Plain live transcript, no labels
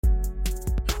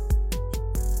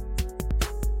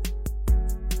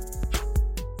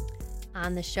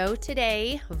On the show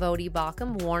today, Voddie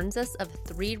Baucham warns us of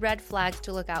 3 red flags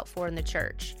to look out for in the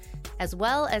church, as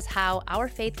well as how our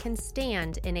faith can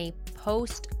stand in a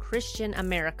post-Christian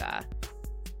America.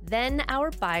 Then our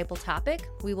Bible topic,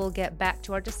 we will get back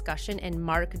to our discussion in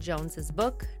Mark Jones's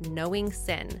book, Knowing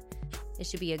Sin. It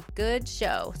should be a good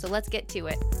show, so let's get to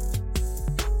it.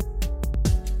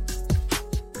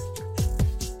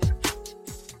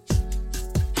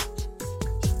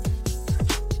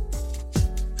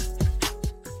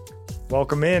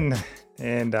 Welcome in,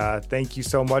 and thank you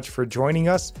so much for joining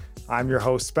us. I'm your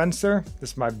host, Spencer.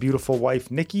 This is my beautiful wife,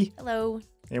 Nikki. Hello.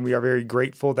 And we are very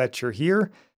grateful that you're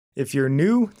here. If you're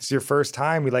new, this is your first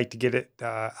time, we'd like to get it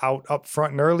out up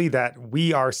front and early that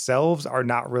we ourselves are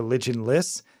not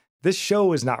religionless. This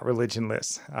show is not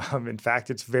religionless. In fact,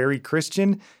 it's very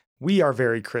Christian. We are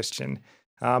very Christian.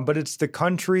 But it's the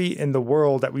country and the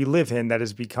world that we live in that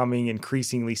is becoming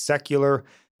increasingly secular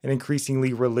and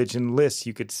increasingly religionless,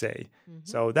 you could say. Mm-hmm.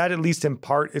 So that, at least in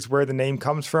part, is where the name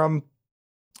comes from.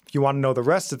 If you want to know the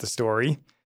rest of the story,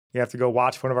 you have to go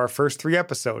watch one of our first 3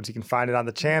 episodes. You can find it on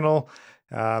the channel.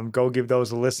 Go give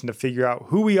those a listen to figure out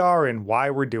who we are and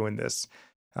why we're doing this.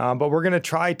 But we're going to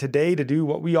try today to do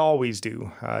what we always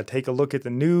do. Take a look at the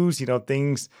news,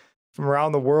 things from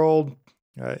around the world,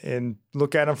 and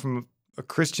look at them from a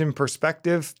Christian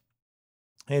perspective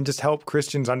and just help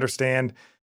Christians understand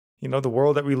the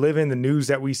world that we live in, the news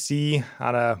that we see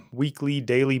on a weekly,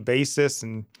 daily basis,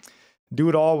 and do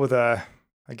it all with a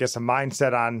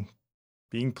mindset on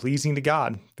being pleasing to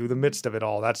God through the midst of it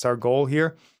all. That's our goal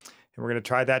here. And we're going to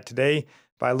try that today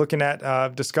by looking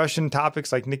at discussion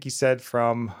topics, like Nikki said,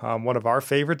 from one of our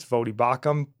favorites, Voddie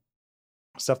Baucham,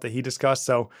 stuff that he discussed.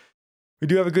 So we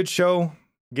do have a good show.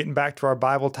 Getting back to our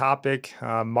Bible topic,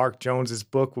 Mark Jones's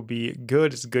book will be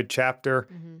good. It's a good chapter.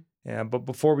 Mm-hmm. But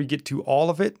before we get to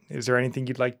all of it, is there anything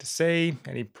you'd like to say?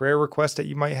 Any prayer requests that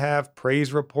you might have?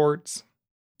 Praise reports?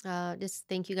 Just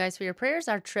thank you guys for your prayers.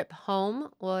 Our trip home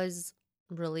was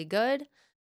really good.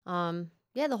 The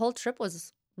whole trip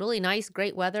was really nice,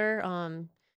 great weather.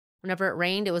 Whenever it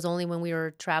rained, it was only when we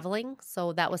were traveling,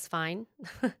 so that was fine.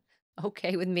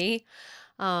 Okay with me.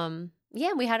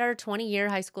 We had our 20-year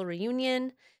high school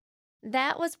reunion.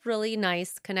 That was really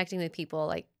nice, connecting with people,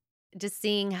 like just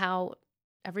seeing how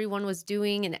everyone was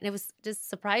doing, and it was just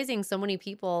surprising. So many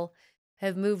people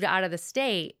have moved out of the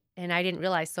state, and I didn't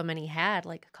realize so many had,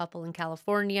 like a couple in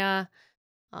California,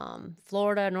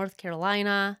 Florida, North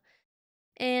Carolina,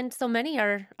 and so many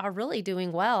are really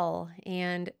doing well.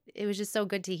 And it was just so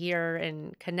good to hear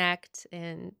and connect,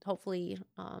 and hopefully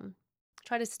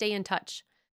try to stay in touch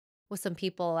with some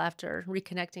people after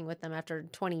reconnecting with them after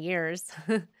 20 years.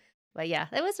 But yeah,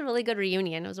 it was a really good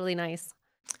reunion. It was really nice.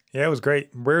 Yeah, it was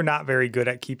great. We're not very good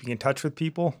at keeping in touch with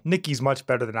people. Nikki's much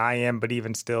better than I am, but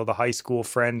even still, the high school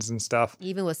friends and stuff.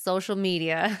 Even with social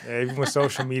media. Even with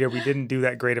social media, we didn't do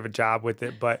that great of a job with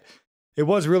it. But it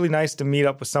was really nice to meet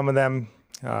up with some of them,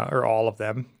 or all of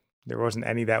them. There wasn't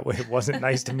any that way. It wasn't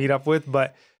nice to meet up with,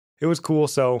 but it was cool.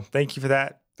 So thank you for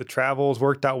that. The travels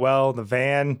worked out well. The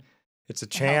van, it's a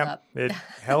champ. It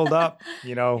held up,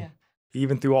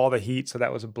 even through all the heat. So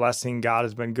that was a blessing. God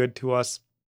has been good to us.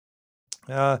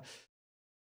 I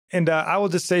will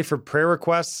just say, for prayer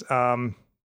requests,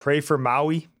 pray for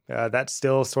Maui. That's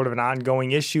still sort of an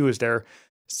ongoing issue as they're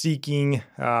seeking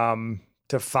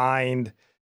to find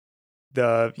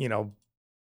the,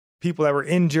 people that were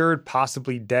injured,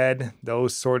 possibly dead,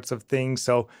 those sorts of things.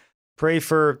 So pray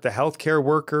for the healthcare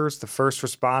workers, the first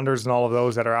responders, and all of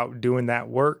those that are out doing that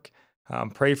work.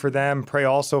 Pray for them. Pray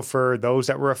also for those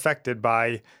that were affected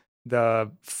by the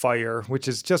fire, which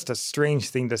is just a strange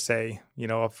thing to say,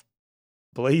 a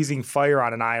blazing fire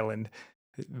on an island.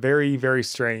 Very, very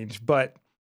strange. But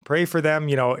pray for them,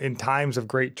 in times of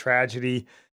great tragedy.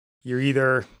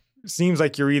 Seems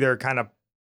like you're either kind of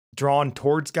drawn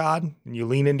towards God and you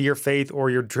lean into your faith,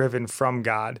 or you're driven from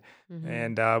God. Mm-hmm.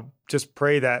 And just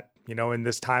pray that, in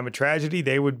this time of tragedy,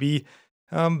 they would be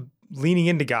leaning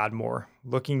into God more,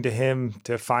 looking to Him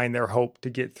to find their hope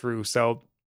to get through. So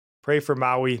pray for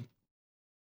Maui.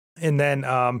 And then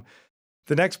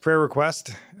the next prayer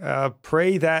request,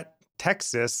 pray that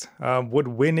Texas would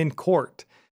win in court.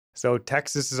 So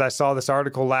Texas, as I saw this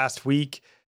article last week,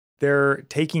 they're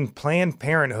taking Planned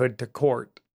Parenthood to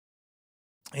court.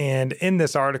 And in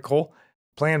this article,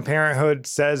 Planned Parenthood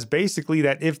says basically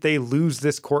that if they lose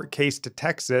this court case to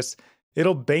Texas,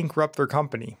 it'll bankrupt their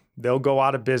company. They'll go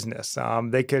out of business.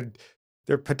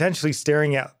 They're potentially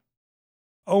staring at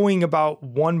owing about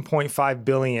 $1.5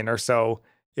 billion or so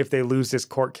if they lose this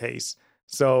court case.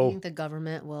 So I think the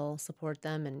government will support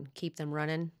them and keep them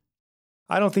running.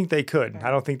 I don't think they could. Right.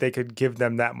 I don't think they could give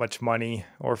them that much money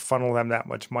or funnel them that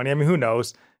much money. I mean, who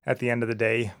knows at the end of the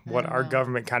day I what don't our know.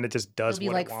 government kind of just There'll does be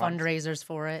what it like wants. fundraisers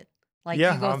for it. Like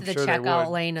Yeah, you go I'm through the sure they checkout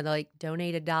would. lane and like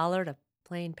donate $1 to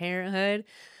Planned Parenthood.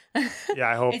 Yeah,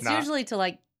 I hope It's not. usually to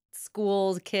like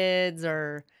schools, kids,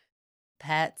 or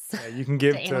pets, Yeah, you can to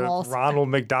give to animals. Ronald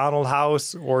McDonald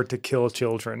House or to kill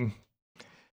children.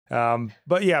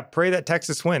 But yeah, pray that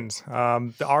Texas wins.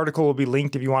 The article will be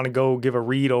linked if you want to go give a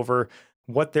read over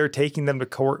what they're taking them to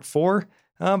court for.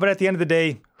 But at the end of the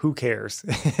day, who cares?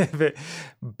 If it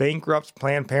bankrupts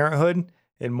Planned Parenthood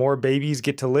and more babies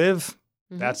get to live,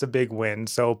 that's a big win.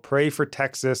 So pray for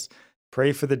Texas,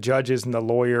 pray for the judges and the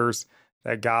lawyers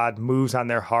that God moves on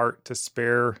their heart to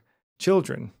spare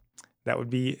children. That would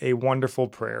be a wonderful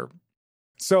prayer.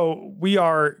 So we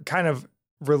are kind of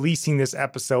releasing this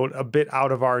episode a bit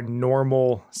out of our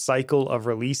normal cycle of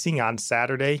releasing on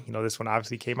Saturday. You know, this one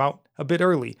obviously came out a bit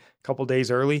early, a couple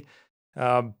days early.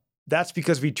 That's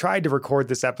because we tried to record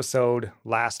this episode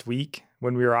last week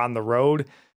when we were on the road.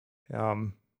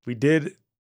 We did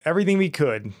everything we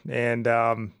could and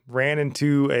ran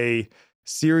into a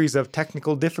series of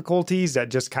technical difficulties that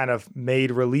just kind of made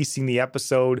releasing the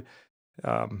episode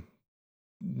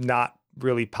not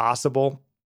really possible.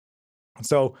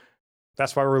 So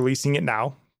that's why we're releasing it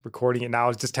now. Recording it now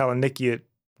is just telling Nikki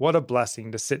what a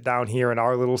blessing to sit down here in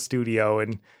our little studio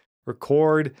and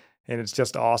record, and it's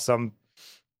just awesome.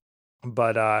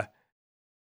 But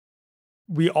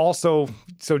we also,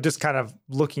 so just kind of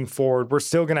looking forward, we're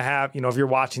still going to have, if you're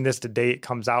watching this the day it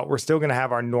comes out, we're still going to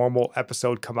have our normal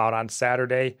episode come out on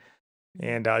Saturday.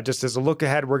 And just as a look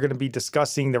ahead, we're going to be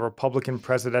discussing the Republican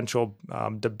presidential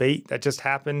debate that just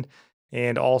happened,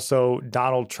 and also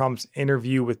Donald Trump's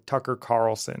interview with Tucker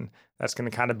Carlson. That's going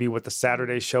to kind of be what the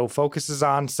Saturday show focuses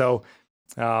on. So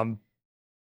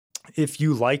if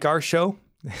you like our show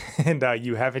and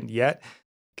you haven't yet,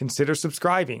 consider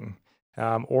subscribing.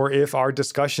 Or if our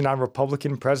discussion on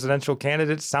Republican presidential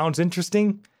candidates sounds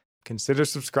interesting, consider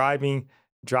subscribing,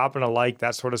 dropping a like,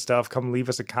 that sort of stuff. Come leave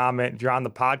us a comment. If you're on the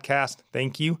podcast,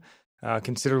 thank you.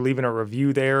 Consider leaving a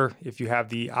review there if you have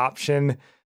the option.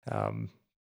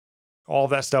 All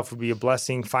that stuff would be a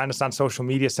blessing. Find us on social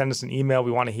media. Send us an email.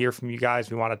 We want to hear from you guys.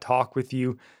 We want to talk with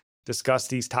you, discuss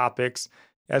these topics.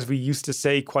 As we used to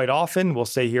say quite often, we'll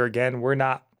say here again, we're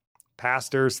not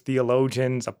pastors,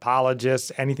 theologians,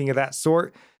 apologists, anything of that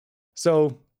sort.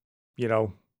 So,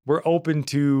 we're open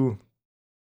to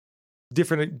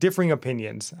differing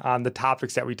opinions on the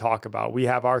topics that we talk about. We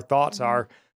have our thoughts, our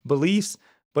beliefs,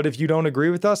 but if you don't agree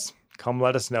with us, come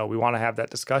let us know. We want to have that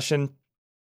discussion.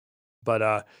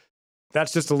 But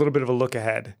that's just a little bit of a look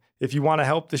ahead. If you want to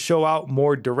help the show out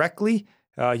more directly,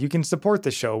 you can support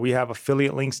the show. We have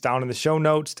affiliate links down in the show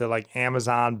notes to like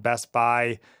Amazon, Best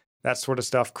Buy, that sort of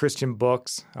stuff, Christian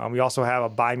books. We also have a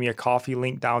Buy Me a Coffee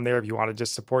link down there if you want to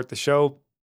just support the show.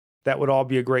 That would all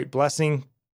be a great blessing.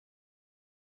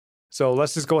 So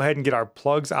let's just go ahead and get our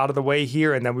plugs out of the way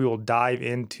here, and then we will dive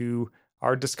into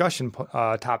our discussion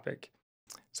topic.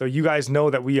 So you guys know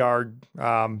that we are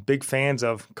big fans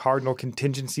of Cardinal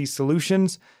Contingency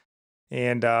Solutions.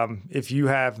 And if you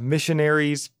have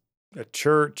missionaries, a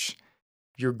church,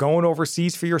 you're going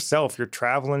overseas for yourself, you're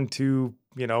traveling to,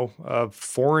 a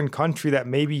foreign country that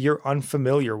maybe you're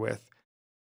unfamiliar with,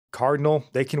 Cardinal,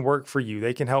 they can work for you.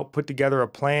 They can help put together a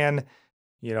plan,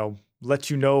 let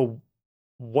you know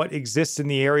what exists in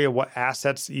the area, what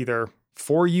assets either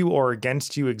for you or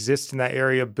against you exist in that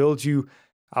area, build you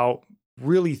out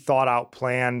really thought out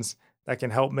plans that can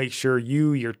help make sure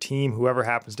you, your team, whoever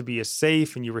happens to be, is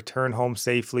safe and you return home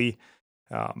safely.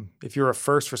 If you're a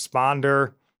first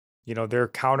responder, their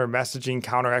counter messaging,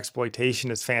 counter exploitation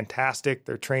is fantastic.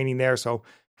 They're training there. So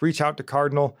reach out to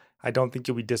Cardinal. I don't think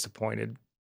you'll be disappointed.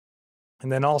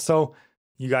 And then also,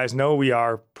 you guys know we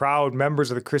are proud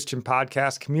members of the Christian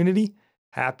podcast community.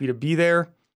 Happy to be there.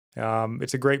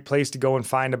 It's a great place to go and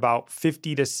find about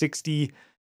 50 to 60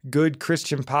 good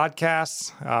Christian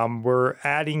podcasts. We're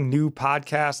adding new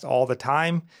podcasts all the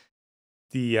time.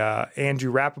 The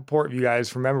Andrew Rappaport, if you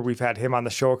guys remember, we've had him on the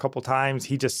show a couple times.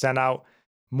 He just sent out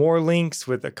more links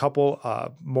with a couple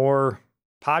more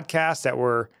podcasts that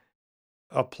were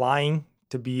applying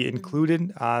to be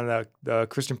included on the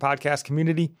Christian podcast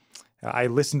community. I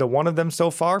listened to one of them so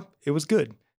far. It was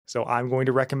good. So I'm going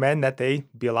to recommend that they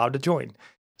be allowed to join.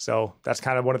 So that's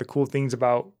kind of one of the cool things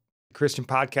about the Christian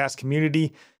podcast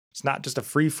community. It's not just a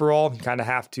free-for-all. You kind of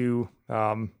have to,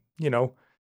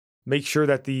 make sure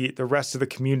that the rest of the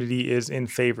community is in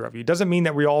favor of you. It doesn't mean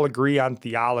that we all agree on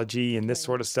theology and this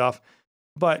sort of stuff.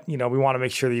 But, we want to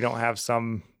make sure that you don't have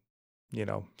some,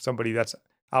 somebody that's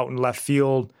out in left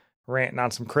field ranting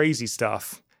on some crazy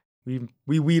stuff.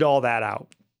 We weed all that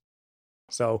out.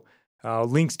 So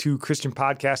links to Christian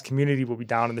podcast community will be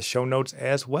down in the show notes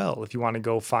as well if you want to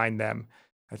go find them.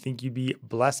 I think you'd be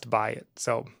blessed by it.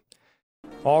 So,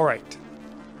 all right.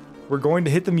 We're going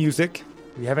to hit the music.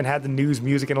 We haven't had the news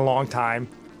music in a long time,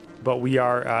 but we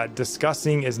are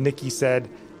discussing, as Nikki said,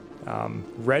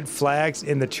 red flags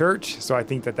in the church. So I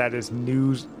think that is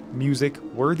news music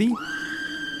worthy.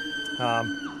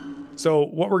 So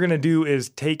what we're going to do is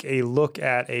take a look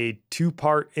at a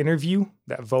 2-part interview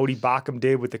that Voddie Baucham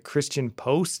did with the Christian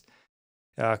Post,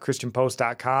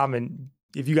 christianpost.com. And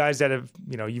if you guys that have,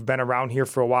 you've been around here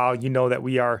for a while, you know that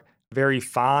we are very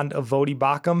fond of Voddie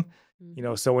Baucham.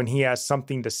 So when he has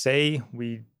something to say,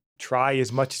 we try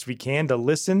as much as we can to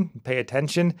listen, pay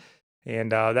attention.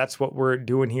 And that's what we're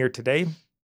doing here today.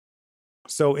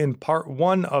 So in part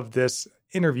 1 of this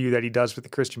interview that he does with the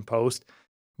Christian Post,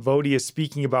 Voddie is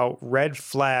speaking about red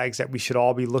flags that we should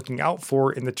all be looking out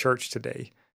for in the church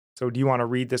today. So do you want to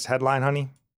read this headline, honey?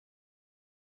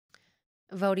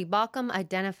 Voddie Baucham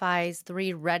identifies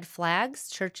 3 red flags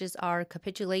churches are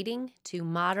capitulating to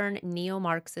modern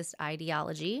neo-Marxist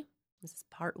ideology. This is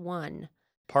part 1.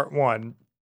 Part 1.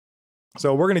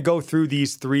 So we're going to go through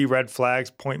these 3 red flags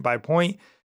point by point,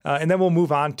 and then we'll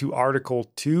move on to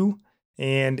Article 2.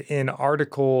 And in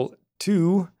Article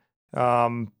 2,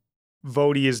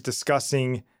 Voddie is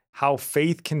discussing how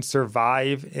faith can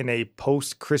survive in a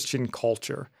post-Christian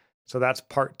culture. So that's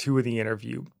part 2 of the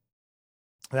interview.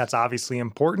 That's obviously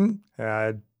important.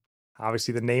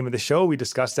 Obviously, the name of the show, we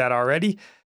discussed that already.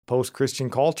 Post-Christian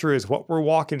culture is what we're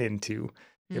walking into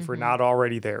if we're not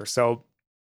already there. So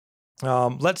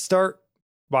let's start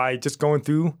by just going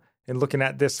through and looking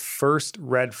at this first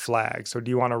red flag. So do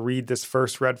you want to read this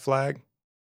first red flag?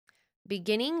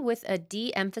 Beginning with a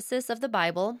de-emphasis of the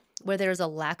Bible, where there is a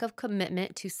lack of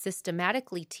commitment to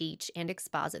systematically teach and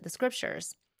exposit the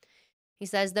scriptures. He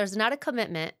says there's not a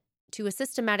commitment to a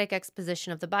systematic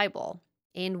exposition of the Bible,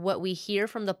 and what we hear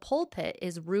from the pulpit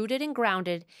is rooted and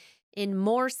grounded in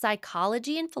more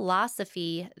psychology and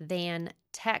philosophy than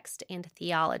text and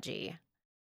theology.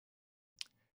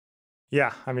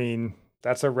 Yeah, I mean,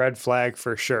 that's a red flag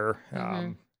for sure.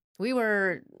 We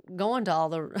were going to all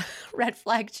the red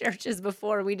flag churches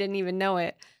before. We didn't even know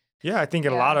it. Yeah, I think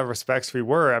in a lot of respects we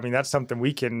were. I mean, that's something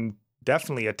we can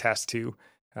definitely attest to.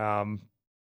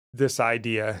 This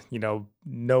idea,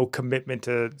 no commitment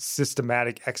to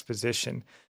systematic exposition.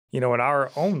 In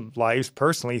our own lives,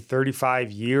 personally,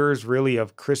 35 years really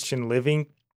of Christian living.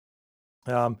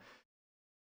 In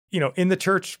the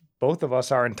church, both of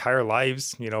us our entire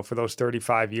lives, for those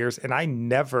 35 years. And I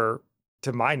never,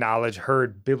 to my knowledge,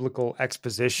 heard biblical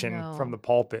exposition from the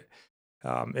pulpit.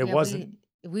 It wasn't.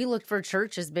 We looked for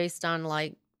churches based on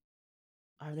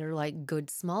are there good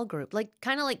small group?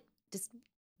 Kind of just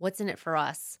what's in it for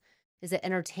us? Is it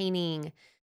entertaining?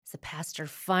 Is the pastor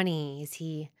funny? Is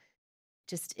he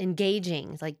just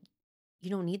engaging? It's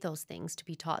you don't need those things to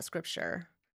be taught scripture.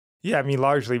 Yeah, I mean,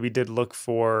 largely we did look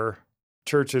for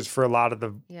churches for a lot of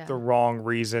the wrong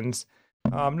reasons.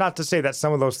 Not to say that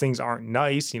some of those things aren't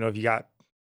nice. If you got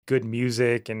good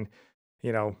music and,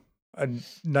 a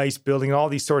nice building, all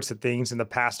these sorts of things, and the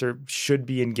pastor should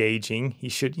be engaging. He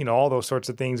should, all those sorts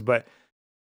of things. But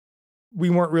we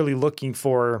weren't really looking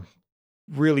for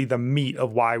really the meat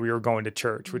of why we were going to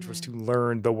church, which was to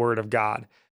learn the word of God.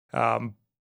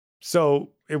 So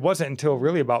it wasn't until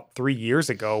really about 3 years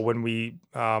ago when we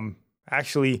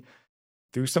actually,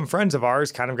 through some friends of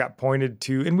ours, kind of got pointed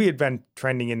to, and we had been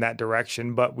trending in that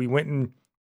direction, but we went and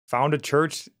found a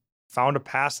church, found a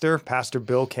pastor, Pastor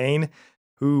Bill Kane,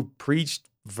 who preached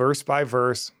verse by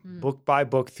verse, book by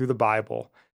book through the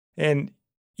Bible. And,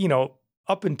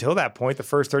 up until that point, the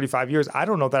first 35 years, I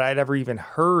don't know that I'd ever even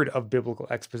heard of biblical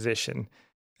exposition.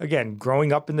 Again,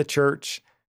 growing up in the church,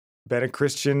 been a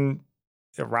Christian,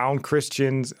 around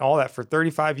Christians, all that for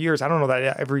 35 years, I don't know that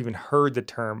I ever even heard the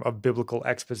term of biblical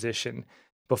exposition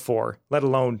before, let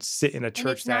alone sit in a church.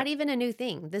 And it's not even a new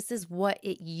thing. This is what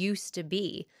it used to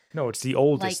be. No, it's the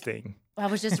oldest thing. I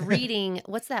was just reading,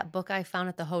 what's that book I found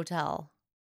at the hotel?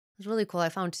 It was really cool. I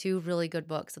found 2 really good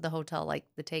books at the hotel,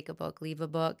 the take a book, leave a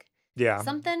book. Yeah.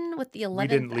 Something with the 11th we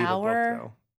didn't leave hour. A book,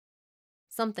 though.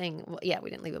 Something. Well, yeah, we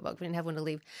didn't leave a book. We didn't have one to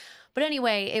leave. But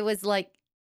anyway, it was the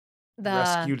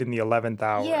Rescued in the 11th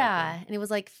hour. Yeah. And it was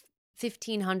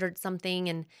 1500 something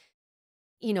and,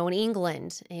 in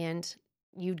England. And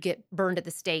you'd get burned at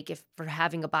the stake for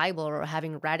having a Bible or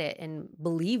having read it and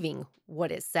believing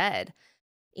what it said.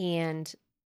 And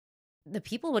the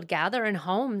people would gather in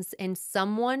homes and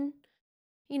someone,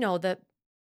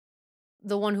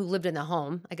 the one who lived in the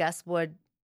home, I guess,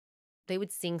 they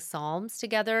would sing psalms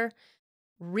together,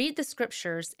 read the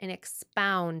scriptures, and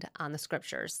expound on the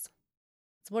scriptures.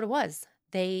 That's what it was.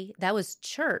 That was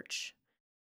church.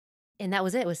 And that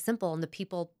was it. It was simple. And the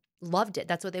people loved it.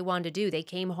 That's what they wanted to do. They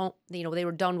came home, they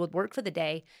were done with work for the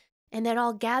day, and they'd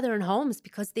all gather in homes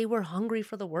because they were hungry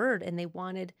for the word and they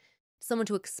wanted someone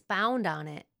to expound on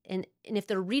it. And if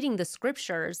they're reading the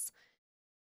scriptures,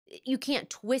 you can't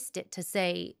twist it to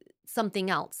say something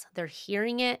else. They're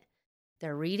hearing it,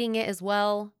 they're reading it as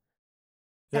well.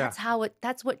 Yeah.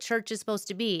 That's what church is supposed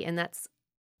to be. And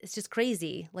it's just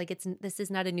crazy. Like this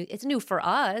is not it's new for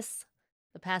us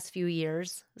the past few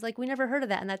years. It's like, we never heard of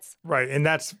that. And that's Right. And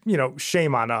that's,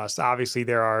 shame on us. Obviously,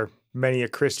 there are many a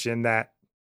Christian that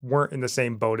weren't in the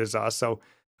same boat as us. So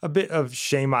a bit of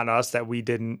shame on us that we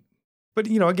didn't. But,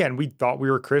 again, we thought we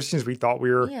were Christians. We thought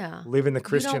we were living the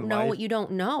Christian life. You don't know what you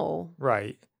don't know.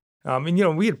 Right.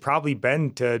 And, we had probably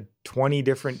been to 20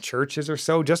 different churches or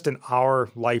so just in our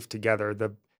life together,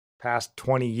 the past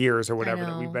 20 years or whatever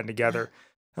that we've been together.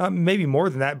 Maybe more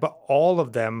than that, but all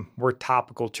of them were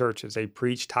topical churches. They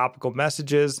preached topical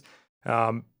messages.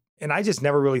 And I just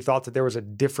never really thought that there was a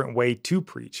different way to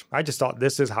preach. I just thought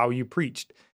this is how you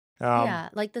preached.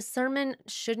 Like the sermon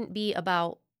shouldn't be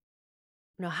about,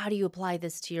 how do you apply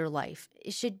this to your life?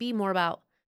 It should be more about,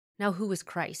 now who is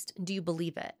Christ? Do you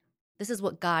believe it? This is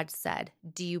what God said.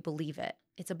 Do you believe it?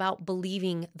 It's about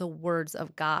believing the words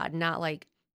of God, not like,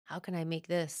 how can I make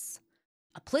this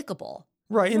applicable?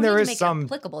 Right, and there is is some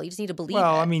applicable. You just need to believe it.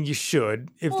 Well, I mean, you should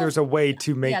if there's a way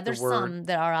to make the there's word. some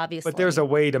that are obviously, but there's a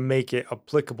way to make it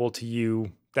applicable to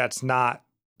you. That's not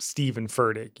Stephen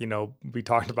Furtick. We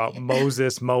talked about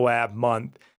Moses Moab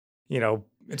month.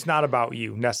 It's not about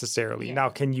you necessarily. Yeah. Now,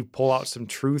 can you pull out some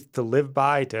truth to live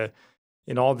by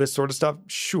and all this sort of stuff?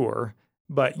 Sure.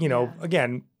 But,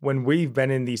 again, when we've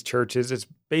been in these churches, it's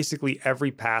basically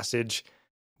every passage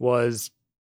was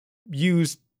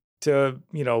used to,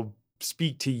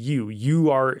 speak to you. You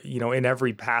are, in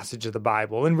every passage of the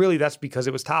Bible. And really that's because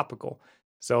it was topical.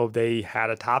 So they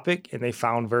had a topic and they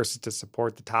found verses to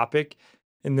support the topic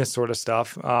and this sort of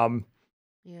stuff. And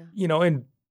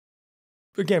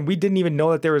again, we didn't even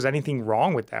know that there was anything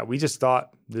wrong with that. We just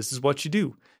thought this is what you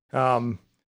do.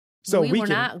 So we were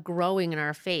not growing in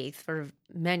our faith for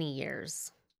many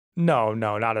years. No,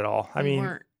 not at all. We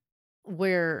weren't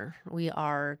where we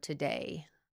are today.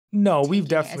 No, we've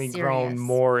definitely grown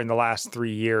more in the last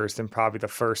 3 years than probably the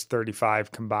first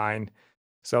 35 combined.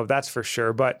 So that's for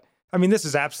sure. But I mean, this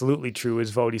is absolutely true,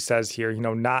 as Voddie says here,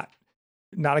 not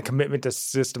a commitment to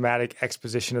systematic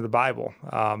exposition of the Bible,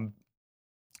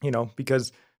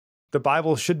 because the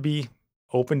Bible should be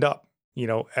opened up.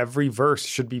 Every verse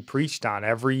should be preached on.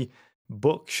 Every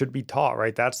book should be taught,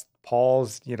 right? That's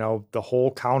Paul's, the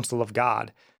whole counsel of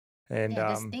God. And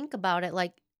just think about it.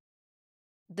 Like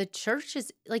the church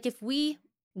is like, if we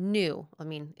knew, I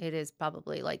mean, it is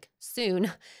probably like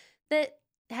soon that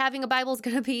having a Bible is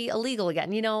going to be illegal again.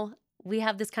 We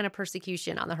have this kind of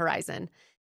persecution on the horizon.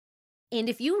 And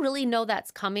if you really know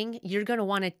that's coming, you're going to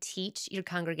want to teach your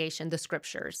congregation the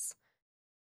scriptures.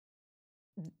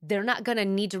 They're not going to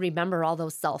need to remember all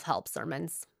those self-help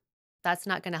sermons. That's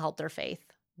not going to help their faith.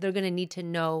 They're going to need to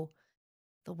know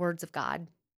the words of God.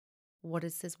 What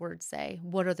does his word say?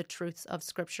 What are the truths of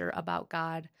scripture about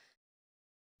God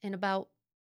and about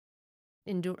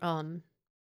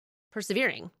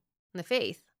persevering in the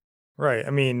faith? Right.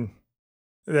 I mean,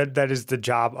 that is the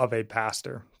job of a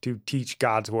pastor, to teach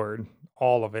God's word,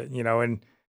 all of it, and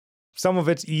some of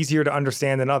it's easier to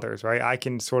understand than others, right? I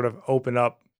can sort of open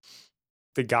up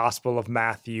the Gospel of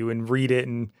Matthew and read it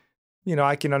and,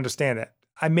 I can understand it.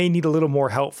 I may need a little more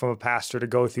help from a pastor to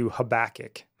go through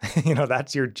Habakkuk.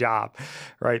 That's your job,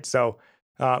 right? So,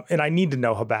 and I need to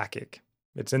know Habakkuk.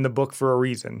 It's in the book for a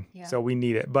reason. Yeah. So we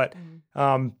need it. But,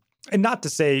 and not to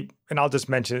say, and I'll just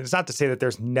mention, it's not to say that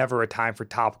there's never a time for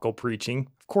topical preaching.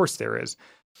 Of course there is.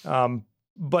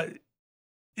 But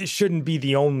it shouldn't be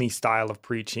the only style of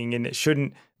preaching, and it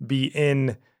shouldn't be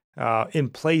in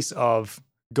place of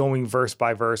going verse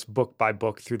by verse, book by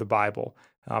book through the Bible.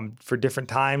 For different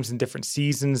times and different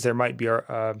seasons, it might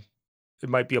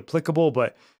be applicable,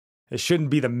 but it shouldn't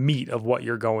be the meat of what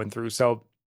you're going through. So,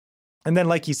 and then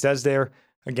like he says there,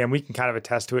 again, we can kind of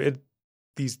attest to it.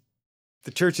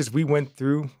 The churches we went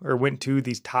to,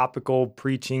 these topical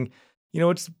preaching,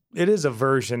 it is a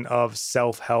version of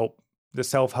self-help, the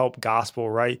self-help gospel,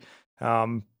 right?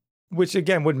 Which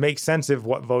again would make sense if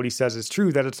what Voddie says is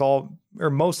true, that it's all, or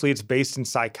mostly it's based in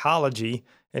psychology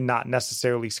and not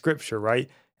necessarily scripture, right?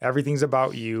 Everything's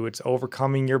about you. It's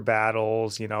overcoming your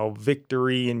battles,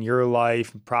 victory in your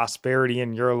life, prosperity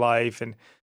in your life, and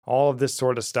all of this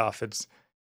sort of stuff.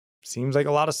 seems like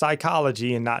a lot of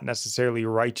psychology and not necessarily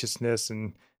righteousness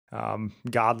and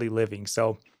godly living.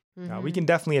 So we Mhm. can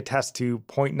definitely attest to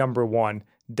point number one.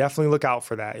 Definitely look out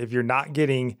for that. If you're not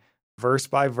getting verse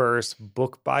by verse,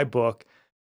 book by book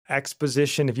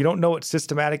exposition, if you don't know what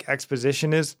systematic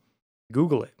exposition is,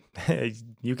 Google it.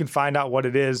 You can find out what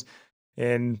it is,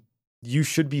 and you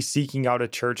should be seeking out a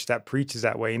church that preaches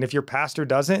that way. And if your pastor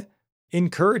doesn't,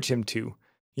 encourage him to.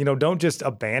 Don't just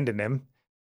abandon him.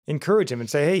 Encourage him and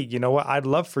say, hey, you know what? I'd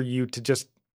love for you to just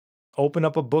open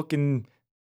up a book in,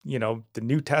 the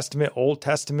New Testament, Old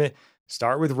Testament.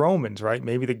 Start with Romans, right?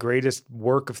 Maybe the greatest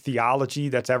work of theology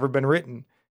that's ever been written.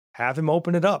 Have him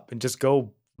open it up and just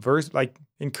go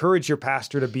encourage your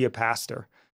pastor to be a pastor.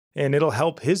 And it'll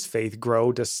help his faith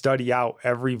grow to study out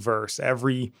every verse,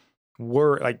 every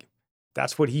word. Like,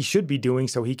 that's what he should be doing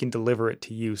so he can deliver it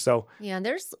to you. So Yeah,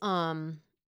 there's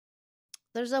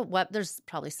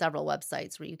probably several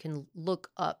websites where you can look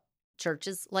up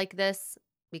churches like this,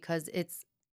 because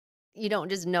you don't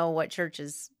just know what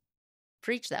churches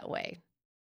preach that way.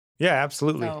 yeah,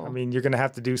 absolutely. I So mean, you're going to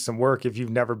have to do some work if you've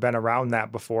never been around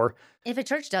that before. if a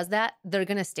church does that, they're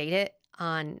going to state it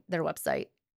on their website.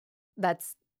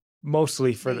 That's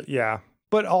Mostly they yeah.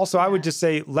 But also, I would Yeah. just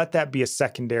say let that be a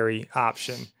secondary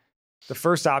option. The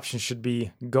first option should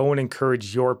be go and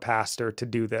encourage your pastor to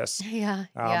do this, Yeah,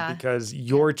 yeah, because yeah.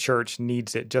 your church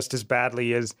needs it just as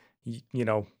badly as,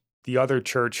 the other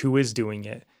church who is doing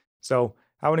it. So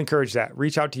I would encourage that.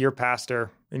 Reach out to your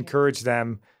pastor, Yeah. encourage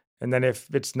them. And then if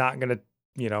it's not going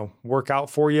to, work out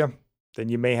for you, then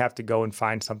you may have to go and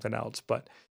find something else. But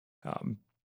um,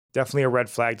 definitely a red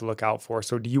flag to look out for.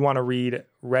 So do you want to read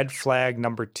red flag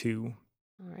number 2?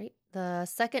 All right. The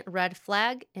second red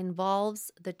flag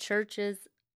involves the church's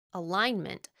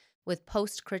alignment with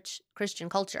post-Christian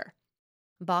culture.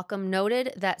 Baucham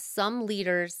noted that some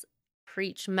leaders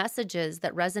preach messages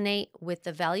that resonate with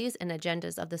the values and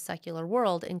agendas of the secular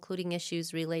world, including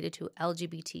issues related to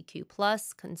LGBTQ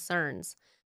plus concerns.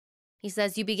 He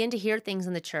says you begin to hear things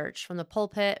in the church, from the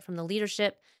pulpit, from the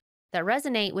leadership, that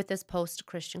resonate with this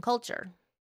post-Christian culture.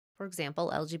 For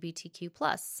example, LGBTQ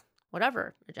plus,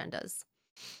 whatever agendas.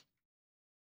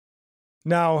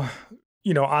 Now,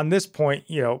 on this point,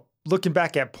 looking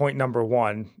back at point number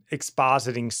 1,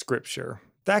 expositing scripture,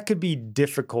 that could be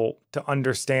difficult to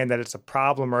understand that it's a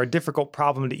problem, or a difficult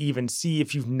problem to even see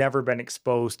if you've never been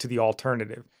exposed to the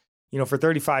alternative. For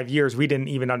 35 years, we didn't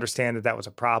even understand that that was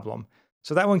a problem.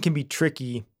 So that one can be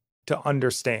tricky to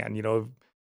understand.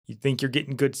 You think you're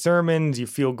getting good sermons, you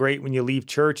feel great when you leave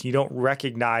church, and you don't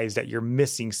recognize that you're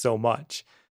missing so much.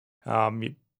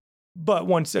 But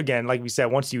once again, like we said,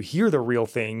 once you hear the real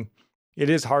thing, it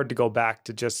is hard to go back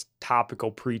to just topical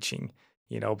preaching,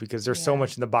 because there's so Yeah.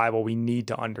 much in the Bible we need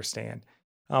to understand.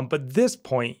 But this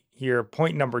point here,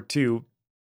 point number 2,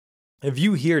 if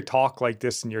you hear talk like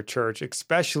this in your church,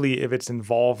 especially if it's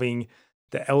involving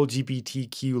the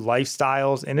LGBTQ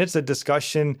lifestyles, and it's a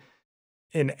discussion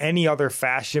in any other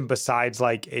fashion besides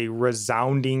like a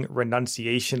resounding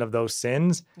renunciation of those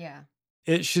sins, Yeah.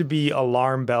 it should be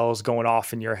alarm bells going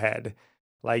off in your head.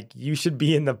 Like, you should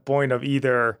be in the point of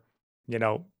either,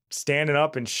 standing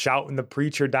up and shouting the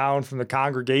preacher down from the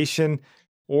congregation,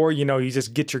 or, you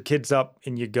just get your kids up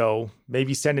and you go.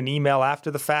 Maybe send an email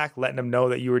after the fact, letting them know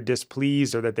that you were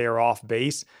displeased or that they are off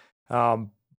base.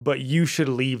 But you should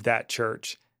leave that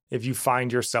church if you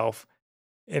find yourself.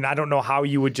 And I don't know how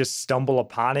you would just stumble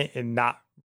upon it and not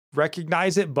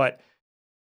recognize it, but,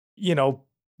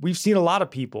 we've seen a lot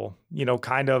of people,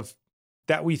 kind of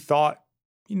that we thought,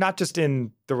 not just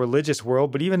in the religious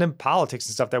world, but even in politics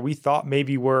and stuff, that we thought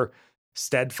maybe were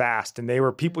steadfast and they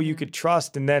were people you could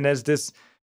trust. And then as this,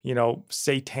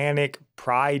 satanic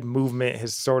pride movement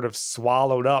has sort of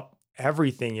swallowed up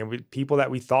everything, and people that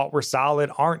we thought were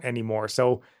solid aren't anymore.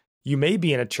 So you may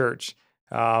be in a church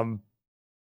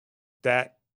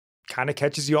that kind of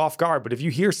catches you off guard. But if you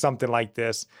hear something like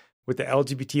this with the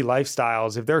LGBT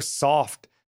lifestyles, if they're soft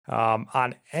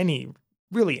on any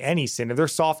sin, if they're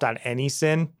soft on any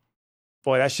sin,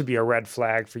 boy, that should be a red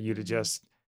flag for you to just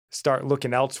start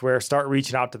looking elsewhere, start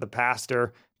reaching out to the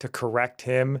pastor to correct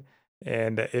him.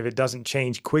 And if it doesn't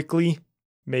change quickly,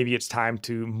 maybe it's time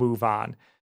to move on.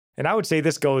 And I would say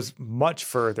this goes much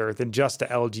further than just the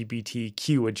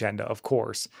LGBTQ agenda, of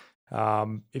course.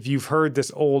 If you've heard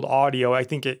this old audio, I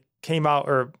think it came out,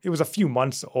 or it was a few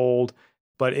months old,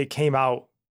 but it came out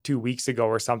 2 weeks ago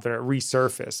or something. It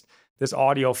resurfaced. This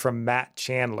audio from Matt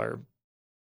Chandler.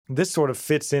 This sort of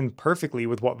fits in perfectly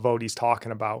with what Voddie's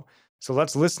talking about. So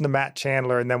let's listen to Matt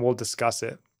Chandler and then we'll discuss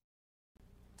it.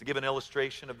 To give an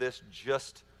illustration of this,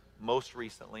 just most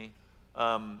recently,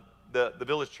 the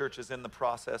Village Church is in the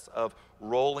process of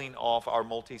rolling off our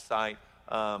multi-site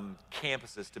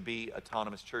campuses to be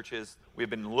autonomous churches. We've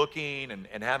been looking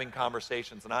and having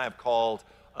conversations, and I have called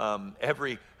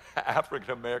every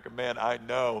African-American man I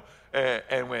know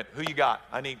and went, who you got?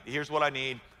 Here's what I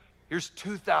need. Here's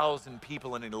 2,000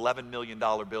 people in an $11 million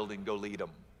building, go lead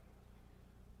them.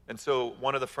 And so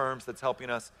one of the firms that's helping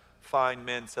us find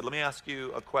men said, let me ask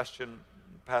you a question,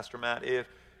 Pastor Matt.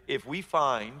 If we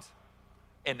find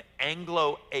an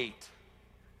Anglo 8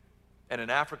 and an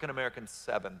African American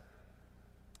 7,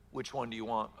 which one do you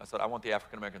want? I said, I want the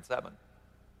African American 7.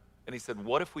 And he said,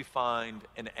 what if we find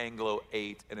an Anglo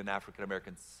 8 and an African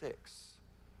American 6?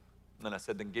 And I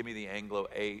said, then give me the Anglo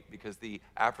 8, because the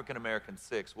African American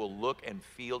 6 will look and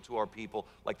feel to our people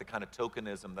like the kind of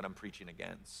tokenism that I'm preaching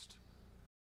against.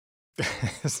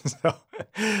 So,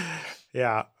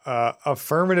 yeah,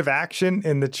 affirmative action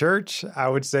in the church, I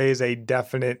would say, is a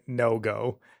definite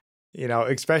no-go. You know,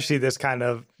 especially this kind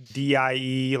of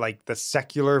DIE, like the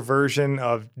secular version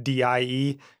of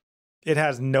DIE, it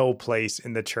has no place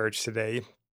in the church today.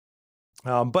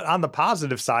 But on the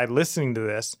positive side, listening to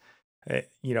this,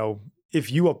 you know,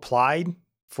 if you applied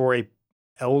for a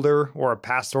elder or a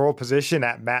pastoral position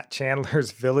at Matt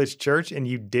Chandler's Village Church and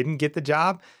you didn't get the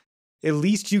job, at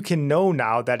least you can know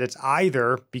now that it's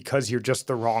either because you're just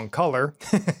the wrong color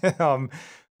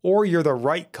or you're the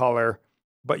right color,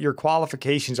 but your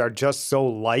qualifications are just so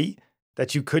light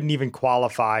that you couldn't even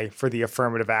qualify for the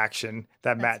affirmative action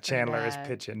that Matt Chandler is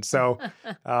pitching. So,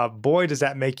 boy, does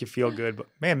that make you feel good. But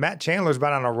man, Matt Chandler's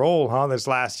been on a roll, this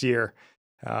last year,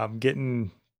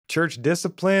 getting church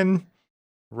discipline,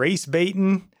 race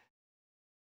baiting.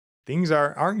 Things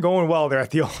aren't going well there at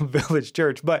the old Village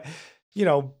Church. But, you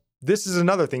know, this is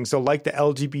another thing. So like the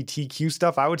LGBTQ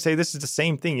stuff, I would say this is the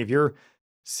same thing. If you're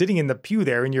sitting in the pew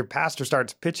there and your pastor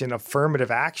starts pitching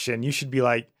affirmative action, you should be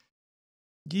like,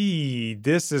 gee,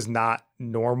 this is not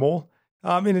normal.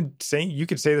 And you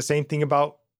could say the same thing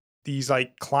about these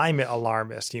like climate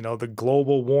alarmists, you know, the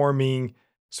global warming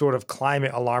sort of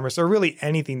climate alarmists, or really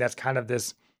anything that's kind of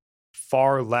this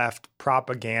far left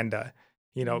propaganda,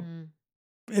 you know.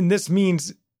 And this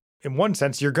means, in one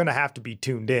sense, you're going to have to be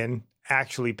tuned in,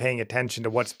 actually paying attention to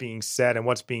what's being said and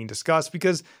what's being discussed,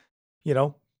 because, you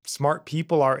know, smart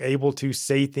people are able to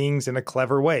say things in a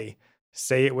clever way,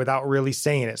 say it without really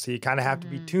saying it. So you kind of have to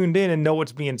be tuned in and know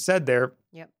what's being said there.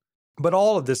 Yep. But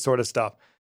all of this sort of stuff,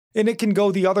 and it can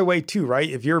go the other way too, right?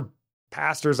 If your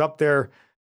pastor's up there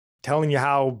telling you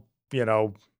how, you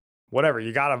know, whatever,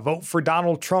 you got to vote for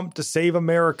Donald Trump to save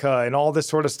America and all this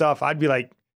sort of stuff, I'd be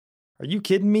like, are you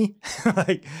kidding me?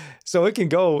 Like, so it can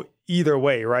go either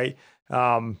way, right?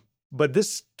 But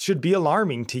this should be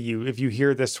alarming to you if you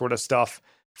hear this sort of stuff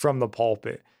from the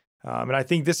pulpit. And I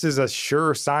think this is a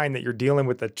sure sign that you're dealing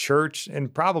with a church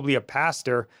and probably a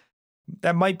pastor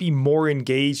that might be more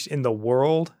engaged in the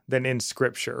world than in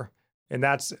Scripture. And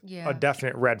that's a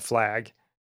definite red flag.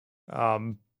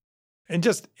 And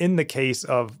just in the case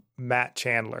of Matt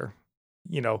Chandler,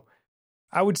 you know,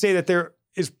 I would say that there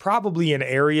is probably an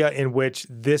area in which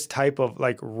this type of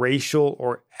like racial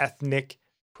or ethnic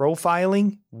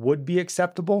profiling would be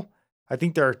acceptable. I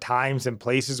think there are times and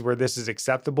places where this is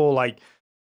acceptable. Like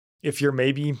if you're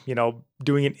maybe, you know,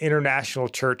 doing an international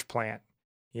church plant,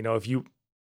 you know, if you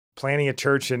planning a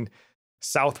church in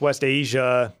Southwest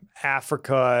Asia,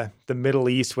 Africa, the Middle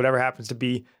East, whatever happens to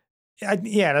be.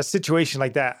 Yeah, in a situation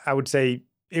like that, I would say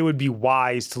it would be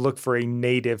wise to look for a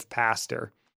native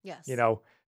pastor. Yes. You know,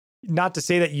 not to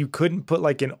say that you couldn't put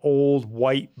like an old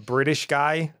white British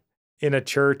guy in a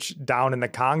church down in the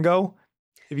Congo.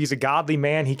 If he's a godly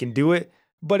man, he can do it.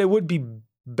 But it would be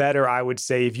better, I would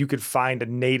say, if you could find a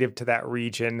native to that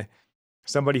region,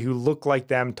 somebody who looked like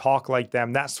them, talk like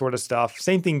them, that sort of stuff.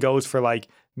 Same thing goes for like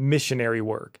missionary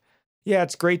work. Yeah,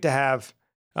 it's great to have.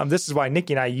 This is why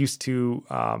Nikki and I used to,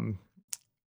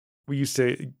 we used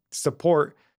to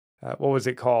support, what was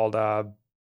it called?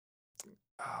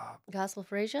 Gospel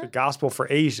for Asia? The Gospel for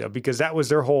Asia, because that was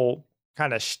their whole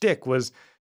kind of shtick was,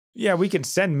 yeah, we can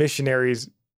send missionaries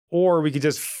or we could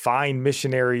just find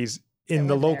missionaries in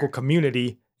the local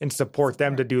community and support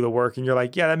them to do the work. And you're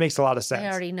like, yeah, that makes a lot of sense. I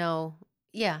already know.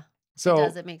 Yeah. So it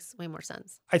does. It makes way more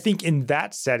sense. I think in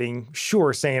that setting,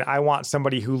 sure, saying I want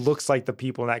somebody who looks like the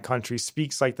people in that country,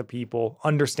 speaks like the people,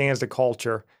 understands the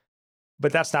culture.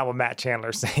 But that's not what Matt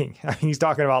Chandler's saying. I mean, he's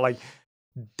talking about like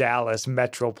Dallas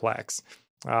Metroplex.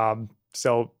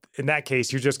 So in that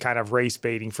case, you're just kind of race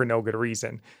baiting for no good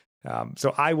reason.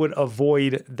 So I would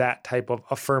avoid that type of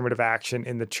affirmative action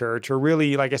in the church, or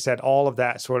really, like I said, all of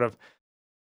that sort of,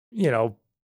 you know,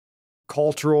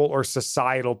 cultural or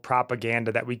societal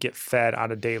propaganda that we get fed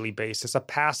on a daily basis. A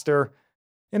pastor,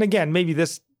 and again, maybe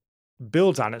this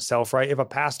builds on itself, right? If a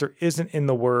pastor isn't in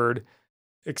the word,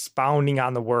 expounding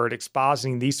on the word,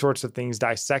 expositing these sorts of things,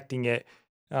 dissecting it,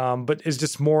 but is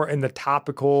just more in the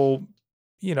topical,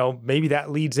 maybe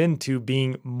that leads into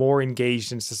being more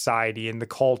engaged in society and the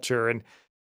culture. And,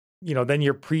 then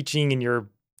your preaching and your,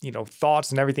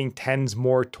 thoughts and everything tends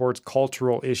more towards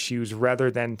cultural issues rather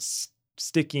than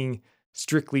sticking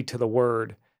strictly to the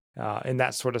word and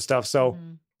that sort of stuff. So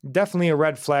definitely a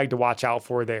red flag to watch out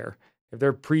for there. If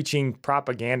they're preaching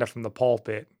propaganda from the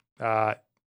pulpit,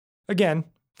 again,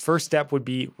 first step would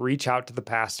be reach out to the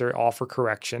pastor, offer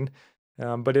correction.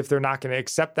 But if they're not going to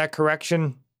accept that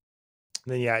correction,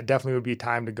 then yeah, it definitely would be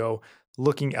time to go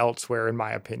looking elsewhere, in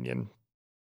my opinion.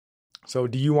 So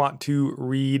do you want to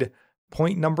read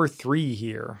point number 3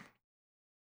 here?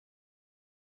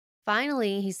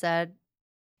 Finally, he said,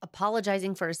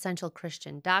 apologizing for essential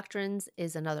Christian doctrines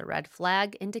is another red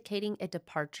flag, indicating a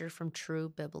departure from true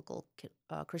biblical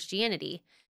Christianity.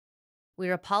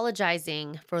 We're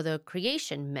apologizing for the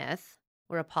creation myth.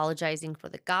 We're apologizing for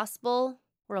the gospel.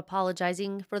 We're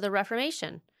apologizing for the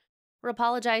Reformation. We're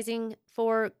apologizing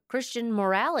for Christian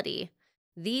morality.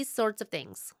 These sorts of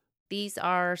things. These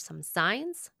are some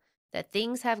signs that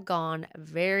things have gone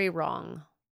very wrong.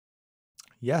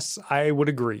 Yes, I would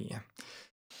agree.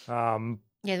 Yeah,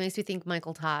 it makes me think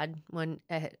Michael Todd when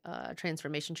at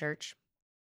Transformation Church,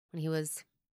 when he was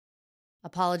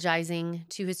apologizing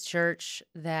to his church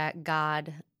that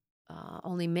God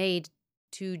only made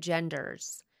 2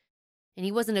 genders. And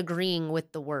he wasn't agreeing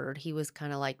with the word. He was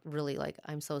kind of like, really like,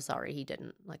 I'm so sorry he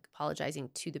didn't, like apologizing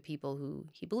to the people who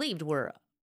he believed were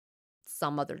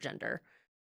some other gender.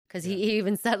 Because he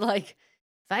even said, like,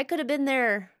 if I could have been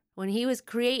there when he was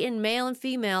creating male and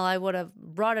female, I would have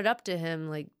brought it up to him.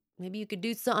 Like, maybe you could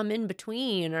do something in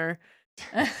between or.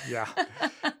 Yeah.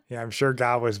 Yeah, I'm sure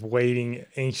God was waiting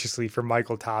anxiously for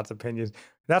Michael Todd's opinions.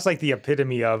 That's like the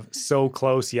epitome of so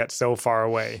close yet so far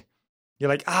away. You're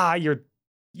like,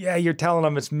 you're telling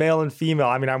them it's male and female.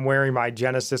 I mean, I'm wearing my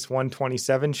Genesis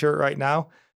 1:27 shirt right now.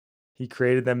 He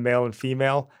created them male and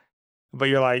female. But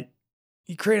you're like,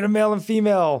 he created a male and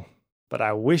female, but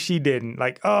I wish he didn't.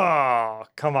 Like, oh,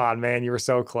 come on, man. You were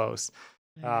so close.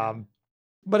 Yeah.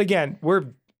 But again, we're,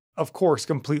 of course,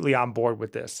 completely on board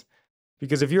with this.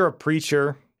 Because if you're a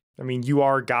preacher, I mean, you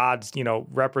are God's,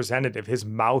 representative, his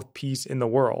mouthpiece in the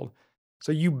world.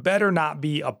 So you better not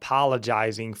be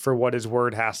apologizing for what his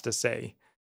word has to say.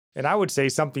 And I would say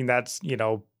something that's,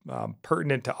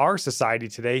 pertinent to our society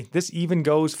today. This even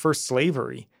goes for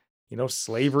slavery,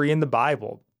 slavery in the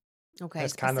Bible. Okay,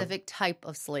 That's specific type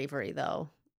of slavery, though.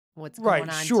 What's going right,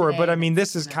 on sure. today But I mean,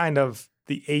 that's this is kind of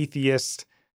the atheist,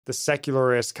 the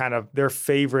secularist, kind of their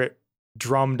favorite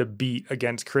drum to beat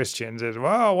against Christians is,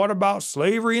 well, what about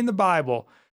slavery in the Bible?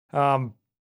 And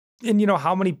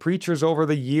how many preachers over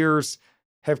the years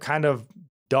have kind of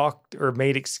ducked or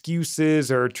made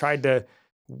excuses or tried to,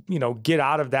 get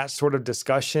out of that sort of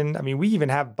discussion. I mean, we even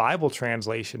have Bible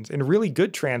translations and really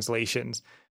good translations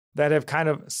that have kind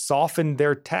of softened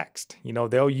their text.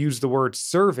 They'll use the word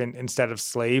servant instead of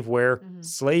slave, where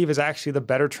slave is actually the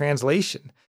better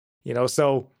translation.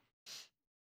 So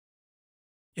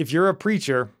if you're a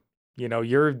preacher,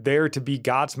 you're there to be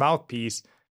God's mouthpiece.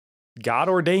 God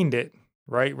ordained it,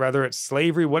 right? Whether it's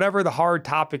slavery, whatever the hard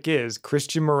topic is,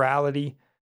 Christian morality,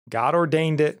 God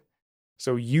ordained it.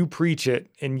 So you preach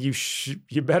it, and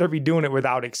you better be doing it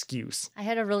without excuse. I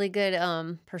had a really good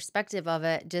perspective of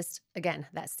it. Just again,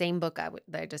 that same book that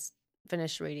I just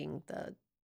finished reading.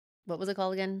 What was it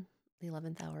called again? The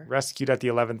 11th Hour. Rescued at the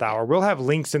 11th Hour. We'll have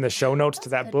links in the show notes to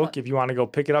that book if you want to go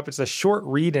pick it up. It's a short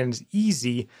read and it's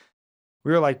easy.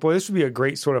 We were like, boy, this would be a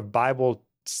great sort of Bible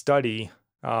study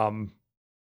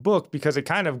book because it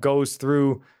kind of goes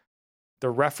through the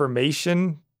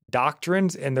Reformation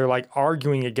doctrines and they're like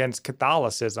arguing against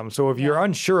Catholicism. So if you're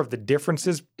unsure of the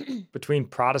differences between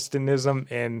Protestantism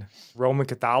and Roman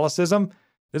Catholicism,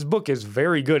 this book is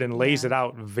very good and lays it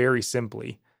out very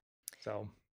simply. So,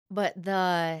 but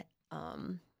the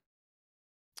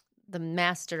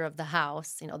master of the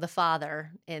house, the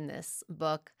father in this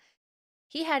book,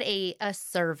 he had a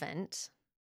servant.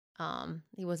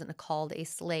 He wasn't called a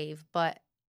slave, but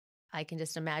I can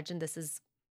just imagine this is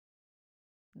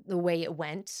the way it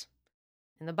went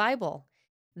in the Bible.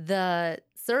 The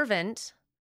servant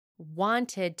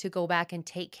wanted to go back and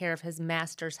take care of his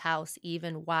master's house,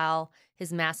 even while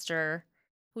his master,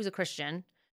 who's a Christian,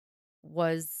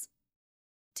 was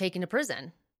taken to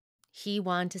prison. He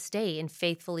wanted to stay and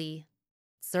faithfully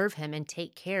serve him and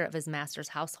take care of his master's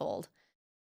household.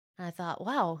 And I thought,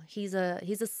 wow, he's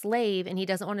a slave and he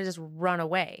doesn't want to just run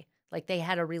away. Like they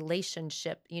had a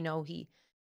relationship, they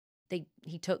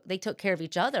took care of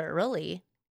each other really.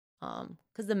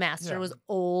 Because the master Yeah. was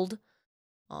old.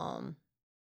 Um,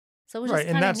 so it was Right. just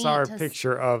And kind of that's neat our to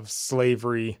picture of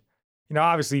slavery.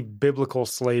 Obviously, biblical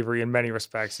slavery in many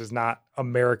respects is not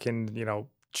American,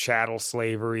 chattel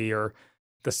slavery or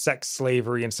the sex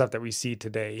slavery and stuff that we see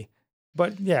today.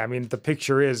 But yeah, I mean, the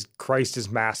picture is Christ is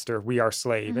master, we are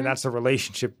slave, and Mhm. that's a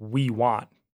relationship we want.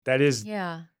 That is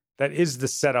Yeah. that is the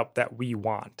setup that we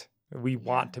want. We Yeah.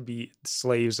 want to be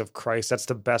slaves of Christ. That's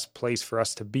the best place for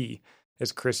us to be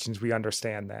as Christians. We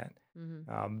understand that. Mhm.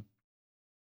 Um,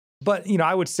 but,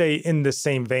 I would say in the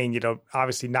same vein,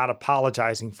 obviously not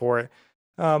apologizing for it.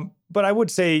 But I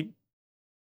would say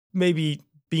maybe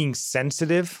being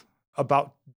sensitive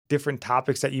about different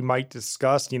topics that you might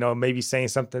discuss, maybe saying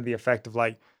something to the effect of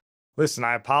like, listen,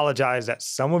 I apologize that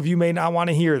some of you may not want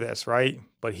to hear this, right?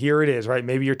 But here it is, right?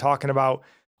 Maybe you're talking about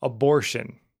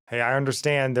abortion. Hey, I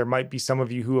understand there might be some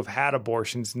of you who have had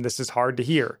abortions and this is hard to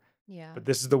hear, Yeah. but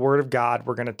this is the word of God.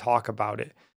 We're going to talk about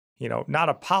it. Not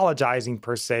apologizing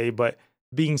per se, but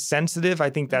being sensitive. I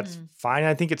think that's Mhm. fine.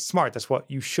 I think it's smart. That's what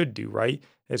you should do, right?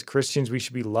 As Christians, we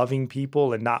should be loving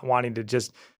people and not wanting to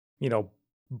just,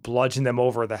 bludgeon them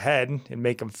over the head and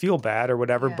make them feel bad or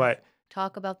whatever. Yeah. But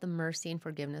Talk about the mercy and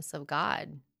forgiveness of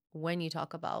God when you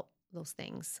talk about those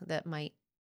things that might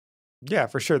yeah,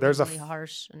 for sure, be there's really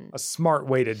harsh and a smart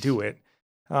way to do it.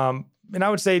 And I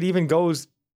would say it even goes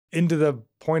into the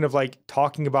point of like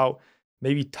talking about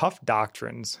maybe tough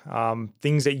doctrines,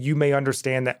 things that you may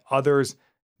understand that others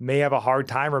may have a hard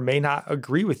time or may not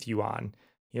agree with you on.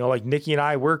 Like Nikki and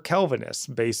I, we're Calvinists,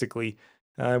 basically.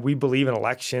 We believe in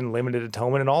election, limited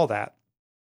atonement, and all that.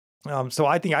 So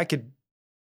I think I could,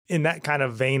 in that kind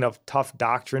of vein of tough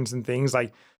doctrines and things,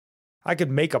 like I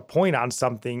could make a point on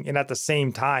something and at the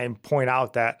same time point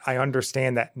out that I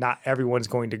understand that not everyone's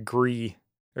going to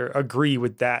agree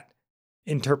with that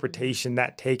interpretation,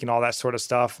 that take, and all that sort of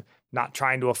stuff, not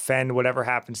trying to offend whatever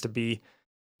happens to be.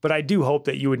 But I do hope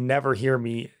that you would never hear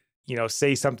me,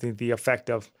 say something to the effect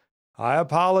of, I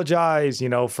apologize,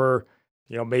 for,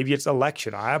 maybe it's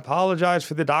election. I apologize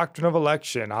for the doctrine of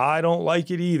election. I don't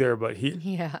like it either, but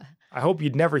yeah. I hope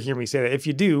you'd never hear me say that. If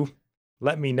you do,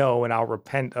 let me know and I'll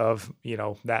repent of,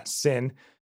 that sin.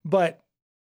 But,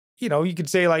 you could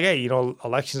say like, hey,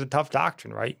 election's a tough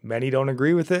doctrine, right? Many don't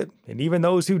agree with it. And even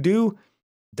those who do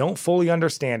don't fully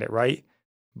understand it, right?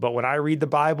 But when I read the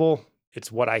Bible,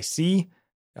 it's what I see.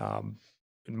 In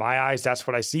my eyes, that's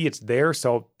what I see. It's there.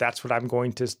 So that's what I'm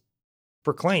going to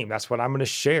proclaim. That's what I'm going to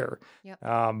share. Yep.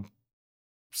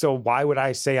 So why would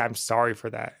I say I'm sorry for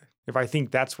that? If I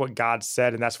think that's what God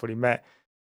said and that's what he meant,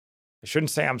 I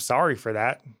shouldn't say I'm sorry for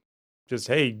that. Just,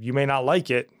 hey, you may not like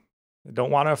it. I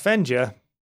don't want to offend you.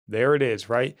 There it is,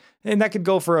 right? And that could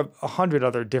go for 100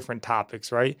 other different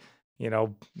topics, right?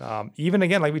 Even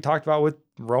again, like we talked about with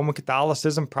Roman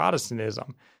Catholicism,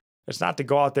 Protestantism, it's not to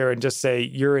go out there and just say,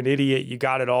 you're an idiot, you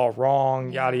got it all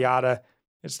wrong, yada, Yeah. yada.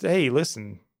 It's, hey,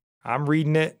 listen, I'm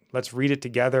reading it. Let's read it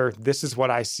together. This is what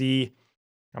I see.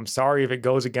 I'm sorry if it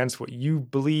goes against what you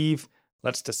believe.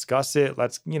 Let's discuss it.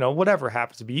 Let's, whatever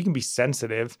happens to be. You can be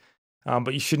sensitive,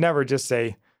 but you should never just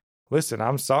say, listen,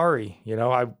 I'm sorry.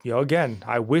 Again,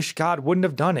 I wish God wouldn't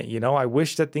have done it. I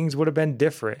wish that things would have been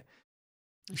different.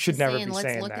 You It's should just never saying, be let's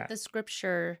saying look at that. the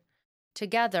scripture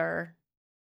together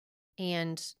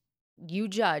and you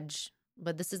judge.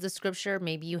 But this is the scripture.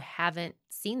 Maybe you haven't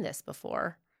seen this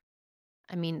before.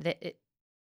 I mean,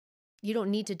 you don't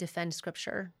need to defend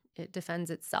scripture. It defends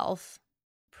itself,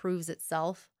 proves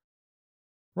itself.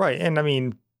 Right. And I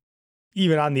mean,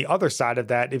 even on the other side of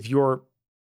that, if you're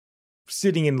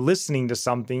sitting and listening to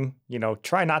something,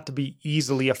 try not to be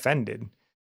easily offended.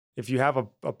 If you have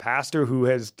a pastor who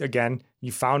has, again,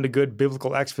 you found a good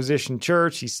biblical exposition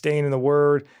church, he's staying in the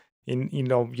word, and,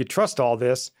 you trust all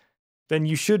this, then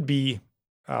you should be,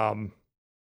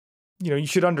 you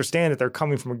should understand that they're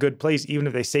coming from a good place, even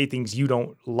if they say things you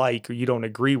don't like or you don't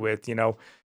agree with,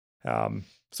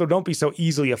 So don't be so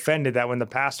easily offended that when the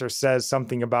pastor says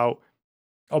something about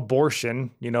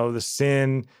abortion, the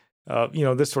sin,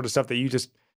 this sort of stuff that you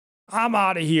just, I'm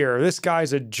out of here. This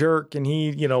guy's a jerk and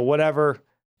he, whatever.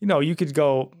 You could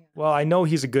go, well, I know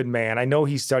he's a good man. I know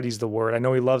he studies the word. I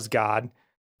know he loves God.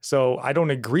 So I don't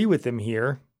agree with him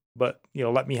here, but,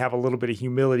 let me have a little bit of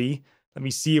humility. Let me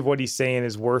see if what he's saying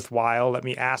is worthwhile. Let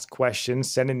me ask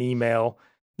questions, send an email,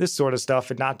 this sort of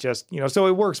stuff. And not just, so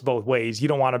it works both ways. You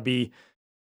don't want to be,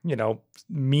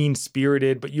 mean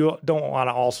spirited, but you don't want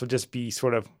to also just be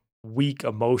sort of weak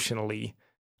emotionally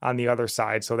on the other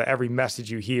side so that every message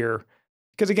you hear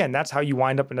Because again, that's how you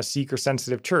wind up in a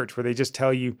seeker-sensitive church where they just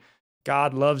tell you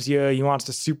God loves you. He wants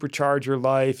to supercharge your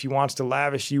life. He wants to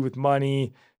lavish you with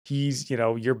money. He's,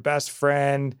 your best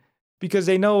friend. Because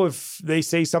they know if they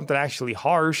say something actually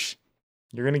harsh,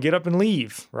 you're going to get up and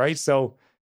leave, right? So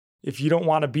if you don't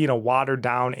want to be in a watered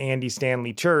down Andy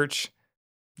Stanley church,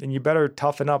 then you better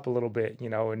toughen up a little bit,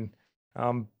 and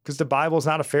because the Bible's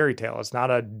not a fairy tale. It's not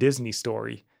a Disney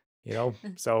story,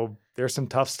 so there's some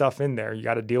tough stuff in there. You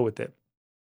got to deal with it.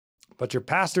 But your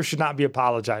pastor should not be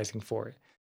apologizing for it.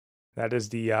 That is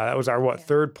that was our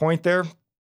third point there.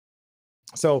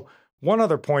 So one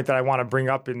other point that I want to bring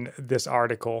up in this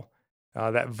article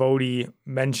that Voddie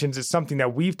mentions is something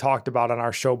that we've talked about on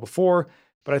our show before,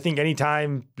 but I think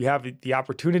anytime you have the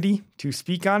opportunity to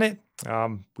speak on it,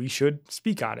 we should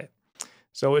speak on it.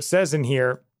 So it says in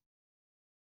here,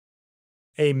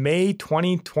 a May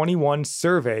 2021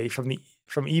 survey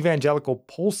from evangelical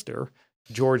pollster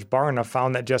George Barna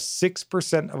found that just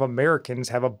 6% of Americans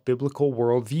have a biblical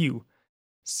worldview.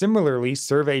 Similarly,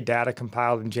 survey data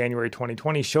compiled in January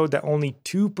 2020 showed that only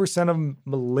 2% of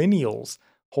millennials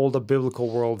hold a biblical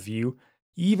worldview,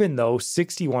 even though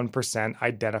 61%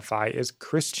 identify as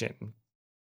Christian.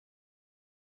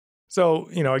 So,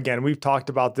 again, we've talked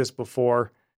about this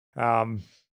before,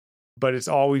 but it's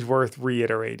always worth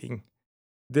reiterating.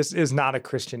 This is not a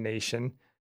Christian nation.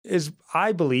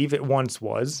 I believe it once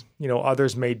was.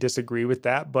 Others may disagree with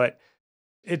that, but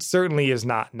it certainly is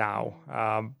not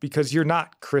now, because you're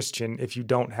not Christian if you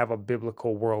don't have a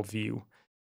biblical worldview.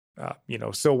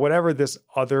 So whatever this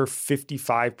other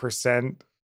 55%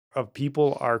 of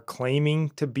people are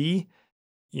claiming to be,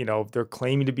 they're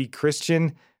claiming to be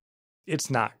Christian,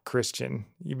 it's not Christian.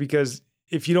 Because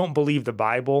if you don't believe the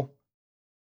Bible,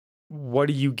 what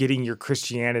are you getting your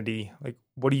Christianity? Like,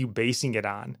 what are you basing it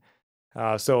on?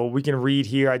 So we can read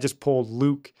here. I just pulled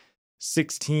Luke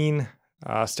 16,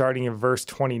 starting in verse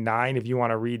 29. If you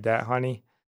want to read that, honey,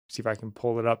 see if I can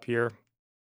pull it up here.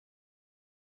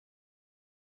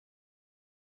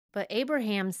 But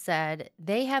Abraham said,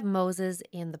 "They have Moses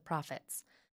and the prophets.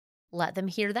 Let them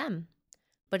hear them."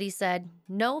 But he said,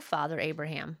 "No, Father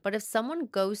Abraham, but if someone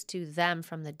goes to them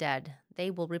from the dead,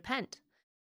 they will repent."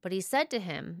 But he said to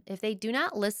him, "If they do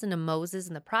not listen to Moses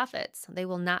and the prophets, they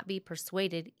will not be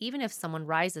persuaded, even if someone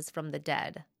rises from the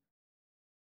dead."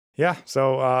 Yeah,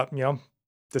 so,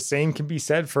 the same can be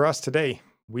said for us today.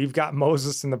 We've got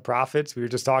Moses and the prophets. We were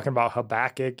just talking about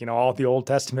Habakkuk, all the Old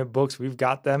Testament books. We've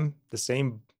got them, the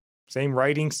same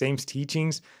writings, same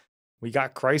teachings. We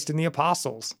got Christ and the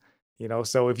apostles,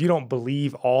 So if you don't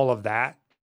believe all of that,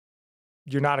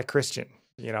 you're not a Christian,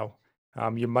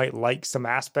 You might like some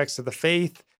aspects of the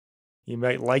faith. You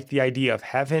might like the idea of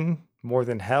heaven more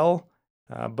than hell.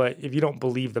 But if you don't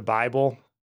believe the Bible,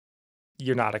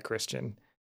 you're not a Christian.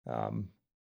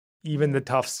 Even the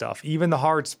tough stuff, even the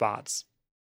hard spots.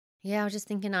 Yeah, I was just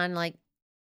thinking on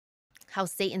how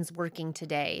Satan's working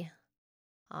today.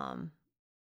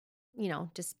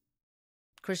 Just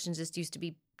Christians just used to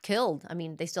be killed. I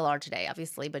mean, they still are today,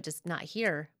 obviously, but just not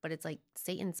here. But it's like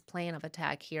Satan's plan of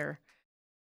attack here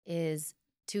is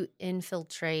to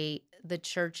infiltrate the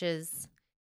churches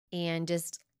and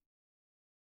just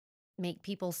make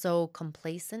people so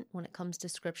complacent when it comes to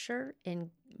scripture and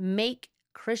make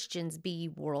Christians be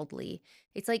worldly.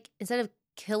 It's like instead of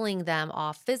killing them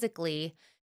off physically,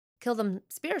 kill them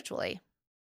spiritually.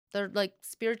 They're like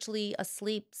spiritually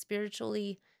asleep,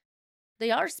 they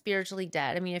are spiritually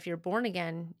dead. I mean, if you're born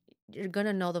again, you're going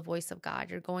to know the voice of God.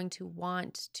 You're going to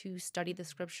want to study the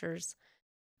scriptures.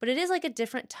 But it is like a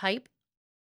different type.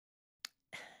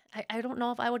 I don't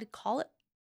know if I would call it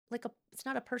it's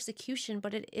not a persecution,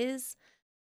 but it is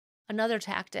another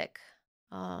tactic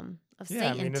of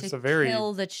Satan to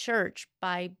kill the church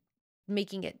by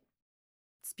making it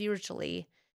spiritually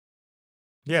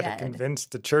dead. To convince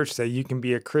the church that you can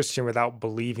be a Christian without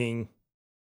believing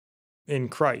in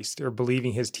Christ or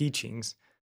believing his teachings.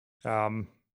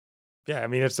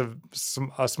 It's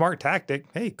a smart tactic.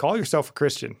 Hey, call yourself a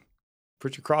Christian.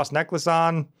 Put your cross necklace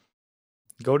on,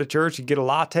 go to church and get a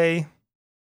latte.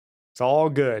 It's all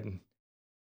good.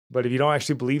 But if you don't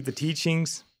actually believe the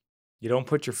teachings, you don't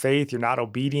put your faith, you're not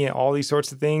obedient, all these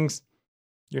sorts of things,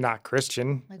 you're not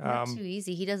Christian. Not too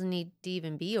easy. He doesn't need to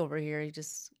even be over here. He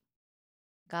just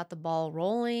got the ball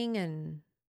rolling. And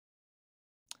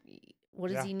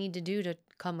what does he need to do to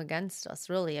come against us,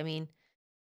 really? I mean.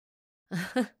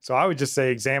 So I would just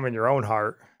say examine your own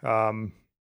heart.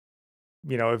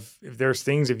 If there's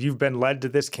things, if you've been led to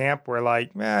this camp where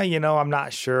I'm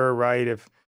not sure, right?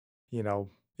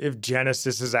 If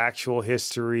Genesis is actual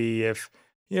history, if,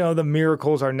 the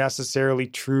miracles are necessarily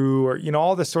true or,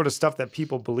 all this sort of stuff that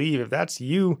people believe, if that's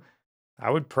you, I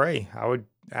would pray. I would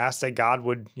ask that God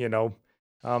would,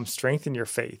 strengthen your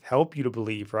faith, help you to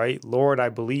believe, right? Lord, I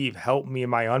believe, help me in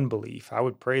my unbelief. I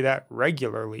would pray that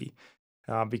regularly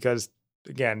because,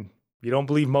 again, you don't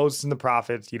believe Moses and the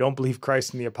prophets, you don't believe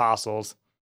Christ and the apostles,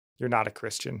 you're not a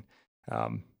Christian.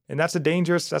 And that's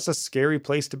a scary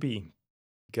place to be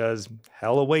because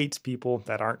hell awaits people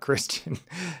that aren't Christian.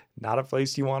 Not a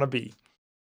place you want to be.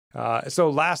 So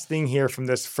last thing here from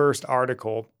this first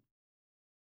article,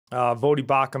 Voddie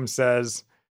Baucham says,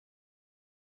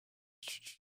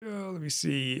 let me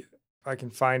see if I can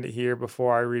find it here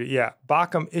before I read it. Yeah,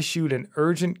 Baucham issued an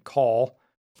urgent call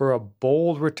for a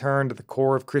bold return to the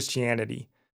core of Christianity,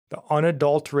 the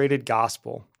unadulterated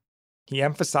gospel. He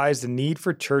emphasized the need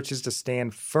for churches to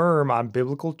stand firm on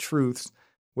biblical truths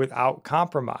without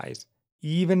compromise,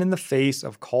 even in the face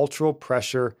of cultural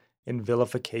pressure and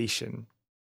vilification.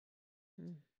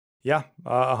 Yeah,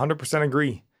 100%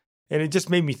 agree. And it just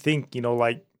made me think,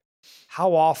 like,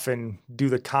 how often do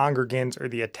the congregants or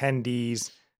the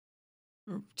attendees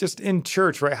just in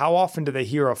church, right? How often do they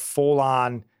hear a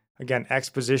full-on, again,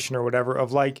 exposition or whatever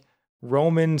of like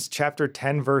Romans chapter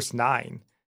 10, verse 9?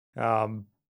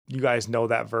 You guys know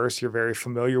that verse. You're very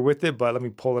familiar with it, but let me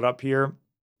pull it up here.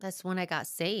 That's when I got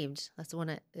saved. That's when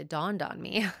it dawned on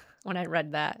me when I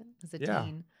read that as a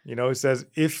teen. It says,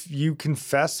 if you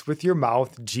confess with your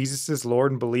mouth Jesus is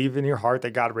Lord and believe in your heart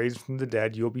that God raised him from the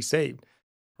dead, you'll be saved.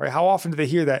 Right? How often do they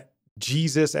hear that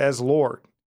Jesus as Lord?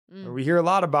 We hear a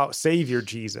lot about Savior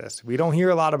Jesus. We don't hear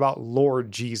a lot about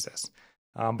Lord Jesus.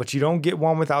 But you don't get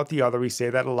one without the other. We say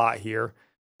that a lot here.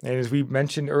 And as we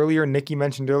mentioned earlier, Nikki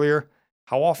mentioned earlier,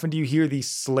 how often do you hear the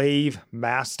slave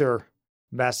master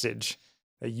message?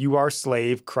 That you are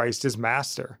slave, Christ is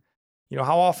master.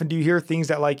 How often do you hear things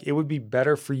that like, it would be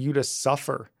better for you to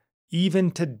suffer,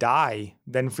 even to die,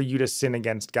 than for you to sin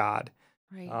against God?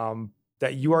 Right.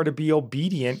 That you are to be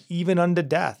obedient even unto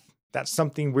death. That's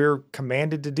something we're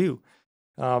commanded to do.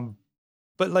 But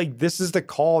like, this is the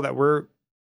call that we're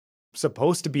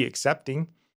supposed to be accepting.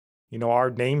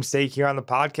 Our namesake here on the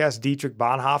podcast, Dietrich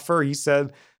Bonhoeffer, he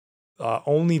said,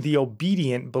 only the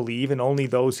obedient believe and only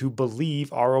those who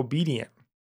believe are obedient.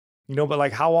 But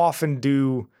like, how often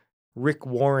do Rick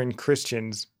Warren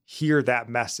Christians hear that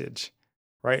message,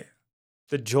 right?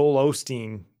 The Joel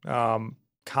Osteen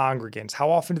congregants, how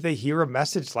often do they hear a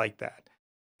message like that?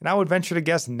 And I would venture to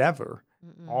guess never,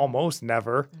 almost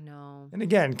never. No. And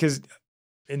again,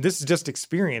 and this is just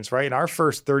experience, right? In our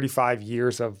first 35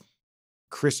 years of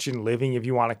Christian living, if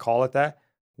you want to call it that,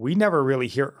 we never really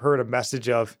heard a message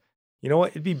of,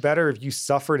 it'd be better if you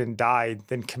suffered and died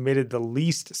than committed the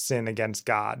least sin against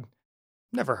God.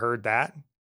 Never heard that,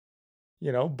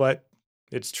 but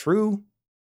it's true.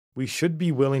 We should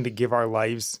be willing to give our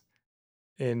lives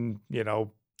in,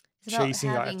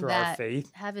 chasing after our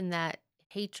faith. Having that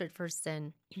hatred for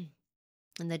sin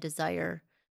and the desire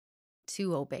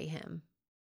to obey him.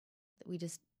 We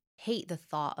just hate the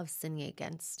thought of sinning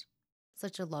against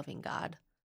such a loving God.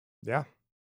 Yeah.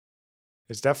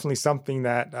 It's definitely something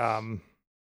that,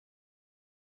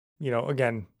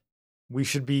 again, we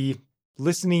should be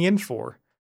listening in for.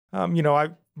 I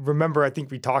remember, I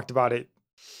think we talked about it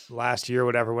last year or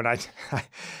whatever, when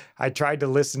I tried to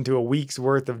listen to a week's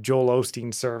worth of Joel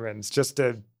Osteen sermons just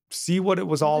to see what it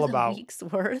was all about. A week's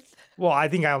worth? Well, I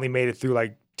think I only made it through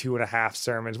like 2.5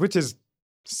 sermons, which is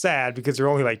sad because they're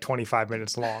only like 25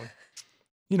 minutes long.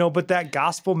 But that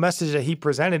gospel message that he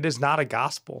presented is not a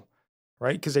gospel,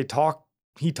 right? Because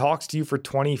he talks to you for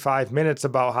 25 minutes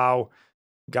about how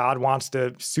God wants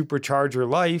to supercharge your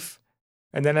life.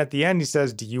 And then at the end, he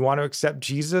says, do you want to accept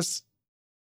Jesus?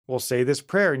 Well, say this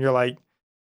prayer. And you're like,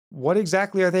 what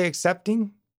exactly are they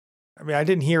accepting? I mean, I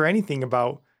didn't hear anything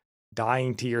about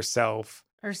dying to yourself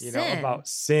or sin. About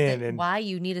sin and why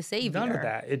you need a savior. None of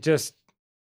that. It just,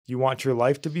 you want your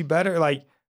life to be better. Like,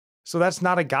 so that's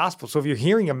not a gospel. So if you're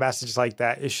hearing a message like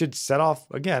that, it should set off,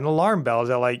 again, alarm bells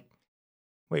that like,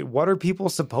 wait, what are people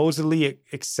supposedly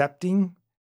accepting?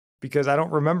 Because I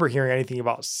don't remember hearing anything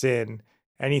about sin,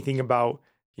 anything about,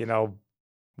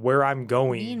 where I'm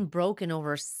going. Being broken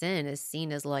over sin is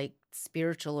seen as like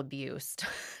spiritual abuse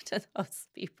to those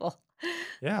people.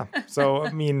 Yeah. So,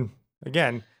 I mean,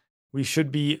 again, we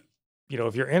should be,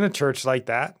 if you're in a church like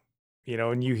that,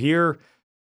 and you hear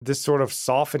this sort of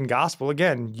softened gospel,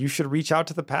 again, you should reach out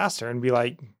to the pastor and be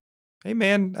like, hey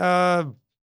man,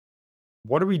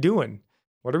 what are we doing?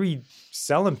 What are we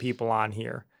selling people on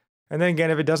here? And then again,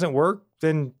 if it doesn't work,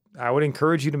 then I would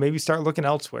encourage you to maybe start looking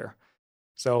elsewhere.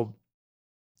 So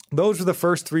those were the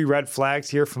first 3 red flags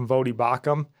here from Voddie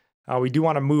Baucham. We do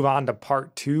want to move on to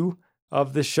part 2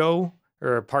 of the show,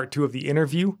 or part 2 of the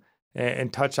interview.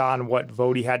 and touch on what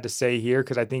Voddie had to say here.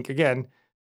 Because I think, again,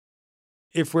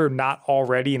 if we're not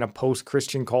already in a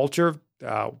post-Christian culture,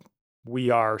 we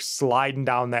are sliding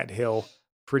down that hill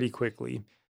pretty quickly.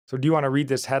 So do you want to read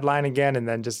this headline again and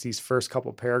then just these first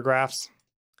couple paragraphs?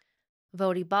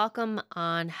 Voddie Baucham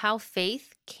on how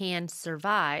faith can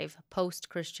survive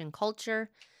post-Christian culture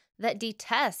that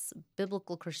detests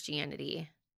biblical Christianity.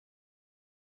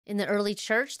 In the early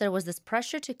church, there was this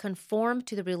pressure to conform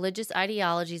to the religious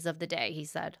ideologies of the day, he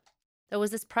said. There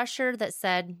was this pressure that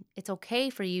said, it's okay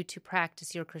for you to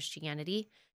practice your Christianity.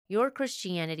 Your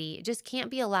Christianity just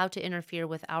can't be allowed to interfere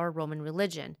with our Roman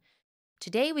religion.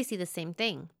 Today, we see the same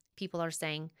thing. People are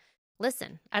saying,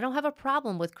 listen, I don't have a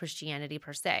problem with Christianity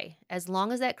per se, as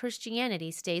long as that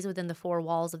Christianity stays within the four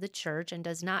walls of the church and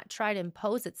does not try to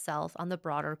impose itself on the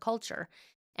broader culture.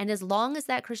 And as long as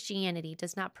that Christianity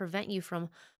does not prevent you from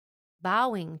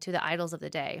bowing to the idols of the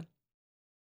day.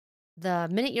 The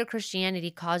minute your Christianity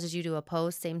causes you to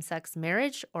oppose same-sex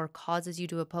marriage or causes you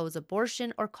to oppose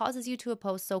abortion or causes you to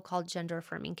oppose so-called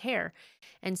gender-affirming care,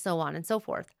 and so on and so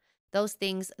forth, those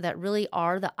things that really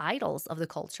are the idols of the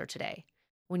culture today.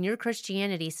 When your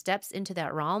Christianity steps into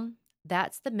that realm,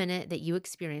 that's the minute that you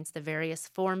experience the various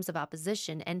forms of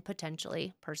opposition and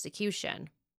potentially persecution.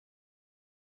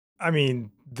 I mean,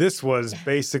 this was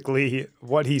basically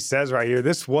what he says right here.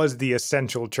 This was the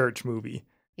Essential Church movie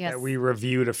that we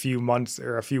reviewed a few months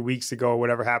or a few weeks ago, or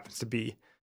whatever happens to be.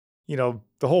 You know,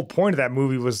 the whole point of that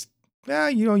movie was,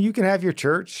 you can have your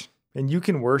church and you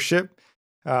can worship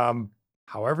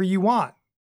however you want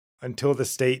until the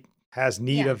state has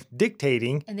need of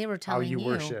dictating and they were telling how you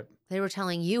worship. They were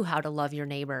telling you how to love your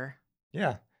neighbor.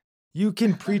 Yeah. You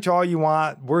can preach all you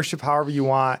want, worship however you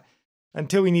want,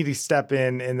 until we need to step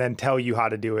in and then tell you how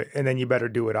to do it. And then you better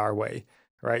do it our way,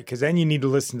 right? Because then you need to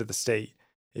listen to the state.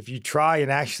 If you try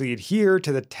and actually adhere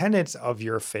to the tenets of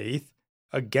your faith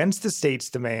against the state's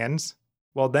demands,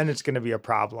 well, then it's going to be a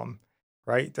problem,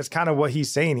 right? That's kind of what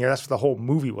he's saying here. That's what the whole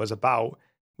movie was about,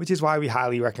 which is why we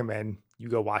highly recommend you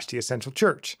go watch The Essential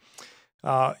Church.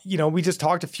 We just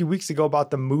talked a few weeks ago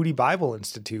about the Moody Bible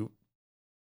Institute.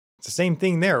 It's the same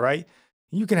thing there, right?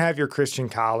 You can have your Christian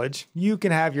college, you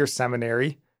can have your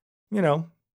seminary,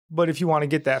 but if you want to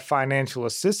get that financial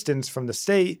assistance from the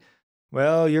state,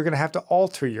 well, you're going to have to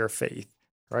alter your faith,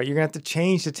 right? You're going to have to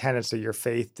change the tenets of your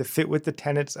faith to fit with the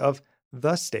tenets of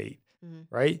the state,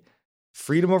 right?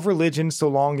 Freedom of religion, so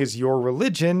long as your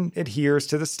religion adheres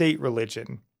to the state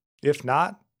religion. If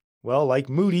not, well, like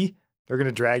Moody, they're going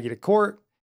to drag you to court,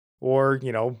 or,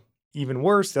 even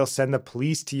worse, they'll send the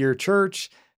police to your church,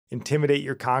 intimidate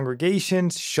your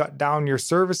congregations, shut down your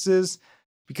services,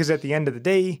 because at the end of the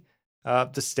day,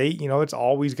 the state, it's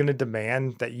always going to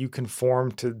demand that you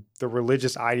conform to the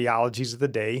religious ideologies of the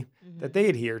day that they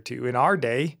adhere to. In our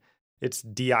day, it's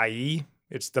DIE,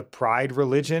 it's the pride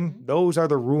religion. Those are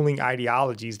the ruling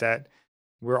ideologies that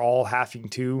we're all having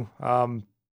to,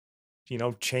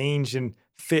 change and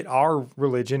fit our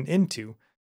religion into.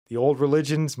 The old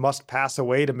religions must pass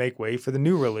away to make way for the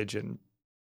new religion.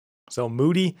 So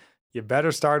Moody, you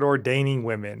better start ordaining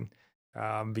women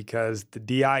because the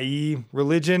DIE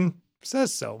religion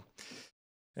says so.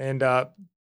 And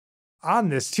on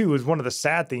this too is one of the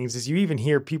sad things is you even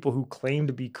hear people who claim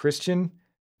to be Christian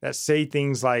that say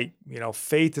things like,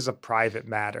 faith is a private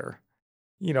matter,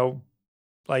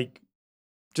 like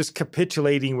just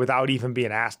capitulating without even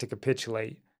being asked to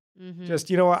capitulate. Just,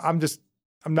 what, I'm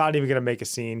not even going to make a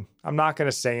scene. I'm not going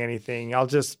to say anything. I'll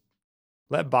just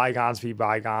let bygones be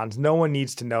bygones. No one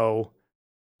needs to know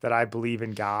that I believe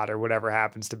in God or whatever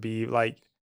happens to be. Like,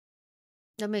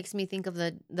 that makes me think of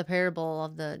the parable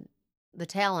of the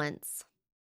talents.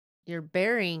 You're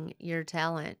burying your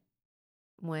talent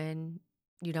when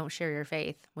you don't share your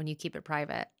faith, when you keep it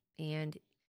private, and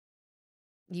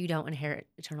you don't inherit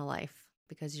eternal life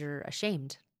because you're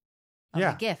ashamed of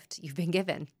the gift you've been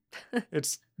given.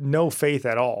 It's no faith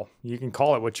at all. You can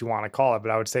call it what you want to call it,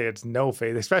 but I would say it's no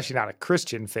faith, especially not a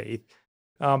Christian faith,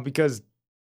 because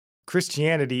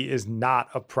Christianity is not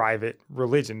a private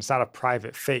religion. It's not a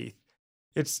private faith.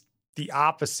 It's the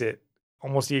opposite,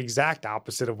 almost the exact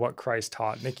opposite of what Christ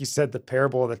taught. Nikki said the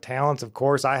parable of the talents. Of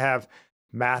course, I have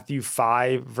Matthew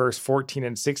 5, verse 14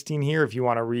 and 16 here, if you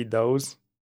want to read those.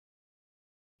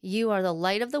 You are the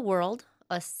light of the world.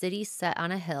 A city set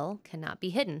on a hill cannot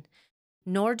be hidden.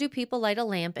 Nor do people light a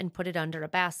lamp and put it under a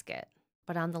basket,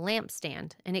 but on the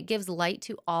lampstand, and it gives light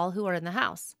to all who are in the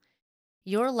house.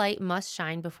 Your light must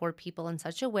shine before people in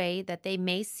such a way that they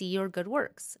may see your good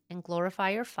works and glorify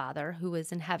your Father who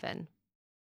is in heaven.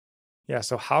 Yeah,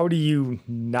 so how do you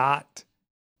not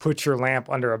put your lamp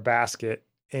under a basket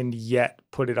and yet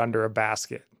put it under a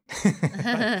basket?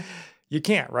 Like, you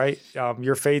can't, right?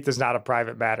 Your faith is not a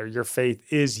private matter. Your faith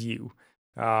is you.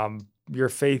 Your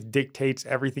faith dictates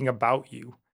everything about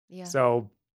you. Yeah. So,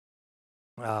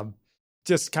 um,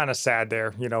 just kind of sad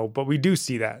there, but we do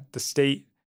see that the state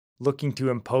looking to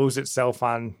impose itself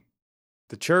on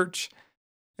the church.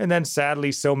 And then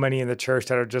sadly, so many in the church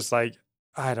that are just like,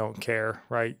 I don't care,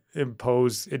 right?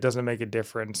 Impose, it doesn't make a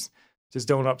difference. Just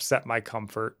don't upset my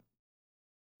comfort,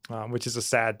 which is a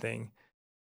sad thing.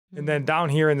 And then down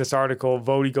here in this article,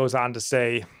 Voddie goes on to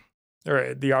say,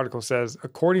 or the article says,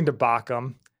 according to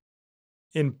Baucham,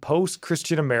 in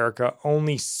post-Christian America,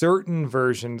 only certain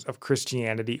versions of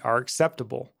Christianity are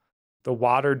acceptable. The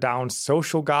watered-down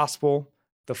social gospel,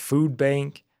 the food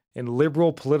bank, and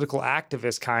liberal political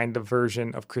activist kind of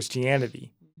version of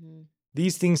Christianity. Mm-hmm.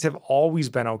 These things have always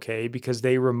been okay because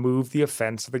they remove the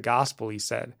offense of the gospel, he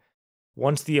said.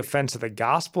 Once the offense of the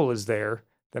gospel is there,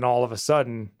 then all of a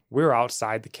sudden, we're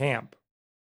outside the camp.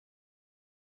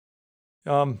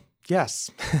 Yes,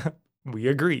 we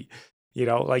agree.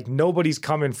 Like nobody's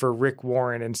coming for Rick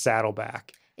Warren and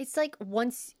Saddleback. It's like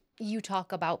once you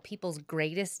talk about people's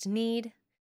greatest need,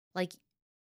 like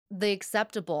the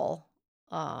acceptable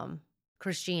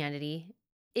Christianity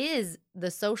is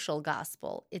the social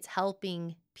gospel. It's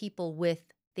helping people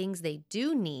with things they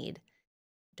do need.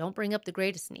 Don't bring up the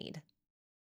greatest need.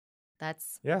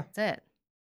 That's it.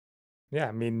 Yeah,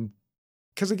 I mean,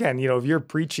 because again, if you're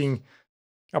preaching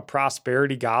a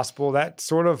prosperity gospel, that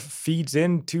sort of feeds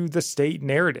into the state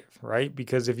narrative, right?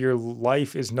 Because if your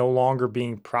life is no longer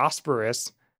being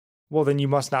prosperous, well, then you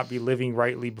must not be living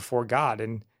rightly before God.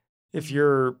 And if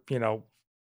you're,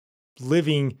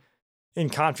 living in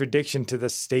contradiction to the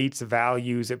state's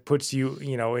values, it puts you,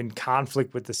 in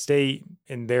conflict with the state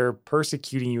and they're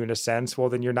persecuting you in a sense, well,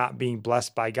 then you're not being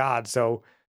blessed by God. So,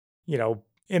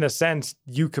 in a sense,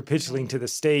 you capitulating to the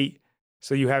state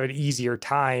so you have an easier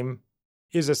time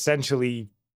is essentially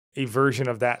a version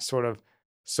of that sort of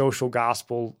social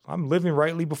gospel. I'm living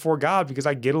rightly before God because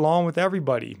I get along with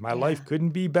everybody. My life couldn't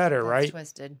be better, That's right?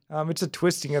 Twisted. It's a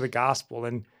twisting of the gospel.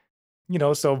 And,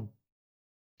 so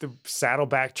the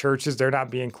Saddleback churches, they're not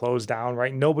being closed down,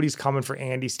 right? Nobody's coming for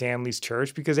Andy Stanley's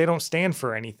church because they don't stand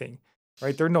for anything,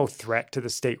 right? They're no threat to the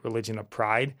state religion of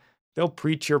pride. They'll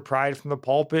preach your pride from the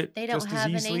pulpit They don't just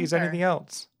have as an easily as anchor. anything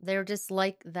else. They're just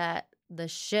like the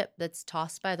ship that's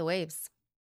tossed by the waves.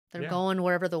 They're Yeah. going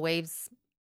wherever the waves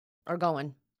are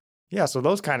going. Yeah, so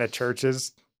those kind of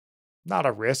churches, not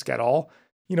a risk at all.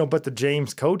 But the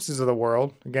James Coateses of the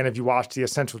world, again, if you watch the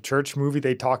Essential Church movie,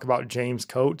 they talk about James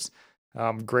Coates,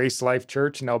 Grace Life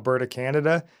Church in Alberta,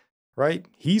 Canada, right?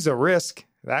 He's a risk.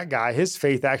 That guy, his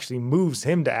faith actually moves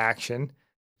him to action.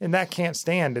 And that can't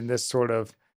stand in this sort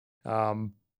of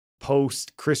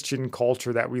post-Christian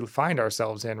culture that we find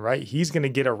ourselves in, right? He's going to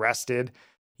get arrested.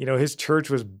 His church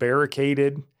was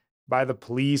barricaded by the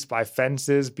police, by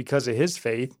fences because of his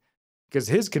faith, because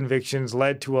his convictions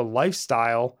led to a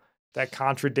lifestyle that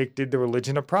contradicted the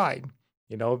religion of pride,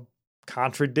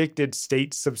 contradicted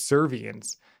state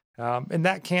subservience. And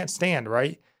that can't stand,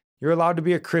 right? You're allowed to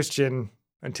be a Christian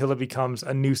until it becomes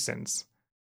a nuisance.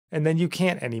 And then you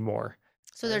can't anymore.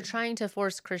 So they're trying to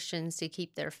force Christians to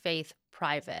keep their faith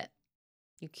private.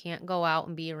 You can't go out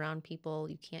and be around people.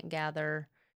 You can't gather.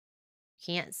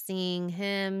 You can't sing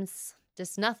hymns.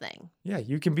 Just nothing. Yeah,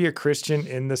 you can be a Christian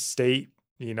in the state,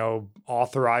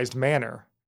 authorized manner.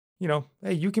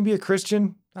 Hey, you can be a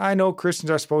Christian. I know Christians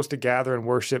are supposed to gather and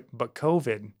worship, but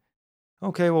COVID.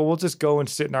 Okay, well, we'll just go and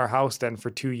sit in our house then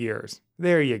for 2 years.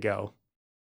 There you go.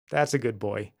 That's a good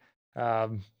boy.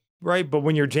 Right? But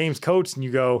when you're James Coates and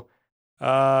you go,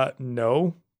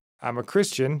 no, I'm a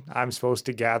Christian. I'm supposed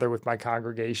to gather with my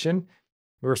congregation.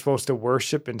 We're supposed to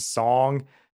worship in song.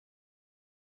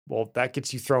 Well, that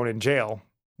gets you thrown in jail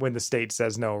when the state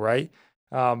says no, right?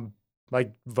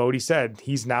 Like Voddie said,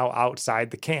 he's now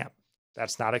outside the camp.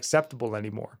 That's not acceptable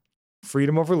anymore.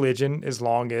 Freedom of religion as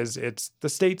long as it's the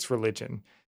state's religion.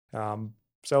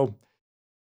 So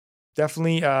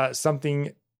definitely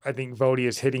something I think Voddie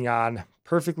is hitting on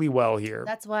perfectly well here.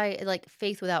 That's why, like,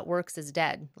 faith without works is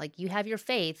dead. Like, you have your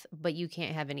faith, but you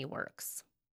can't have any works.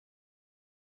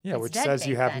 Yeah, It's which dead says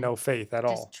you faith have then. no faith at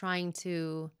all. Just trying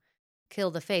to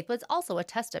kill the faith. But it's also a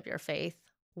test of your faith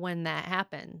when that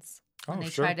happens. When they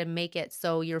try to make it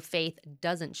so your faith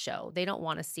doesn't show. They don't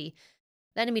want to see,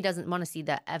 the enemy doesn't want to see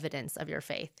the evidence of your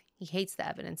faith. He hates the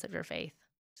evidence of your faith.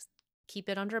 Just keep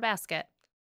it under a basket.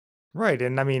 Right.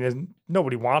 And I mean,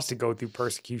 nobody wants to go through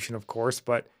persecution, of course,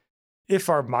 but if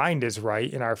our mind is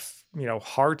right and our,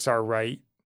 hearts are right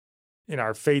and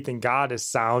our faith in God is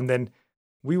sound, then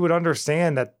we would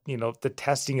understand that, the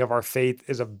testing of our faith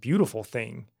is a beautiful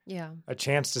thing, Yeah. a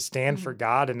chance to stand for Mhm.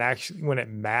 God and actually when it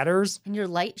matters. And your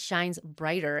light shines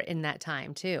brighter in that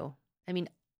time too. I mean,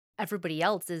 everybody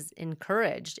else is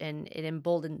encouraged and it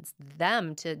emboldens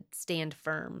them to stand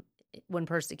firm when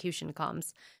persecution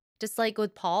comes. Just like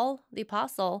with Paul, the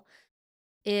apostle,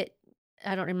 it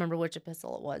I don't remember which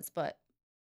epistle it was, but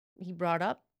he brought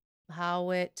up how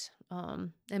it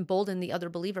emboldened the other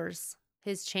believers,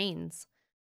 his chains.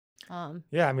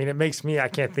 Yeah, I mean, it makes me, I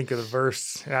can't think of the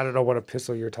verse. And I don't know what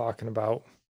epistle you're talking about,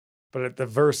 but the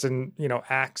verse in,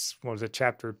 Acts, what was it,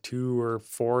 chapter 2 or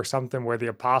 4 or something, where the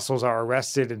apostles are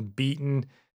arrested and beaten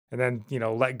and then,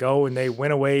 let go, and they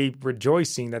went away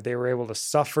rejoicing that they were able to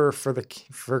suffer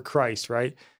for Christ,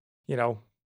 right? You know,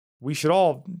 we should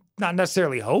all not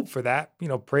necessarily hope for that,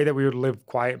 pray that we would live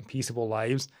quiet and peaceable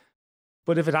lives.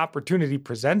 But if an opportunity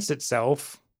presents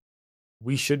itself,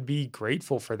 we should be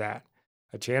grateful for that.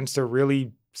 A chance to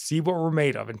really see what we're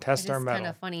made of and It test our is kind mettle.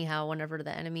 of funny how whenever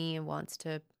the enemy wants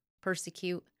to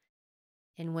persecute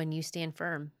and when you stand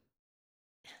firm,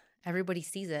 everybody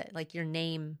sees it. Like your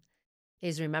name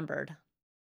is remembered.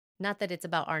 Not that it's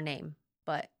about our name,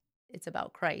 but it's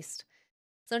about Christ.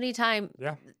 So anytime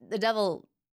Yeah. the devil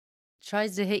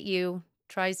tries to hit you,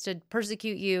 tries to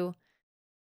persecute you,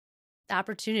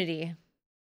 opportunity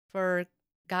for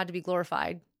God to be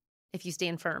glorified if you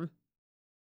stand firm.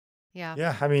 Yeah.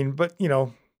 Yeah. I mean, but,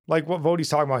 like what Voddie's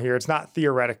talking about here, it's not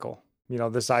theoretical.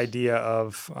 This idea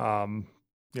of,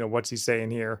 what's he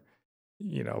saying here?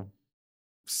 You know,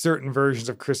 certain versions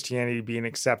of Christianity being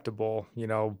acceptable,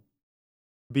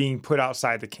 being put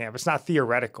outside the camp. It's not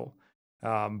theoretical.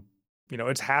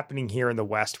 It's happening here in the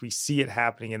West. We see it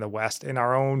happening in the West, in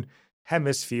our own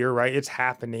hemisphere, right? It's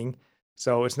happening.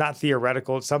 So it's not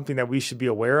theoretical. It's something that we should be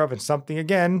aware of, and something,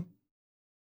 again,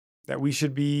 that we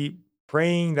should be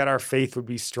praying that our faith would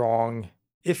be strong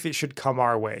if it should come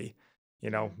our way,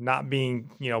 not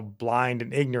being, blind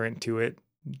and ignorant to it,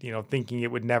 thinking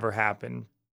it would never happen.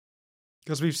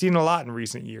 Because we've seen a lot in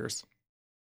recent years.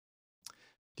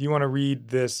 Do you want to read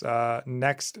this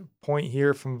next point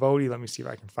here from Voddie? Let me see if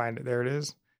I can find it. There it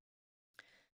is.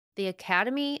 The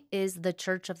academy is the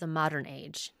church of the modern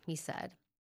age, he said.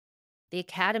 The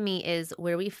academy is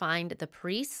where we find the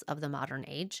priests of the modern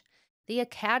age. The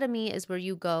academy is where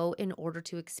you go in order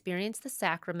to experience the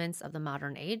sacraments of the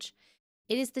modern age.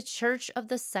 It is the church of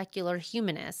the secular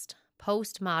humanist,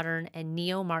 postmodern, and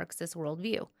neo-Marxist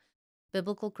worldview.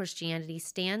 Biblical Christianity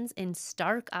stands in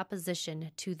stark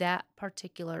opposition to that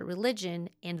particular religion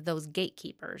and those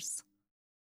gatekeepers.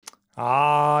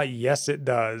 Ah, yes, it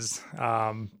does.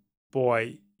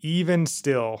 Boy, even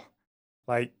still,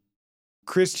 like,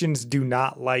 Christians do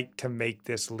not like to make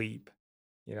this leap.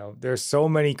 There's so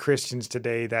many Christians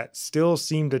today that still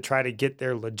seem to try to get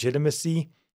their legitimacy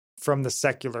from the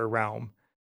secular realm,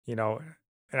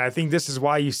 and I think this is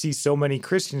why you see so many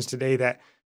Christians today that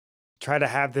try to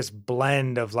have this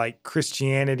blend of like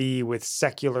Christianity with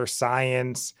secular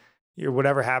science, or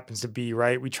whatever happens to be,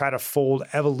 right? We try to fold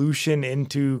evolution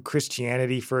into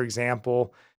Christianity, for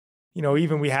example.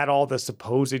 Even we had all the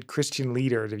supposed Christian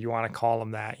leaders, if you want to call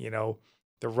them that,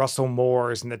 the Russell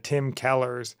Moores and the Tim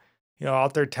Kellers,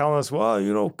 out there telling us, well,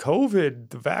 COVID,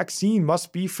 the vaccine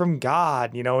must be from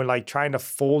God, and like trying to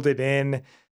fold it in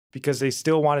because they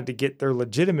still wanted to get their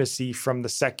legitimacy from the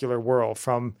secular world,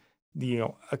 from the,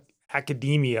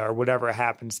 academia or whatever it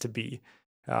happens to be.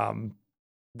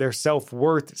 Their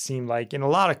self-worth, it seemed like, in a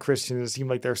lot of Christians, it seemed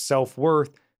like their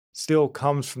self-worth still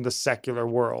comes from the secular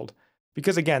world.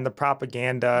 Because again, the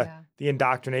propaganda, the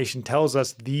indoctrination tells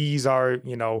us these are,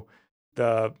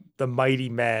 the mighty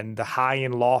men, the high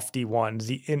and lofty ones,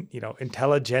 the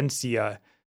intelligentsia.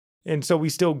 And so we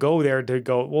still go there to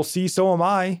go, well, see, so am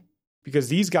I, because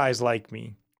these guys like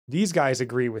me. These guys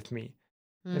agree with me.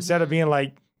 Mm-hmm. Instead of being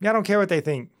like, yeah, I don't care what they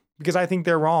think, because I think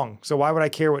they're wrong. So why would I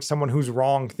care what someone who's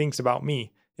wrong thinks about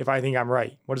me if I think I'm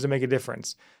right? What does it make a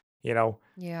difference? Yeah.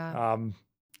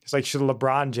 It's like, should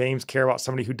LeBron James care about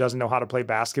somebody who doesn't know how to play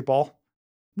basketball?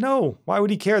 No. Why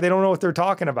would he care? They don't know what they're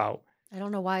talking about. I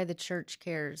don't know why the church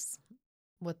cares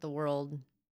what the world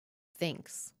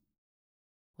thinks.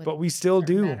 But we still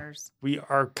do. Matters. We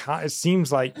are, it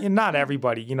seems like, and not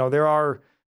everybody, there are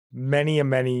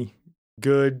many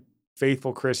good,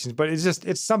 faithful Christians, but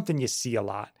it's something you see a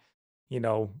lot,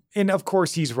 and of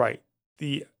course he's right.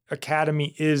 The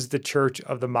academy is the church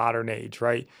of the modern age,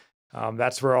 right?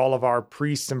 That's where all of our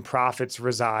priests and prophets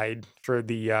reside for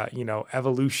the,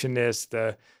 evolutionists,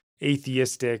 the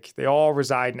atheistic, they all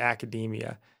reside in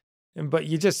academia. But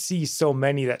you just see so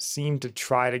many that seem to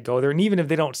try to go there. And even if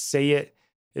they don't say it,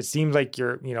 it seems like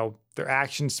you're, their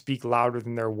actions speak louder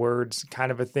than their words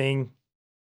kind of a thing.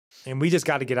 And we just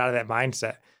got to get out of that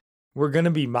mindset. We're going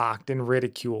to be mocked and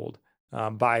ridiculed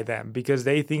by them because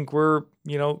they think we're,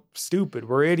 stupid.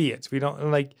 We're idiots. We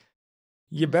don't like,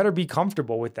 you better be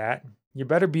comfortable with that. You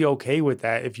better be okay with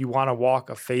that if you want to walk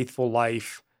a faithful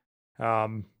life,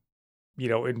 in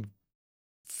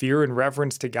fear and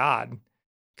reverence to God.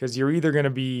 Because you're either going to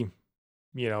be,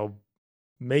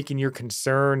 making your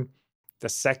concern the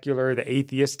secular, the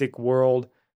atheistic world,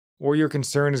 or your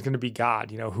concern is going to be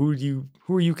God. Who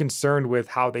are you concerned with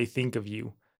how they think of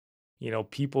you?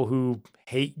 People who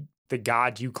hate the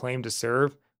God you claim to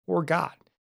serve, or God,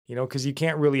 because you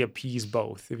can't really appease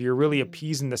both. If you're really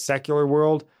appeasing the secular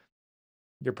world,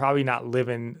 you're probably not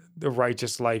living the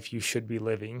righteous life you should be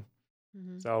living.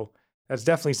 Mm-hmm. So that's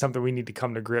definitely something we need to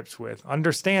come to grips with.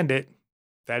 Understand it.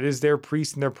 That is their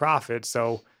priest and their prophet.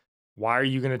 So why are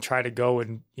you going to try to go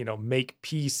and, make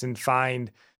peace and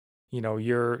find,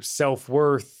 your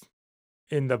self-worth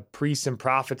in the priests and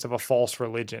prophets of a false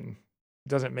religion? It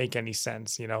doesn't make any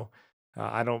sense. I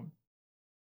don't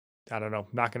know. I'm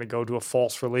not going to go to a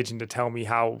false religion to tell me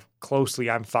how closely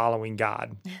I'm following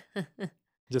God.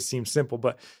 Just seems simple,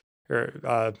 but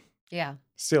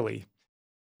silly.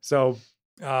 So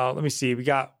let me see. We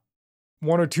got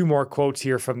one or two more quotes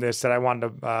here from this that I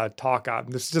wanted to talk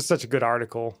on. This is just such a good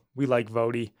article. We like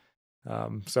Voddie.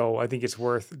 So I think it's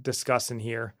worth discussing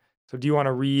here. So do you want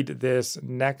to read this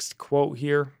next quote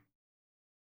here?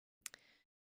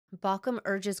 Baucham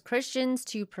urges Christians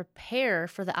to prepare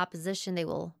for the opposition they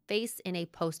will face in a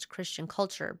post-Christian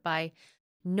culture by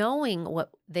knowing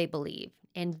what they believe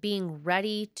and being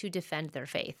ready to defend their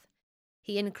faith.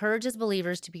 He encourages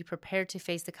believers to be prepared to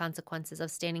face the consequences of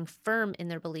standing firm in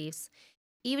their beliefs,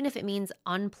 even if it means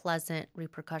unpleasant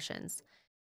repercussions.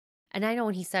 And I know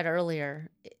when he said earlier,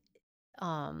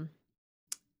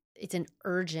 it's an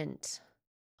urgent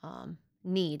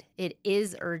need. It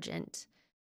is urgent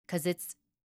because it's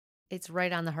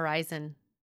right on the horizon.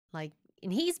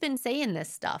 And he's been saying this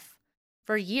stuff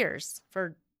for years,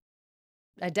 for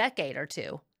a decade or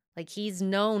two. He's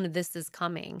known this is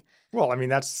coming. Well, I mean,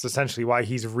 that's essentially why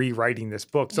he's rewriting this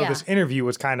book. So this interview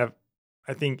was kind of,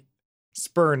 I think,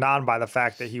 spurred on by the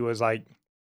fact that he was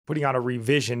putting out a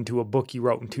revision to a book he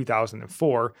wrote in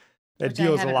 2004 that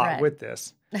deals a lot with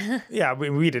this. Yeah,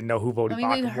 we didn't know who Voddie Baucham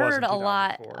was. We heard a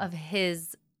lot of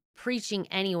his preaching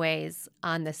anyways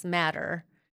on this matter.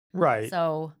 Right.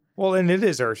 So, well, and it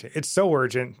is urgent. It's so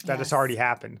urgent that it's already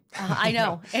happened. I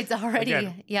know. It's already,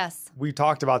 again, yes. We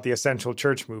talked about the Essential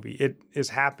Church movie. It is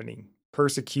happening.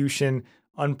 Persecution,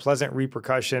 unpleasant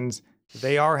repercussions,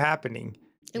 they are happening.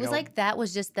 It was like that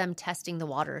was just them testing the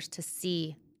waters to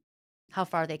see how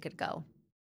far they could go.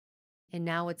 And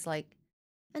now it's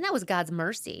and that was God's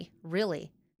mercy,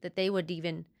 really, that they would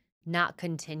even not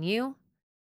continue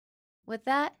with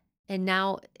that. And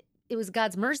now it was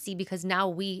God's mercy because now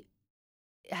we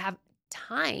have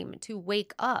time to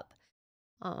wake up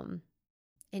and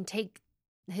take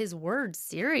his word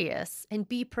serious and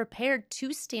be prepared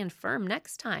to stand firm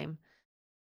next time.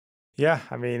 Yeah,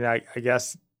 I mean, I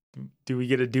guess, do we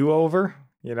get a do-over,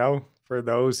 for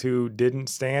those who didn't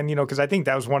stand, because I think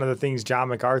that was one of the things John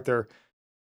MacArthur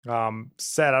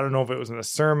said. I don't know if it was in a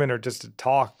sermon or just a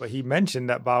talk, but he mentioned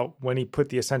that about when he put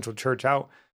the Essential Church out,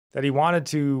 that he wanted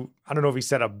to, I don't know if he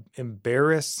said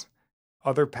embarrass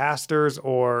other pastors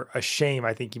or ashame.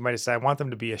 I think he might have said, I want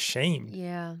them to be ashamed.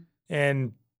 Yeah.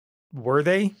 And were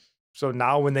they? So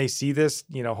now when they see this,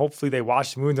 hopefully they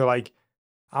watch the movie and they're like,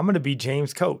 I'm going to be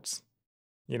James Coates.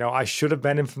 I should have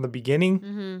been him from the beginning.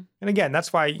 Mm-hmm. And again,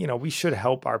 that's why, we should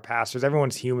help our pastors.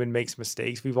 Everyone's human, makes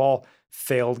mistakes. We've all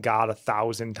failed God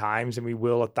 1,000 times and we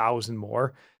will 1,000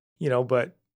 more,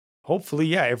 but hopefully,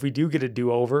 yeah, if we do get a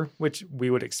do-over, which we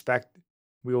would expect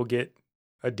we will get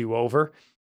a do-over,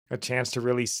 a chance to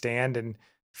really stand and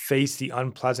face the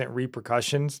unpleasant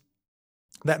repercussions,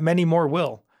 that many more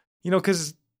will,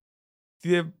 because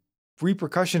the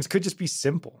repercussions could just be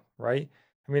simple, right?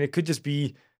 I mean, it could just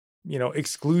be,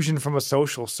 exclusion from a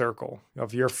social circle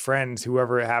of your friends,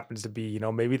 whoever it happens to be.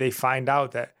 Maybe they find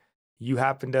out that you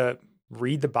happen to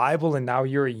read the Bible and now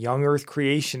you're a young earth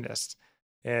creationist.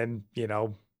 And,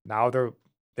 now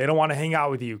they don't want to hang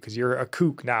out with you because you're a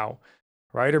kook now,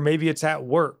 right? Or maybe it's at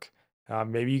work.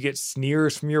 Maybe you get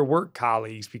sneers from your work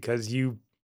colleagues because you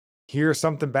hear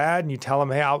something bad and you tell them,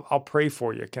 hey, I'll pray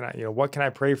for you. What can I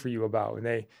pray for you about? And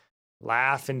they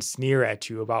laugh and sneer at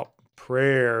you about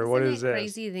prayer. What is this?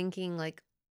 Crazy thinking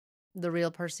the real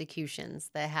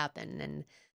persecutions that happen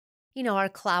and, our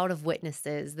cloud of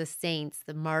witnesses, the saints,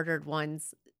 the martyred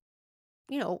ones,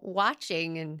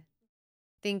 watching and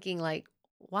thinking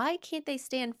why can't they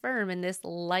stand firm in this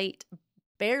light,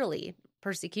 barely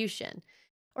persecution?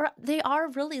 Or they are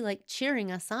really like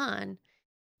cheering us on,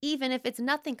 even if it's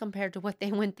nothing compared to what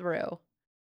they went through.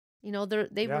 You know,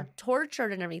 they Yeah. were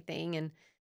tortured and everything, and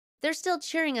they're still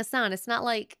cheering us on. It's not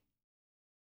like,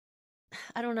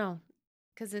 I don't know,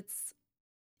 because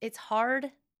it's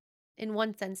hard in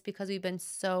one sense because we've been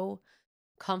so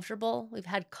comfortable. We've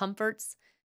had comforts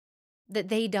that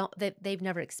they've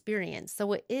never experienced.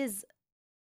 So it is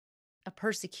a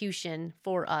persecution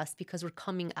for us because we're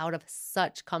coming out of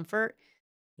such comfort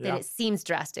that Yeah. it seems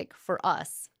drastic for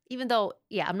us. Even though,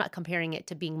 yeah, I'm not comparing it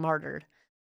to being martyred,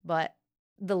 but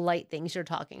the light things you're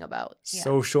talking about. Yeah,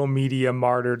 Social media I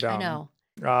martyrdom. know.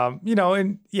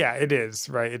 And yeah, it is,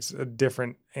 right? It's a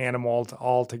different animal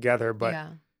altogether, but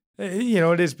Yeah.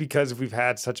 it is because we've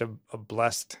had such a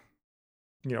blessed,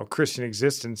 Christian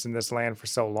existence in this land for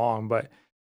so long. But,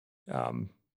 um,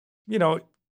 you know,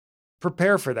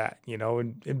 prepare for that,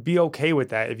 and be okay with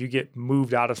that if you get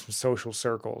moved out of some social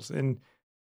circles. And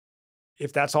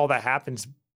if that's all that happens,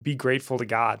 be grateful to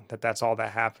God that that's all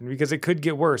that happened, because it could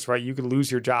get worse, right? You could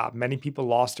lose your job. Many people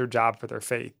lost their job for their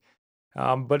faith.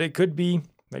 But it could be,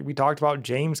 like we talked about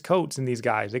James Coates and these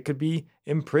guys, it could be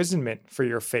imprisonment for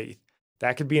your faith.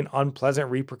 That could be an unpleasant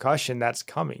repercussion that's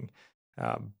coming.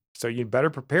 So you better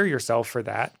prepare yourself for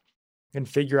that and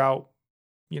figure out,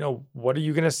 what are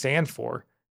you going to stand for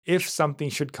if something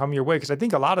should come your way? Because I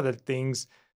think a lot of the things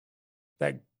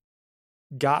that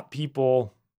got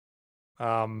people,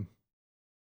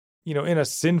 in a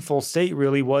sinful state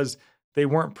really was they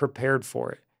weren't prepared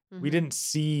for it. We Mhm. didn't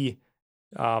see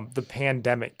the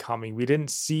pandemic coming. We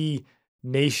didn't see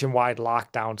nationwide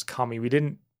lockdowns coming.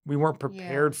 We weren't Yeah.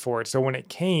 prepared for it. So when it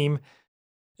came,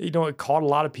 it caught a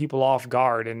lot of people off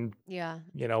guard, and, Yeah.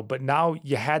 but now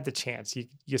you had the chance.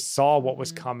 You saw what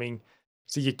was Mhm. coming.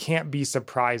 So you can't be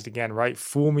surprised again, right?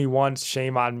 Fool me once,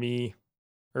 shame on me.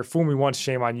 Or fool me once,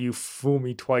 shame on you. Fool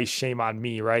me twice, shame on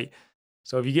me, right?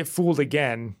 So if you get fooled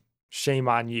again, shame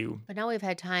on you. But now we've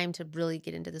had time to really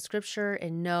get into the scripture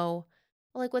and know,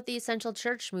 like what the Essential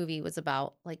Church movie was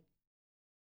about. Like,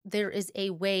 there is a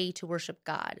way to worship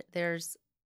God. There's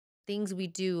things we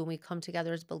do when we come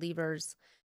together as believers.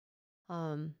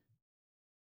 Um,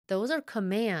 those are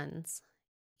commands.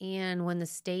 And when the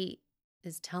state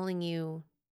is telling you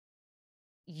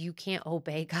you can't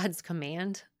obey God's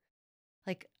command,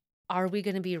 like, are we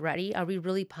going to be ready? Are we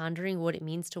really pondering what it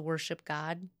means to worship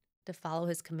God, to follow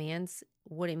his commands,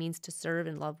 what it means to serve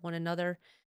and love one another?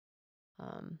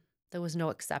 Um, there was no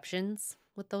exceptions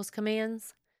with those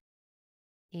commands.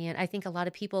 And I think a lot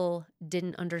of people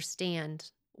didn't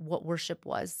understand what worship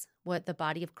was, what the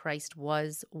body of Christ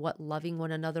was, what loving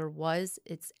one another was.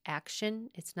 It's action.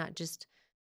 It's not just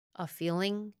a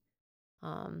feeling.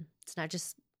 It's not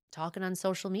just talking on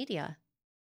social media.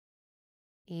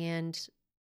 And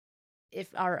if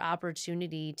our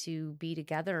opportunity to be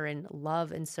together and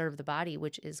love and serve the body,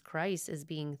 which is Christ, is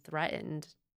being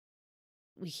threatened,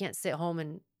 we can't sit home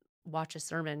and watch a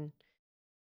sermon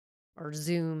or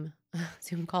Zoom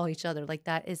call each other. Like,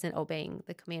 that isn't obeying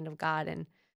the command of God. And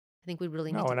I think we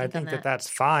really need No, to and I think on think that that. that's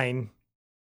fine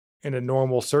in a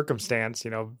normal circumstance,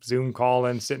 Zoom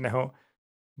calling, sitting at home.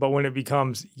 But when it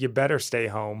becomes, you better stay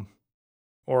home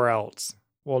or else,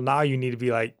 well, now you need to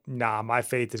be like, nah, my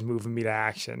faith is moving me to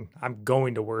action. I'm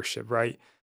going to worship, right?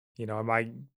 Am I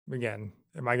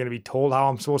going to be told how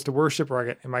I'm supposed to worship,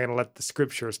 or am I going to let the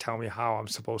scriptures tell me how I'm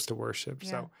supposed to worship?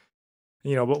 Yeah.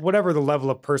 So, but whatever the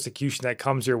level of persecution that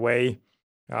comes your way,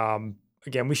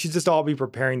 again, we should just all be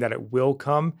preparing that it will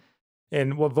come.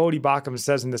 And what Voddie Baucham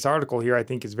says in this article here, I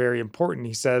think is very important.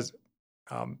 He says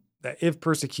that if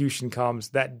persecution comes,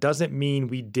 that doesn't mean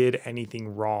we did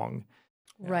anything wrong.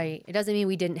 Right. It doesn't mean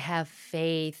we didn't have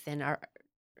faith and our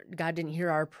God didn't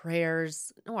hear our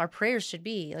prayers. No, our prayers should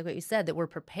be, like what you said, that we're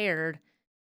prepared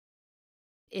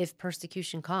if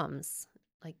persecution comes.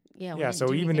 Like, yeah, we Yeah, didn't so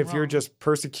do even anything if you're wrong. just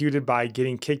persecuted by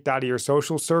getting kicked out of your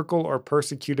social circle or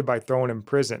persecuted by thrown in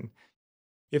prison,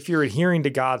 if you're adhering to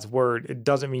God's word, it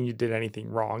doesn't mean you did anything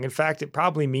wrong. In fact, it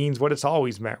probably means what it's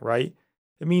always meant, right?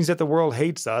 It means that the world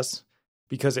hates us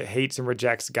because it hates and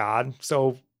rejects God.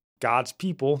 So God's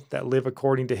people that live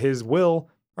according to his will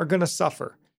are going to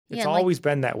suffer. Yeah, It's and like, always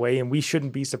been that way, and we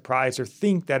shouldn't be surprised or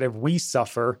think that if we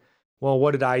suffer, well,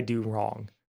 what did I do wrong?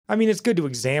 I mean, it's good to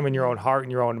examine your yeah. own heart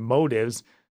and your own motives,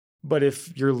 but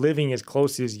if you're living as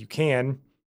closely as you can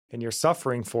and you're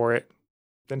suffering for it,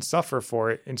 then suffer for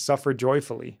it and suffer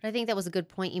joyfully. I think that was a good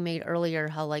point you made earlier,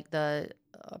 how like the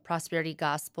prosperity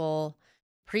gospel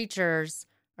preachers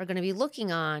are going to be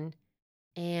looking on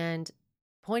and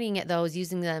pointing at those,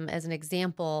 using them as an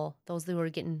example, those who are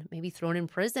getting maybe thrown in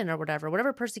prison or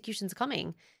whatever persecution's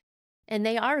coming. And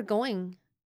they are going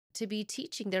to be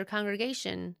teaching their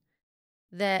congregation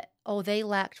that, oh, they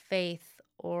lacked faith,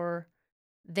 or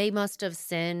they must have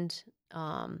sinned,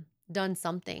 done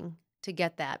something to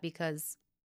get that, because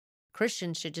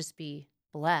Christians should just be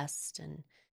blessed. And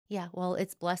yeah, well,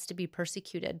 it's blessed to be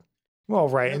persecuted. Well,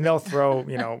 right. And Really. they'll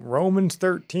throw, Romans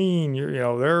 13,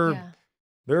 Yeah.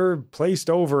 they're placed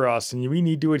over us and we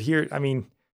need to adhere. I mean,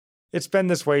 it's been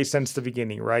this way since the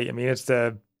beginning, right? I mean, it's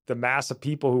the mass of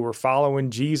people who were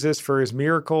following Jesus for his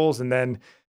miracles. And then,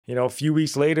 a few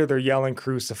weeks later, they're yelling,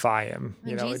 crucify him.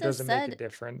 And It Jesus doesn't make a said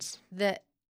difference. that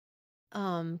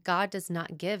God does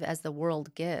not give as the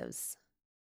world gives.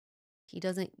 He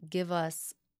doesn't give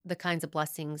us the kinds of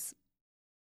blessings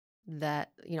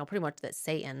that, pretty much that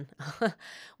Satan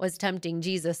was tempting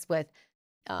Jesus with.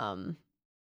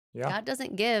 Yeah. God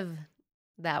doesn't give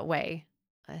that way.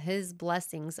 His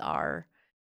blessings are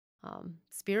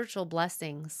spiritual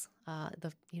blessings,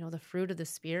 the fruit of the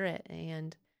Spirit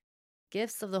and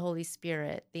gifts of the Holy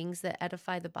Spirit, things that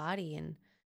edify the body. And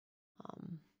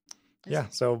yeah,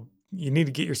 so you need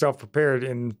to get yourself prepared.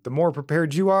 And the more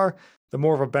prepared you are, the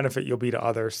more of a benefit you'll be to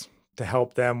others, to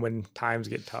help them when times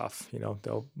get tough.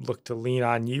 They'll look to lean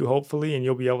on you, hopefully, and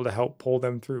you'll be able to help pull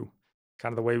them through.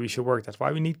 Kind of the way we should work. That's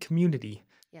why we need community.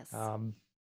 Yes.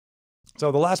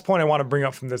 So the last point I want to bring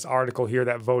up from this article here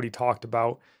that Voddie talked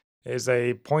about is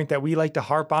a point that we like to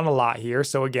harp on a lot here.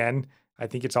 So again, I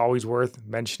think it's always worth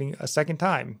mentioning a second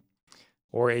time,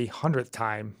 or a 100th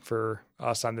time for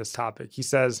us on this topic. He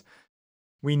says,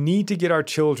 we need to get our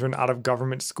children out of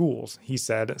government schools, he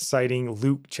said, citing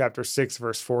Luke chapter 6,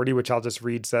 verse 40, which I'll just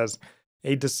read, says,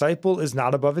 a disciple is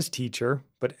not above his teacher,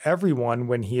 but everyone,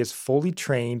 when he is fully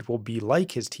trained, will be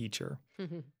like his teacher.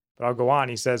 But I'll go on.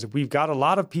 He says, we've got a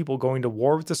lot of people going to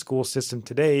war with the school system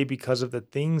today because of the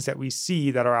things that we see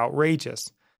that are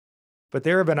outrageous. But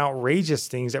there have been outrageous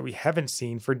things that we haven't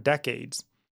seen for decades.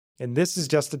 And this is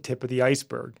just the tip of the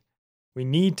iceberg. We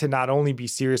need to not only be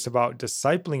serious about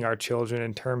discipling our children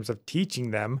in terms of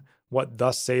teaching them what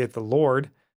thus saith the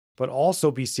Lord, but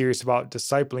also be serious about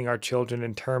discipling our children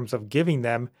in terms of giving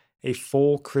them a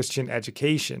full Christian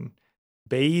education,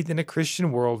 bathed in a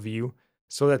Christian worldview,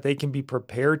 so that they can be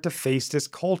prepared to face this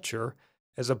culture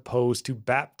as opposed to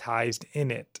baptized in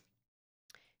it.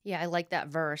 Yeah, I like that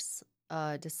verse.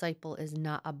 A disciple is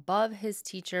not above his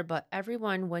teacher, but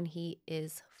everyone, when he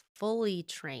is fully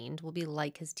trained, will be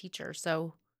like his teacher.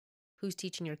 So who's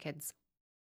teaching your kids?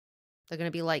 They're going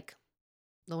to be like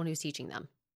the one who's teaching them.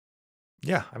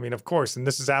 Yeah, I mean, of course. And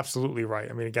this is absolutely right.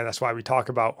 I mean, again, that's why we talk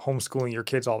about homeschooling your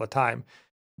kids all the time.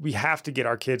 We have to get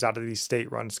our kids out of these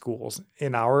state-run schools,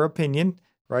 in our opinion,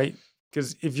 right?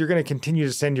 Because if you're going to continue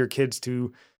to send your kids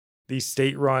to these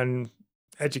state-run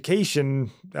education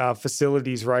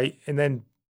facilities, right, and then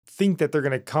think that they're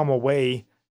going to come away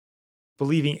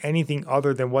believing anything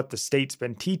other than what the state's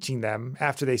been teaching them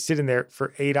after they sit in there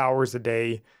for 8 hours a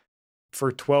day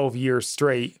for 12 years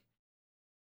straight,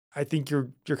 I think you're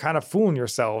kind of fooling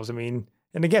yourselves. I mean,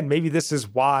 and again, maybe this is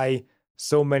why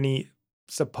so many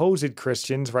supposed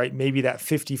Christians, right? Maybe that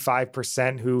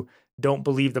 55% who don't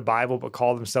believe the Bible but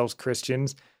call themselves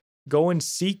Christians, go and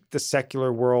seek the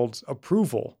secular world's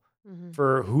approval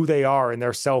for who they are and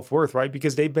their self-worth, right?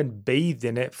 Because they've been bathed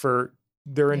in it for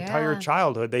their entire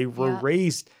childhood. They were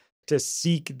raised to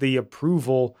seek the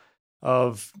approval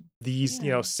of these,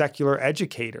 secular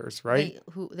educators, right?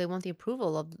 They want the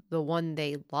approval of the one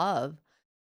they love.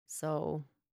 So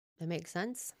it makes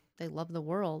sense. They love the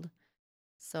world.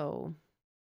 So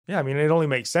yeah, I mean, it only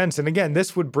makes sense. And again,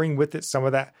 this would bring with it some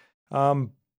of that,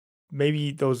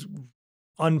 maybe those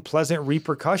unpleasant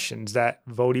repercussions that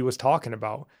Voddie was talking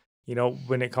about,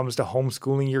 when it comes to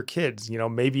homeschooling your kids.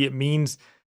 Maybe it means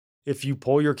if you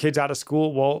pull your kids out of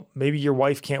school, well, maybe your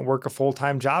wife can't work a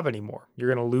full-time job anymore.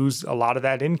 You're going to lose a lot of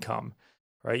that income,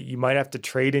 right? You might have to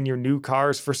trade in your new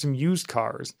cars for some used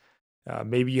cars.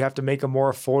 Maybe you have to make a more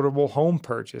affordable home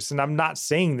purchase. And I'm not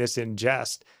saying this in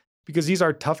jest, because these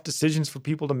are tough decisions for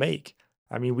people to make.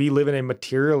 I mean, we live in a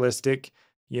materialistic,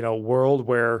 world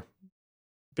where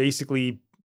basically,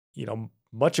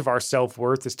 much of our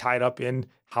self-worth is tied up in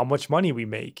how much money we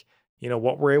make,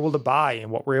 what we're able to buy and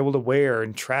what we're able to wear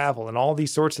and travel and all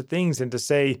these sorts of things. And to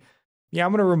say, yeah,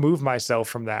 I'm going to remove myself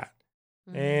from that.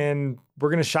 And we're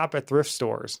going to shop at thrift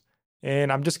stores.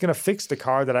 And I'm just going to fix the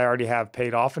car that I already have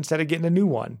paid off instead of getting a new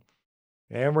one.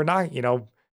 And we're not,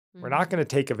 we're not going to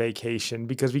take a vacation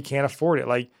because we can't afford it.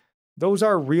 Like, those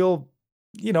are real,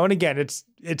 and again, it's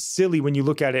silly when you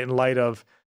look at it in light of,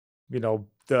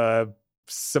 the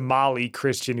Somali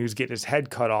Christian who's getting his head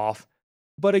cut off.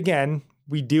 But again,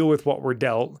 we deal with what we're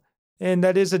dealt. And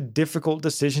that is a difficult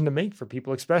decision to make for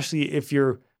people, especially if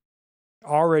you're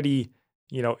already,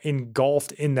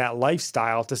 engulfed in that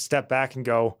lifestyle, to step back and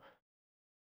go,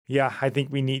 yeah, I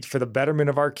think we need, for the betterment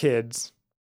of our kids,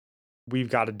 we've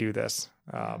got to do this.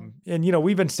 And,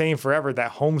 we've been saying forever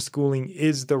that homeschooling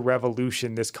is the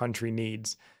revolution this country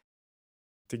needs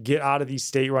to get out of these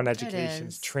state-run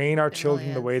educations, train our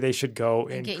children the way they should go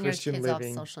in getting Christian your kids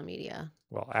living. off social media.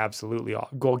 Well, absolutely.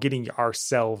 Getting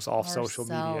ourselves off social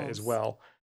media as well.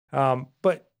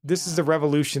 But this is the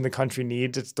revolution the country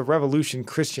needs. It's the revolution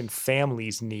Christian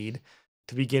families need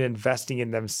to begin investing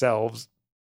in themselves.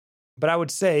 But I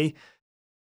would say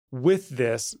with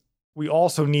this, we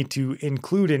also need to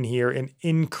include in here an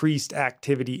increased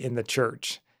activity in the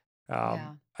church.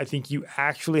 I think you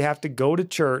actually have to go to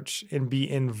church and be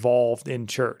involved in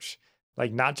church.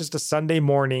 Like, not just a Sunday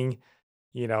morning,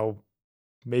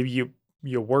 maybe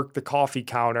you work the coffee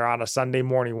counter on a Sunday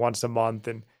morning once a month,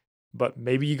 but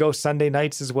maybe you go Sunday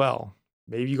nights as well.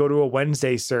 Maybe you go to a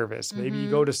Wednesday service. Maybe you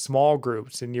go to small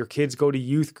groups and your kids go to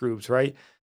youth groups, right?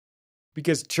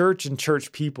 Because church and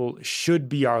church people should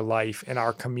be our life and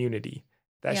our community.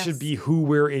 That should be who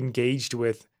we're engaged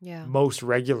with most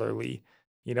regularly.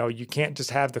 You can't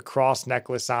just have the cross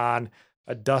necklace on,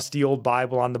 a dusty old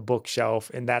Bible on the bookshelf,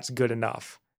 and that's good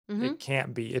enough. It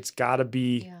can't be. It's got to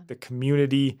be the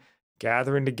community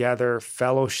gathering together,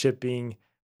 fellowshipping.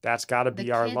 That's got to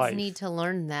be our life. The kids need to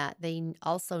learn that. They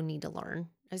also need to learn,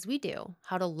 as we do,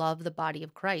 how to love the body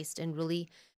of Christ and really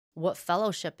what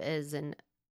fellowship is. And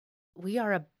we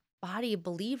are a body of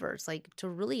believers, like, to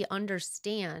really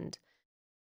understand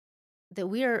that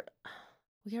we are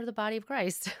the body of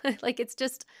Christ. Like, it's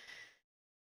just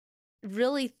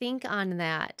really think on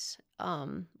that.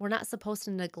 We're not supposed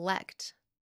to neglect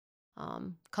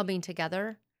coming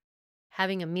together,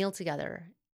 having a meal together.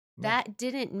 No. That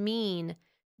didn't mean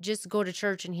just go to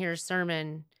church and hear a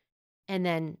sermon and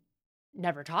then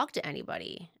never talk to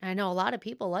anybody. I know a lot of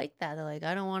people like that. They're like,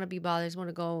 I don't want to be bothered. I just want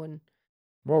to go and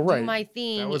do my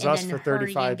thing. That was us for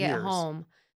 35 years. Get home.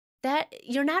 That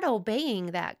you're not obeying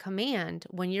that command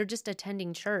when you're just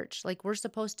attending church. Like, we're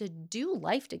supposed to do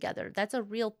life together. That's a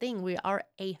real thing. We are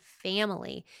a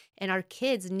family, and our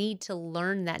kids need to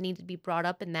learn that, need to be brought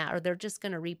up in that, or they're just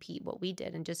going to repeat what we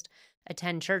did and just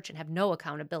attend church and have no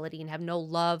accountability and have no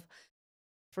love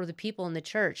for the people in the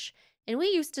church. And we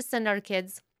used to send our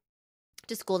kids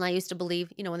to school, and I used to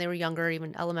believe, when they were younger,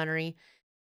 even elementary,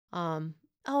 they're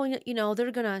going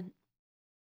to,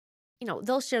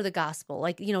 they'll share the gospel.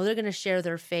 Like, they're going to share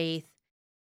their faith.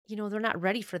 They're not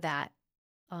ready for that.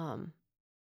 And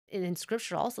in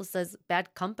scripture also says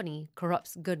bad company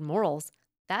corrupts good morals.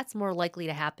 That's more likely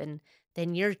to happen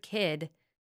than your kid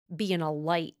being a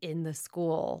light in the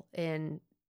school and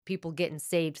people getting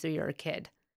saved through your kid.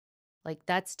 Like,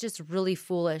 that's just really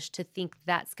foolish to think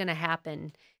that's going to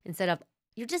happen instead of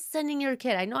you're just sending your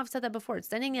kid. I know I've said that before. It's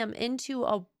sending them into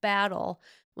a battle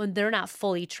when they're not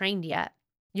fully trained yet.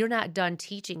 You're not done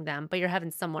teaching them, but you're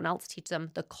having someone else teach them,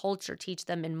 the culture teach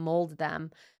them and mold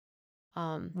them.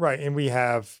 Right. And we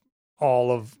have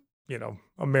all of,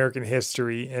 American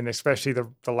history, and especially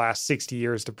the last 60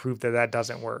 years to prove that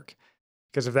doesn't work.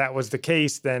 Because if that was the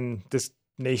case, then this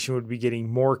nation would be getting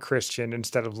more Christian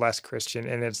instead of less Christian.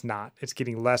 And it's not. It's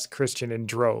getting less Christian in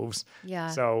droves. Yeah.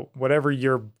 So whatever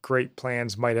your great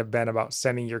plans might have been about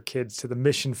sending your kids to the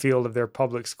mission field of their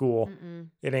public school,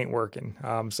 it ain't working.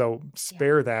 So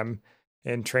spare them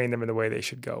and train them in the way they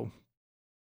should go.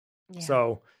 Yeah.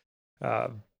 So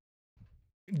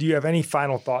do you have any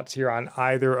final thoughts here on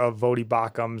either of Voddie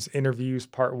Baucham's interviews,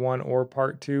 part 1 or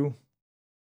part 2?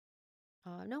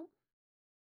 No.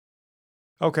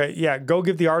 Okay, yeah, go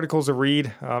give the articles a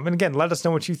read. And again, let us know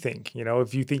what you think.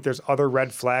 If you think there's other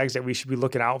red flags that we should be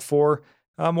looking out for,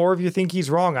 or if you think he's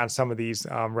wrong on some of these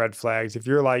red flags. If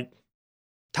you're like,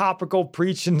 topical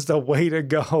preaching's the way to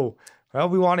go, well,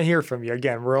 we want to hear from you.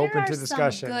 Again, we're open to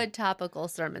discussion. Some good topical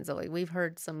sermons. We've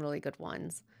heard some really good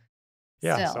ones.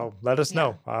 Yeah, so let us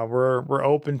know. We're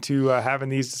open to having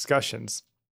these discussions.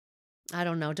 I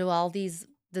don't know. does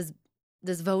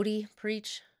Voddie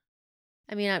preach?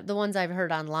 I mean, the ones I've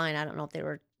heard online, I don't know if they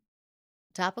were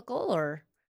topical or...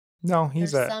 No,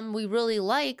 there's some we really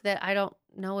like that I don't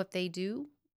know if they do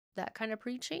that kind of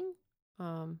preaching,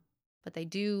 but they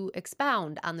do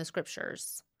expound on the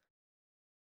scriptures.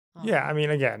 Yeah, I mean,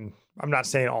 again, I'm not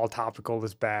saying all topical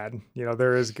is bad.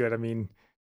 There is good. I mean,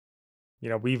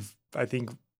 I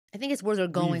think it's where they're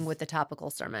going with the topical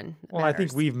sermon. Well, I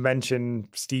think we've mentioned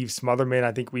Steve Smotherman.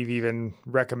 I think we've even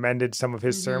recommended some of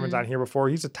his sermons on here before.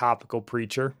 He's a topical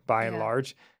preacher by and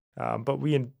large, but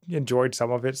we enjoyed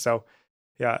some of it. So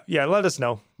Yeah. Let us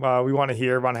know. We want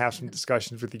to have some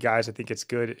discussions with you guys. I think it's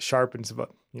good. It sharpens,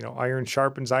 but iron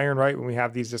sharpens iron, right? When we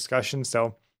have these discussions.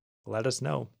 So let us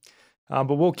know.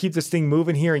 But we'll keep this thing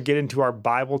moving here and get into our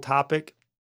Bible topic.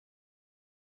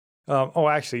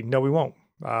 Actually, no, we won't.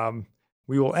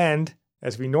 We will end,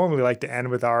 as we normally like to end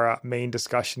with our main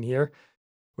discussion here,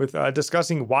 with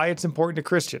discussing why it's important to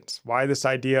Christians, why this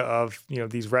idea of,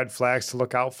 these red flags to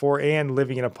look out for and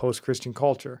living in a post-Christian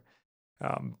culture.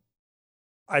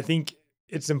 I think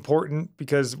it's important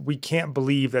because we can't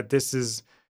believe that this is,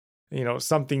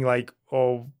 something like,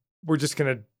 we're just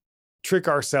going to trick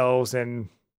ourselves and,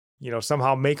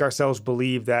 somehow make ourselves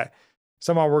believe that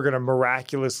somehow we're going to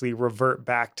miraculously revert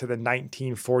back to the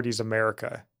 1940s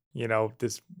America,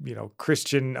 this,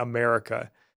 Christian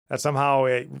America, that somehow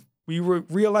we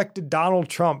reelected Donald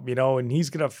Trump, and he's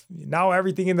going to, now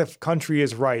everything in the country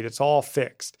is right. It's all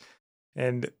fixed.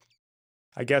 And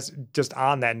I guess just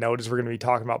on that note, as we're going to be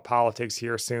talking about politics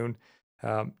here soon,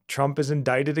 Trump is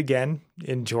indicted again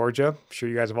in Georgia. I'm sure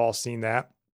you guys have all seen that.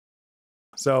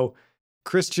 So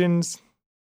Christians,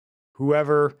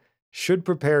 whoever, should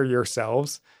prepare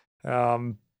yourselves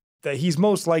that he's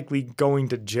most likely going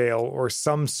to jail or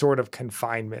some sort of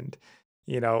confinement,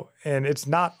 and it's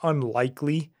not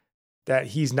unlikely that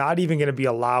he's not even going to be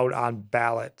allowed on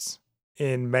ballots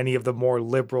in many of the more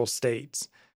liberal states,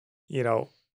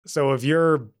 So if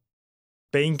you're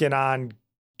banking on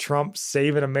Trump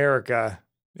saving America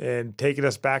and taking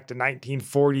us back to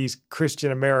 1940s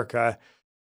Christian America,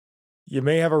 you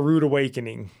may have a rude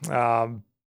awakening.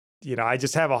 I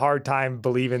just have a hard time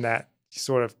believing that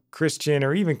sort of Christian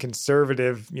or even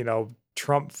conservative,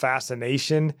 Trump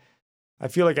fascination. I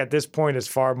feel like at this point is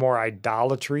far more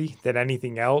idolatry than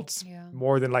anything else,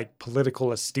 more than like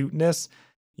political astuteness,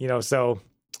 so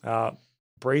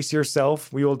brace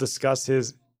yourself. We will discuss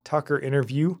his Tucker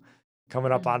interview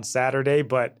coming up on Saturday,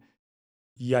 but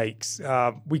yikes.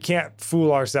 We can't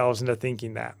fool ourselves into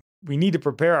thinking that. We need to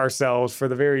prepare ourselves for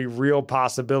the very real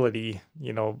possibility,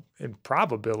 and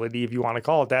probability, if you want to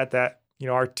call it that,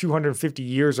 our 250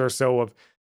 years or so of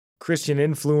Christian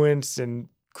influence and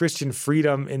Christian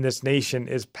freedom in this nation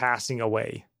is passing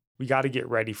away. We got to get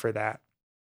ready for that.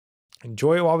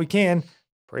 Enjoy it while we can.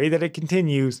 Pray that it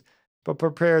continues, but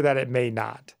prepare that it may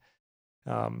not.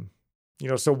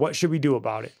 So what should we do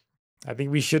about it? I think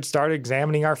we should start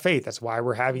examining our faith. That's why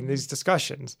we're having these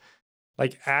discussions.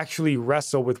 Like, actually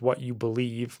wrestle with what you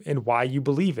believe and why you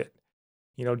believe it.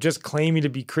 Just claiming to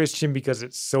be Christian because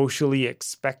it's socially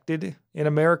expected in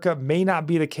America may not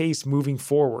be the case moving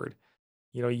forward.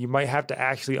 You might have to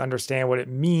actually understand what it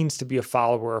means to be a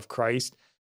follower of Christ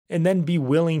and then be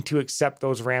willing to accept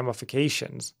those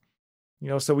ramifications.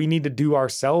 So we need to do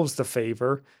ourselves the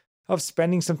favor of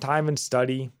spending some time in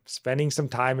study, spending some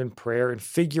time in prayer, and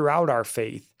figure out our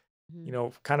faith,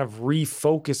 kind of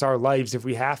refocus our lives if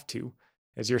we have to.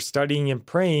 As you're studying and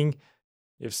praying,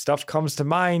 if stuff comes to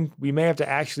mind, we may have to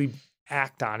actually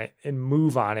act on it and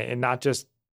move on it and not just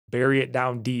bury it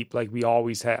down deep like we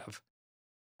always have.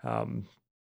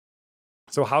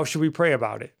 So how should we pray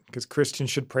about it? Because Christians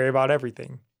should pray about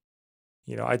everything.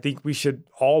 I think we should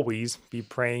always be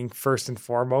praying first and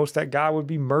foremost that God would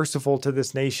be merciful to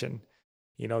this nation,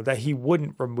 that he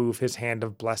wouldn't remove his hand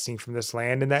of blessing from this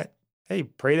land, and that,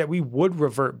 pray that we would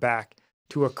revert back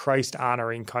to a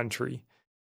Christ-honoring country.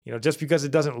 Just because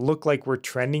it doesn't look like we're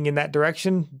trending in that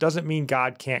direction doesn't mean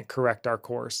God can't correct our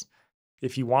course.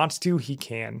 If he wants to, he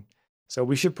can. So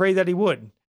we should pray that he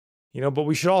would, but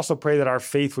we should also pray that our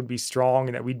faith would be strong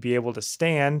and that we'd be able to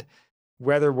stand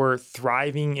whether we're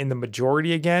thriving in the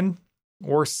majority again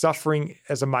or suffering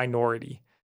as a minority.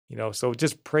 So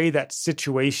just pray that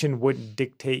situation wouldn't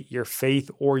dictate your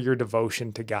faith or your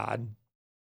devotion to God.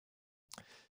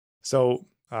 So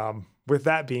with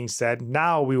that being said,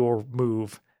 now we will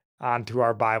move on to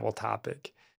our Bible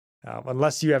topic,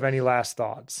 unless you have any last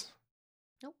thoughts.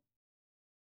 Nope.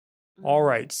 All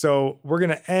right, so we're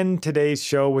going to end today's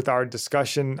show with our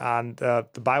discussion on the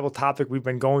Bible topic we've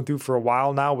been going through for a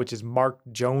while now, which is Mark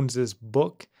Jones's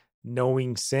book,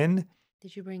 Knowing Sin.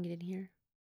 Did you bring it in here?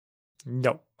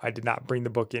 No, I did not bring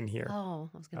the book in here. Oh,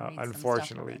 I was going to read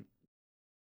unfortunately. Some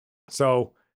stuff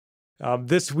So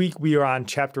this week we are on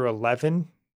chapter 11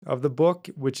 of the book,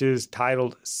 which is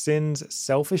titled Sin's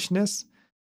Selfishness.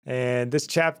 And this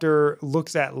chapter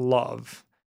looks at love,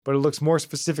 but it looks more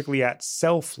specifically at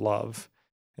self-love.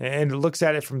 And it looks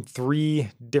at it from 3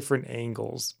 different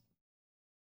angles.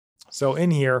 So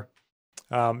in here,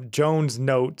 Jones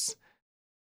notes,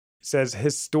 says,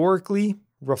 historically,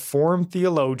 Reformed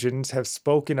theologians have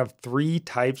spoken of 3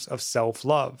 types of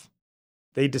self-love.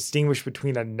 They distinguish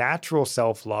between a natural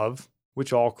self-love,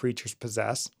 which all creatures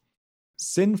possess,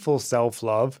 sinful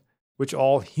self-love, which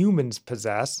all humans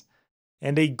possess,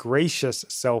 and a gracious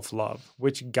self-love,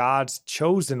 which God's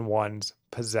chosen ones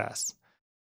possess.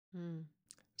 Mm.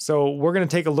 So we're going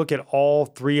to take a look at all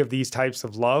three of these types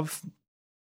of love.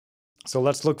 So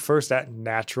let's look first at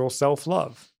natural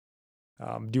self-love.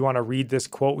 Do you want to read this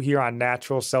quote here on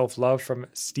natural self-love from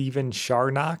Stephen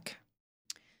Charnock?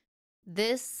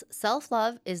 This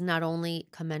self-love is not only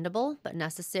commendable, but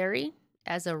necessary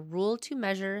as a rule to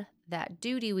measure that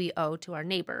duty we owe to our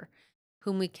neighbor,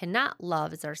 whom we cannot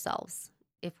love as ourselves,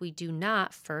 if we do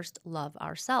not first love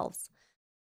ourselves.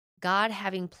 God,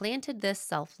 having planted this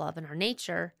self-love in our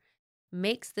nature,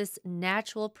 makes this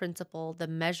natural principle the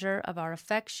measure of our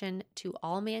affection to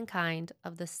all mankind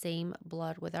of the same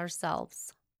blood with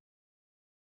ourselves.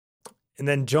 And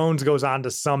then Jones goes on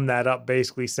to sum that up,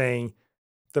 basically saying,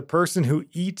 the person who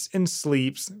eats and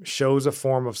sleeps shows a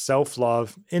form of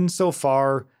self-love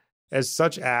insofar as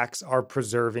such acts are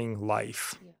preserving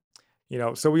life.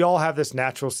 Yeah. So we all have this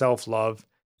natural self-love,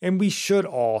 and we should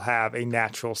all have a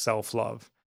natural self-love.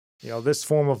 This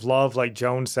form of love, like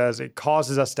Jones says, it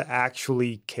causes us to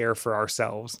actually care for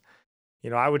ourselves.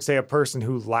 I would say a person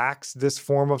who lacks this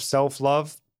form of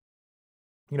self-love,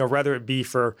 whether it be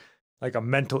for like a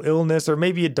mental illness or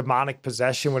maybe a demonic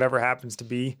possession, whatever happens to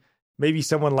be, maybe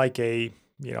someone like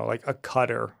like a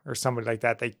cutter or somebody like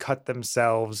that, they cut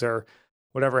themselves or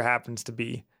whatever happens to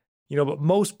be, but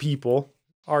most people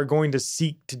are going to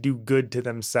seek to do good to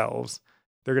themselves.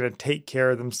 They're going to take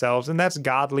care of themselves, and that's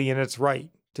godly and it's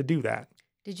right to do that.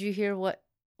 Did you hear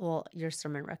your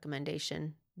sermon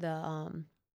recommendation, the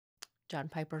John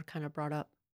Piper kind of brought up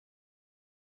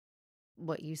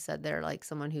what you said there, like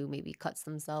someone who maybe cuts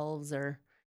themselves, or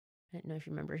I don't know if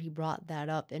you remember, he brought that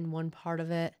up in one part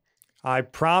of it. I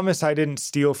promise I didn't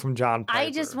steal from John Piper.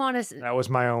 I just want to That was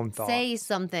my own thought. say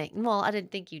something. Well, I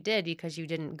didn't think you did because you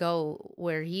didn't go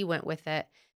where he went with it.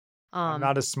 I'm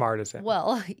not as smart as him.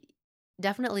 Well,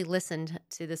 definitely listened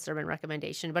to the sermon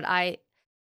recommendation, but I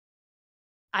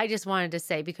just wanted to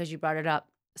say, because you brought it up,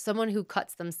 someone who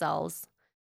cuts themselves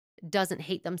doesn't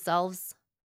hate themselves.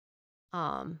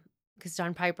 Because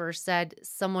John Piper said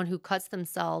someone who cuts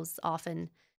themselves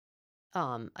often,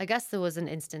 I guess there was an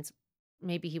instance,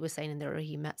 maybe he was saying in there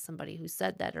he met somebody who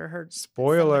said that or heard.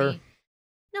 Spoiler.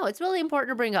 No, it's really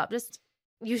important to bring up. Just,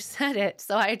 you said it.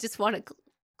 So I just want to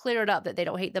clear it up that they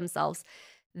don't hate themselves.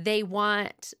 They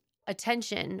want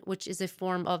attention, which is a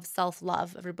form of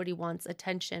self-love. Everybody wants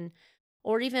attention.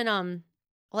 Or even,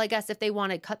 I guess if they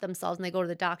want to cut themselves and they go to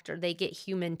the doctor, they get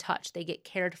human touch. They get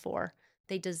cared for.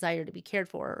 They desire to be cared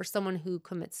for. Or someone who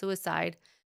commits suicide,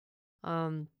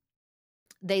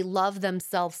 they love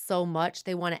themselves so much,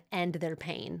 they want to end their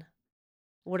pain.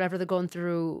 Whatever they're going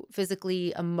through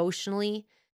physically, emotionally,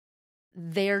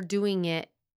 they're doing it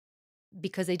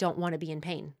because they don't want to be in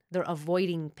pain. They're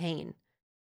avoiding pain.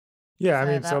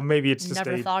 Yeah, so maybe it's just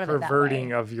never a thought of it that perverting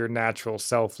way. of your natural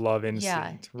self-love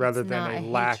instinct rather it's than not a a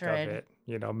lack hatred. of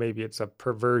it. Maybe it's a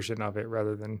perversion of it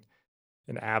rather than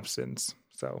an absence.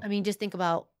 So I mean, just think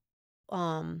about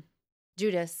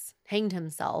Judas hanged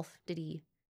himself. Did he,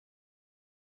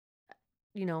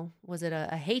 was it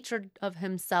a hatred of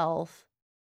himself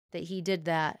that he did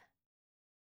that?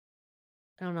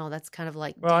 I don't know. That's kind of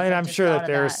like, well, deep. and I I'm just sure thought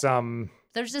that of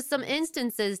there's just some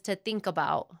instances to think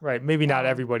about. right. Maybe not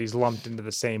Um, everybody's lumped into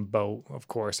the same boat, of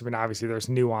course. I mean, obviously there's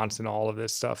nuance in all of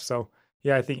this stuff. So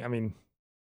yeah,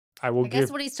 I will I guess give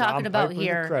what he's John talking about Piper the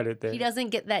here, credit there. he doesn't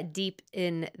get that deep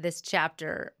in this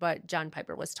chapter, but John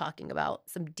Piper was talking about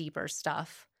some deeper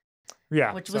stuff,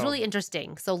 Yeah. which was really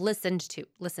interesting. So listen to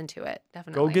it,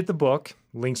 definitely. Go get the book.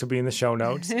 Links will be in the show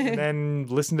notes. And then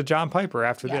listen to John Piper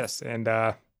after Yes. this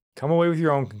and come away with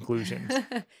your own conclusions.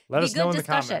 Let us know in the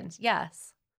comments.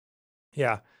 Yes.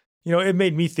 Yeah. It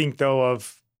made me think, though,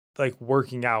 of like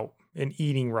working out and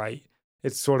eating right.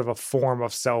 It's sort of a form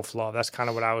of self-love. That's kind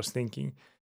of what I was thinking.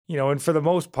 And for the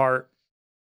most part,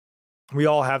 we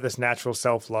all have this natural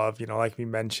self-love, like we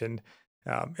mentioned.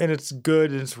 And it's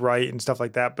good and it's right and stuff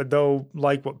like that. But though,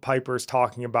 like what Piper's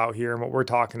talking about here and what we're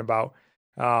talking about,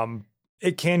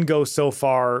 it can go so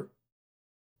far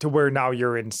to where now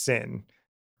you're in sin,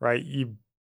 right? You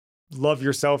love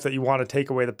yourself that you want to take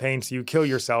away the pain, so you kill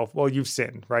yourself. Well, you've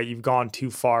sinned, right? You've gone too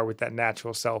far with that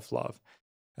natural self-love.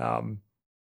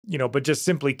 But just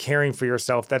simply caring for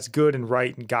yourself, that's good and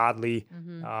right and godly.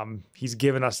 Mm-hmm. He's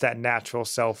given us that natural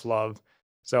self-love.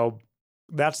 So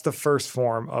that's the first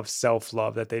form of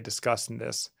self-love that they discuss in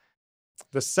this.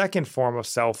 The second form of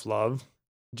self-love,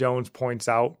 Jones points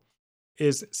out,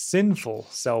 is sinful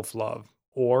self-love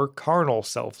or carnal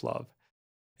self-love.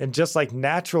 And just like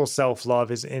natural self-love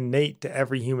is innate to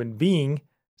every human being,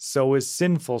 so is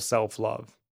sinful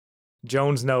self-love.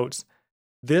 Jones notes,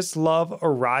 this love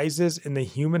arises in the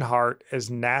human heart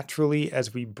as naturally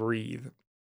as we breathe.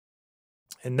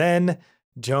 And then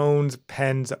Jones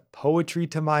pens poetry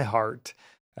to my heart,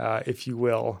 if you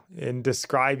will, in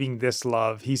describing this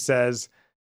love. He says,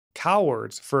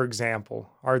 cowards, for example,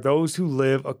 are those who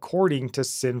live according to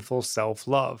sinful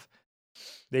self-love.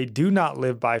 They do not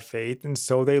live by faith, and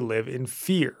so they live in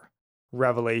fear.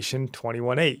 Revelation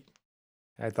 21:8.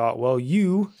 I thought, well,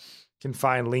 you can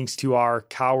find links to our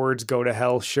Cowards Go to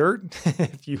Hell shirt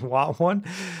if you want one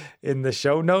in the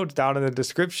show notes down in the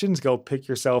descriptions. Go pick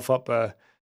yourself up a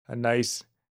nice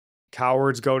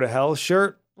Cowards Go to Hell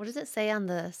shirt. What does it say on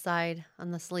the side, on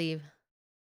the sleeve?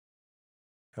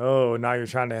 Oh, now you're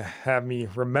trying to have me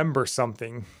remember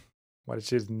something,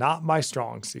 which is not my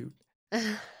strong suit.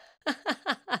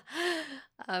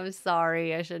 I'm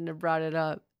sorry. I shouldn't have brought it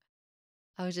up.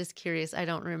 I was just curious. I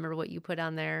don't remember what you put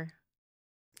on there.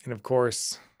 And of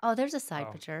course... Oh, there's a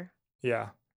side picture. Yeah.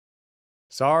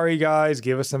 Sorry, guys.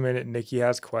 Give us a minute. Nikki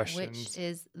has questions. Which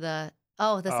is the...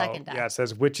 Oh, the second death. Yeah, it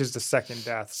says, which is the second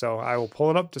death. So I will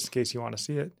pull it up just in case you want to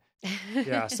see it.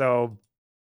 Yeah, so...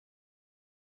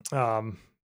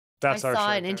 that's I our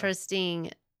saw an there.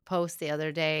 interesting post the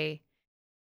other day.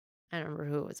 I don't remember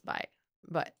who it was by,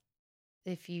 but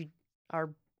if you are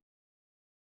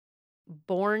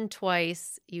born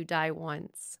twice, you die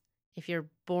once. If you're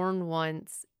born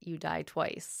once, you die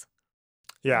twice.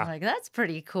 Yeah. I'm like, that's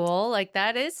pretty cool. Like,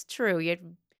 that is true.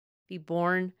 You'd be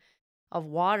born of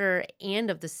water and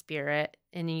of the spirit,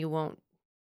 and you won't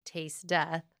taste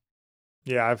death.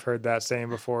 Yeah, I've heard that saying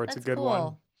before. It's That's a good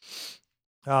cool.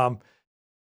 one.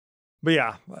 But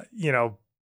yeah,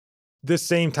 this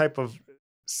same type of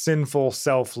sinful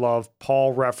self-love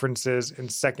Paul references in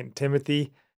 2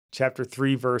 Timothy chapter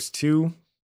 3, verse 2,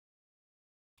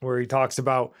 where he talks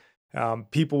about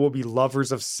people will be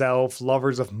lovers of self,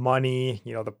 lovers of money,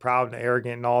 the proud and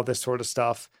arrogant and all this sort of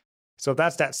stuff. So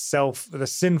that's the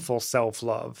sinful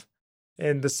self-love.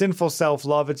 And the sinful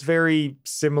self-love, it's very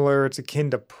similar. It's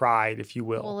akin to pride, if you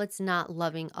will. Well, it's not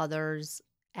loving others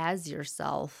as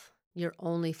yourself. You're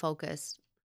only focused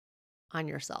on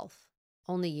yourself.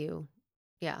 Only you.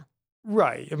 Yeah.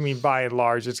 Right. I mean, by and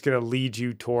large, it's going to lead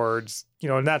you towards,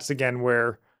 and that's again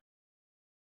where,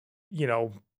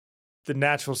 the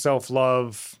natural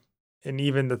self-love and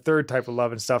even the third type of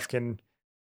love and stuff can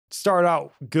start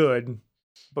out good,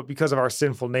 but because of our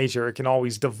sinful nature, it can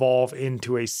always devolve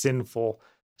into a sinful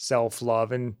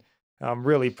self-love. And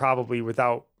really probably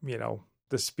without,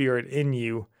 the spirit in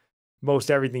you,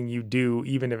 most everything you do,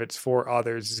 even if it's for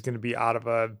others, is going to be out of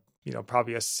a,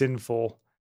 probably a sinful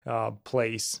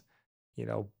place,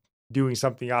 doing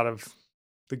something out of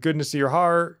the goodness of your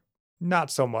heart,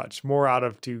 not so much, more out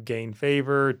of to gain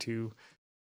favor, to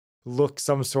look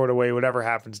some sort of way, whatever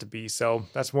happens to be. So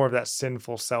that's more of that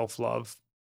sinful self-love.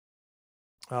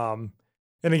 And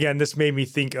again, this made me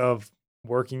think of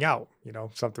working out,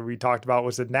 something we talked about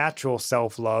was a natural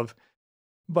self-love.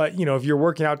 But, if you're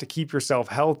working out to keep yourself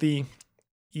healthy,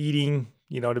 eating,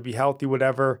 to be healthy,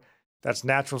 whatever, that's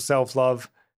natural self-love.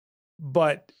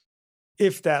 But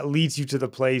if that leads you to the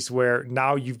place where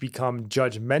now you've become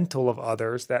judgmental of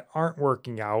others that aren't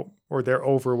working out or they're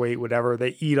overweight, whatever,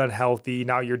 they eat unhealthy,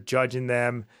 now you're judging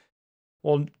them.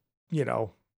 Well,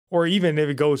 or even if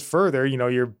it goes further,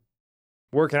 you're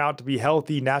working out to be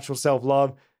healthy, natural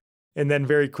self-love, and then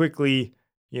very quickly,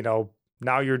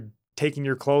 now you're taking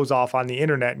your clothes off on the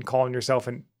internet and calling yourself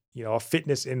a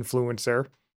fitness influencer.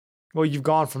 Well, you've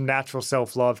gone from natural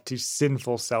self-love to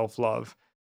sinful self-love.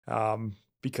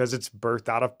 Because it's birthed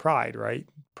out of pride, right?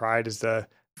 Pride is the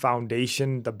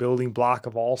foundation, the building block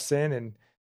of all sin. And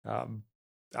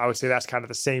I would say that's kind of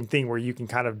the same thing where you can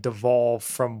kind of devolve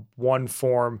from one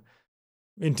form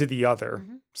into the other.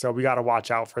 Mm-hmm. So we got to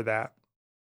watch out for that.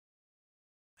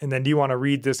 And then do you want to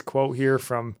read this quote here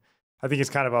from, I think it's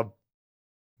kind of a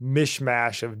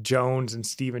mishmash of Jones and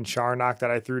Stephen Charnock that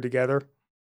I threw together.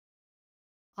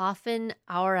 Often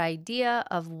our idea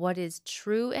of what is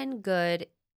true and good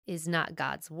is not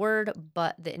God's word,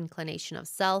 but the inclination of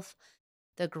self,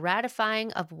 the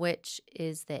gratifying of which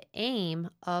is the aim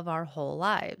of our whole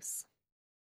lives.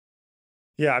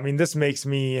 Yeah, I mean, this makes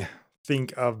me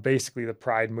think of basically the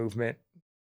pride movement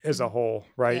as a whole,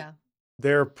 right? Yeah.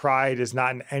 Their pride is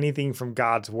not in anything from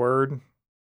God's word,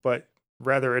 but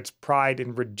rather it's pride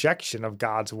in rejection of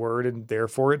God's word, and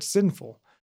therefore it's sinful,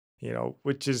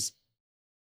 which is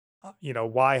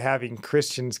why having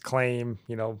Christians claim,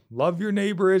 love your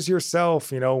neighbor as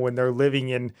yourself, when they're living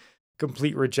in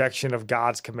complete rejection of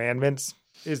God's commandments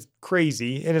is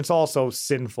crazy. And it's also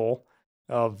sinful.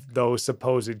 of those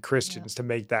supposed Yeah. Christians to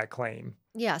make that claim.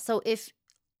 Yeah. So if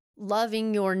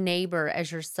loving your neighbor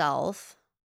as yourself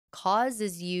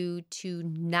causes you to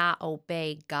not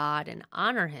obey God and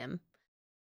honor him,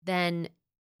 then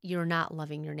you're not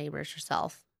loving your neighbor as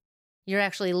yourself. You're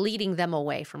actually leading them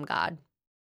away from God.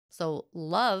 So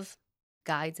love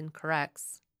guides and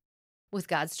corrects with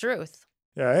God's truth.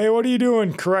 Yeah, hey, what are you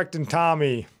doing correcting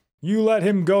Tommy? You let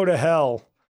him go to hell.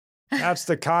 That's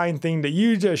the kind thing that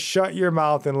you just shut your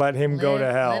mouth and let him go to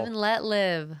Live hell. and let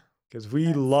live. Because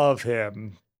we love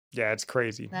him. Yeah, it's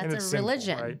crazy. That's and a it's simple,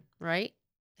 religion, right?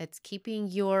 It's keeping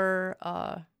your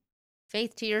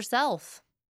faith to yourself.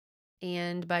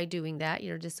 And by doing that,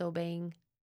 you're disobeying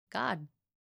God.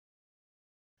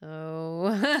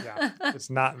 So, Yeah, it's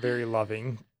not very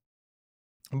loving.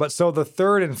 But so the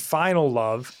third and final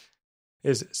love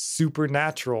is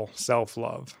supernatural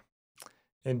self-love.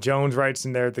 And Jones writes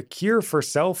in there, the cure for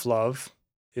self-love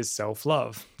is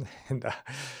self-love. And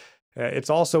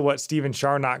it's also what Stephen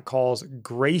Charnock calls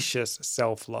gracious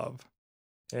self-love.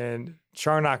 And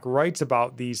Charnock writes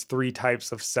about these three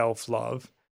types of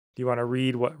self-love. Do you want to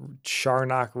read what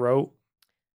Charnock wrote?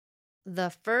 the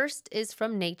first is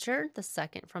from nature, the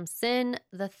second from sin,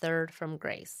 the third from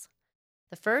grace.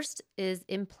 The first is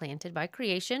implanted by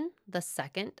creation, the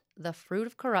second, the fruit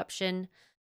of corruption,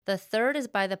 the third is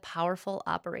by the powerful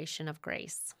operation of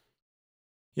grace.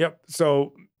 Yep.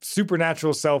 So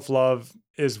supernatural self-love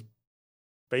is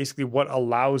basically what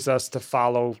allows us to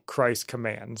follow Christ's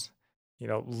commands. You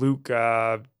know, Luke,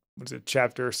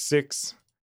 chapter 6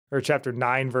 or chapter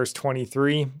 9, verse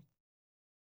 23,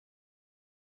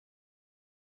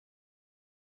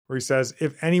 where he says,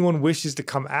 if anyone wishes to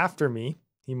come after me,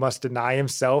 he must deny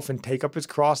himself and take up his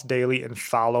cross daily and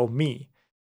follow me.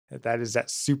 That is that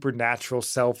supernatural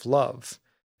self-love.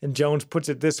 And Jones puts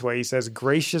it this way. He says,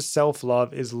 gracious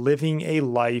self-love is living a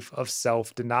life of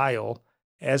self-denial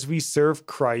as we serve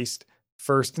Christ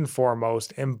first and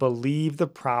foremost and believe the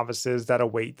promises that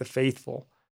await the faithful.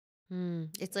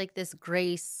 It's like this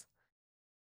grace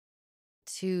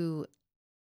to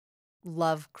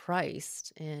love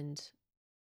Christ, and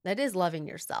that is loving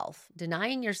yourself.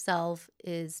 Denying yourself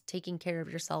is taking care of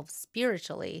yourself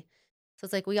spiritually. So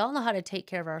it's like we all know how to take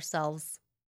care of ourselves,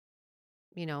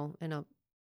 you know, in a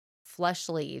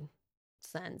fleshly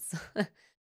sense.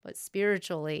 But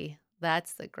spiritually,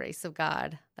 that's the grace of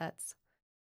God.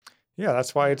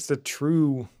 That's why it's the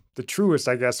truest,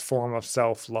 I guess, form of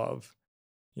self-love.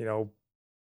 You know,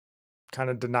 kind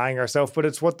of denying ourselves, but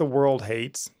it's what the world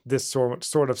hates. This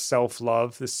sort of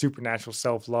self-love, this supernatural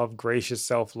self-love, gracious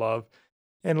self-love.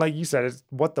 And like you said, it's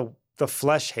what the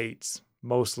flesh hates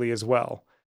mostly as well.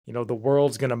 You know, the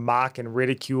world's going to mock and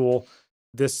ridicule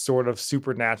this sort of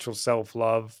supernatural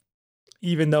self-love,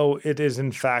 even though it is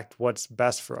in fact what's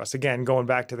best for us. Again, going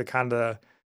back to the kind of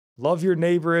love your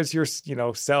neighbor as your,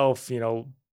 self, even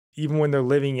when they're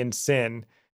living in sin.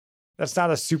 That's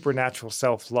not a supernatural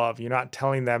self-love. You're not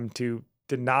telling them to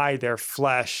deny their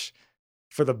flesh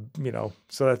for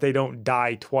so that they don't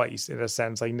die twice, in a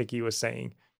sense, like Nikki was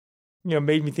saying.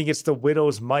 Made me think it's the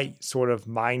widow's mite sort of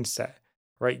mindset,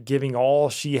 right? Giving all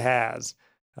she has,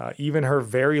 even her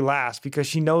very last, because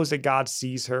she knows that God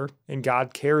sees her and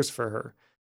God cares for her.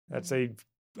 That's a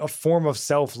form of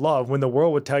self-love, when the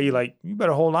world would tell you, like, you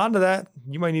better hold on to that.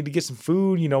 You might need to get some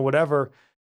food, whatever.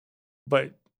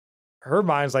 But her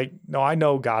mind's like, no, I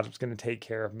know God's going to take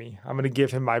care of me. I'm going to give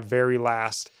him my very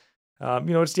last.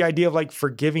 It's the idea of like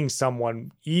forgiving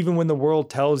someone, even when the world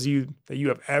tells you that you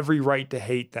have every right to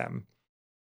hate them.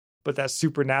 But that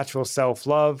supernatural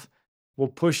self-love will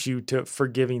push you to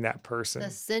forgiving that person.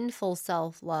 the sinful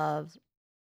self-love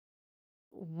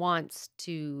wants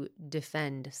to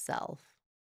defend self,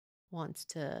 wants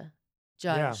to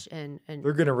judge and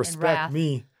they're going to respect wrath.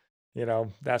 me,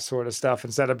 that sort of stuff,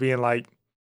 instead of being like,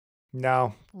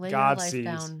 no, Lay your God life sees.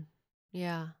 down.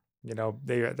 Yeah.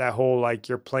 That whole like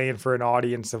you're playing for an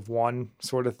audience of one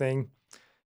sort of thing.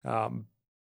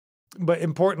 But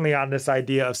importantly, on this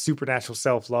idea of supernatural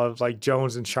self-love, like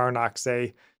Jones and Charnock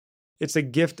say, it's a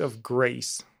gift of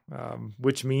grace,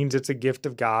 which means it's a gift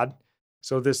of God.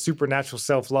 So this supernatural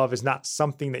self-love is not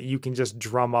something that you can just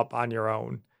drum up on your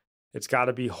own. It's got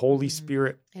to be Holy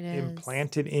Spirit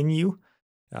implanted in you.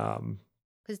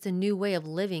 Because it's a new way of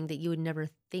living that you would never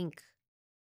think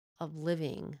of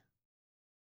living,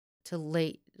 to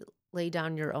lay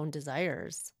down your own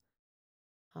desires.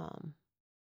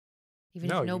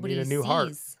 Even if nobody you need a new sees,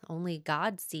 heart. only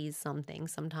God sees something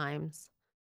sometimes.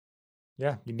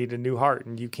 Yeah, you need a new heart,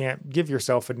 and you can't give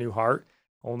yourself a new heart.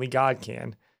 Only God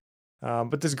can.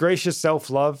 But this gracious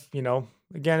self-love,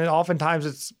 again, oftentimes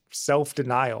it's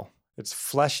self-denial. It's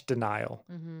flesh denial.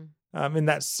 Mm-hmm. And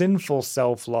that sinful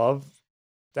self-love,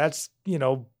 that's,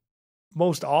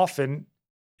 most often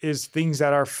is things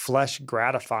that are flesh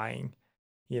gratifying,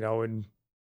 and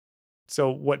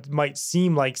so what might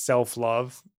seem like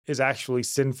self-love is actually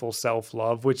sinful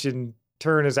self-love, which in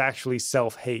turn is actually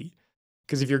self-hate.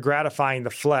 Because if you're gratifying the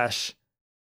flesh,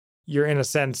 you're in a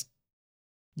sense,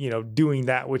 doing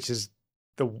that which is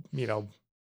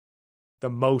the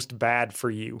most bad for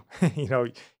you.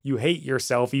 You hate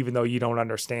yourself even though you don't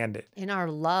understand it. In our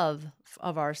love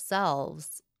of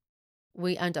ourselves,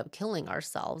 we end up killing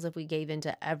ourselves if we gave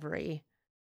into every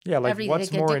What's more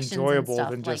addictions and enjoyable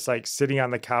stuff. than just sitting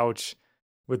on the couch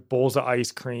with bowls of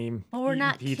ice cream, But we're eating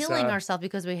not pizza. killing ourselves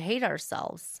because we hate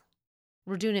ourselves.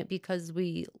 We're doing it because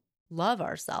we love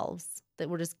ourselves, that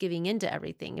we're just giving into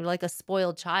everything. You're like a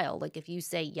spoiled child. Like if you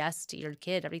say yes to your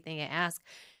kid, everything they ask,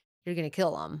 you're going to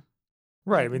kill them.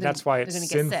 Right. I mean, that's why it's gonna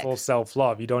get sinful sick.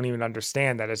 self-love. You don't even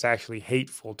understand that it's actually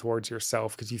hateful towards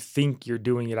yourself because you think you're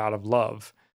doing it out of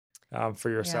love for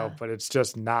yourself, Yeah. but it's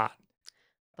just not.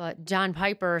 But John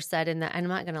Piper said and I'm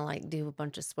not going to do a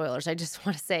bunch of spoilers. I just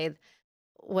want to say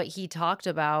what he talked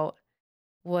about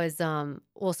was,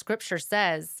 scripture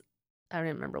says, I don't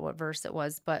remember what verse it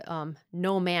was, but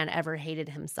no man ever hated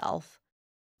himself.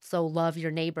 So love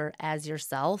your neighbor as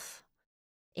yourself.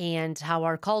 And how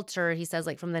our culture, he says,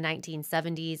 from the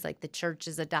 1970s, the church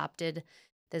has adopted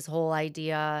this whole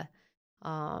idea.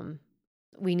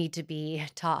 We need to be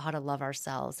taught how to love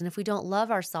ourselves. And if we don't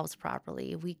love ourselves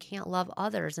properly, we can't love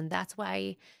others. And that's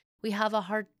why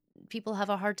people have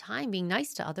a hard time being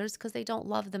nice to others, because they don't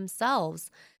love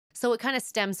themselves. So it kind of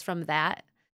stems from that.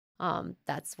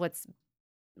 That's what's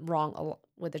wrong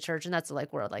with the church. And that's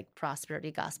where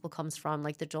prosperity gospel comes from,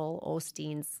 the Joel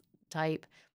Osteen's type.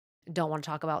 Don't want to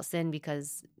talk about sin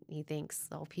because he thinks,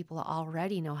 people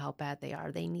already know how bad they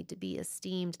are. They need to be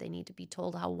esteemed. They need to be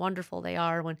told how wonderful they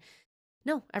are. When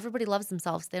no, everybody loves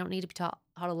themselves. They don't need to be taught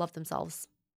how to love themselves.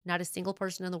 Not a single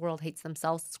person in the world hates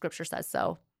themselves. Scripture says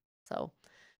so.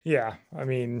 Yeah, I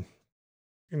mean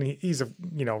he's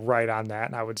right on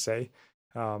that, I would say.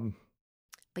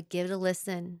 But give it a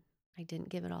listen. I didn't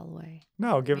give it all away.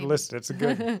 No, give it a listen. It's a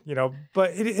good,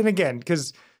 but and again,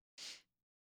 because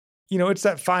it's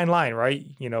that fine line, right?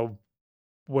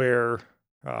 Where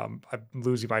I'm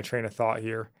losing my train of thought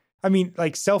here. I mean,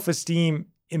 self-esteem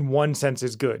in one sense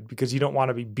is good because you don't want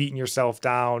to be beating yourself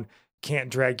down, can't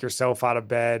drag yourself out of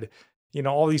bed,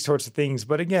 all these sorts of things.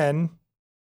 But again,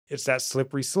 it's that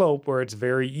slippery slope where it's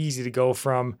very easy to go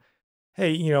from,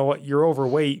 hey, you know what, you're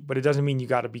overweight, but it doesn't mean you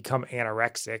got to become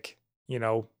anorexic,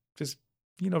 just,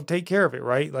 take care of it,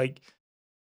 right?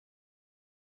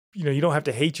 You don't have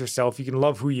to hate yourself. You can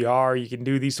love who you are. You can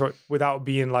do these without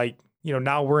being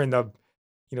now we're in the,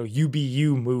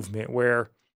 UBU movement where,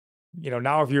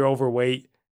 now if you're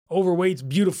overweight's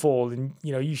beautiful. And,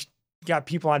 you got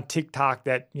people on TikTok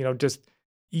that, just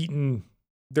eating,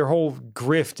 their whole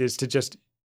grift is to just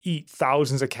eat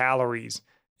thousands of calories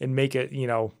and make it,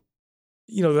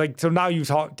 so now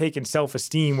you've taken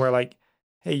self-esteem where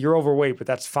hey, you're overweight, but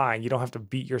that's fine. You don't have to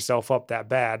beat yourself up that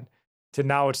bad. To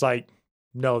now it's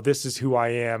no, this is who I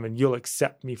am and you'll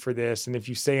accept me for this. And if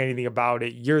you say anything about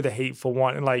it, you're the hateful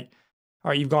one. And all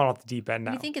right, you've gone off the deep end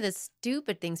now. You think of the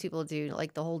stupid things people do,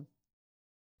 the whole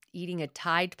eating a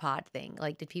Tide Pod thing.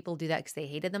 Did people do that because they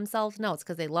hated themselves? No, it's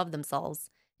because they love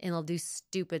themselves and they'll do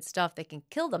stupid stuff. They can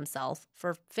kill themselves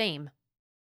for fame.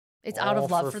 It's out of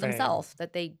love for themselves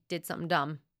that they did something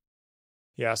dumb.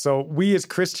 Yeah, so we as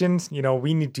Christians,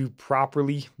 we need to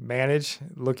properly manage,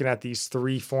 looking at these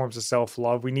three forms of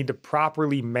self-love, we need to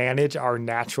properly manage our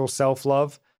natural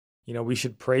self-love. We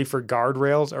should pray for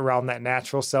guardrails around that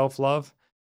natural self-love.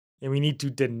 And we need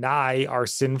to deny our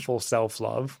sinful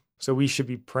self-love. So we should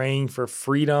be praying for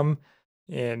freedom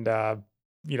and,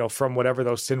 from whatever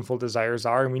those sinful desires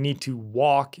are. And we need to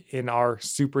walk in our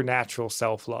supernatural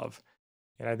self-love.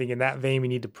 And I think in that vein, we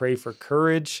need to pray for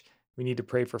courage. We need to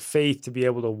pray for faith to be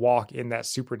able to walk in that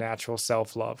supernatural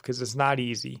self-love because it's not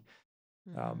easy.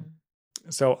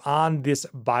 So on this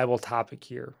Bible topic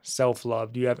here,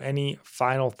 self-love, do you have any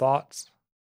final thoughts?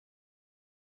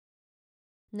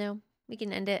 No, we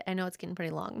can end it. I know it's getting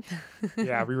pretty long.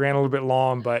 Yeah, we ran a little bit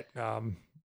long, but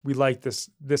we like this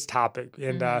topic.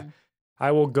 And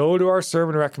I will go to our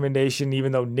sermon recommendation,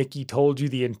 even though Nikki told you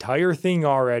the entire thing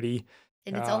already.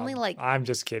 And it's only I'm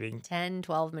just kidding. 10,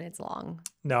 12 minutes long.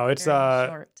 No, it's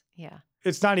short. Yeah.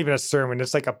 It's not even a sermon.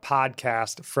 It's a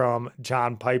podcast from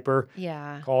John Piper.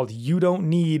 Yeah. Called You Don't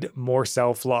Need More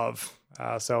Self-Love.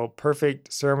 So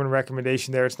perfect sermon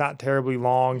recommendation there. It's not terribly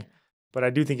long, but I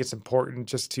do think it's important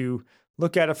just to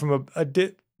look at it from a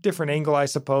different angle, I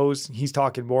suppose. He's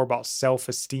talking more about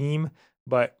self-esteem,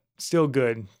 but still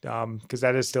good, because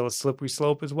that is still a slippery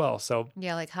slope as well. So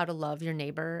Yeah, like how to love your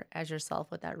neighbor as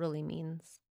yourself, what that really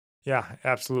means. yeah,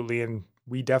 absolutely. And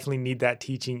we definitely need that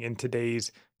teaching in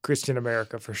today's Christian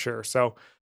America for sure. So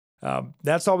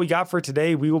that's all we got for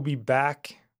today. We will be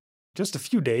back just a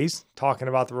few days talking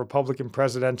about the Republican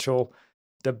presidential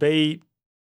debate,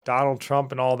 Donald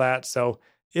Trump, and all that. So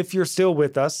if you're still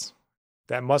with us,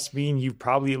 that must mean you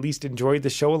probably at least enjoyed the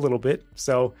show a little bit.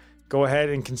 So go ahead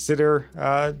and consider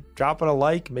dropping a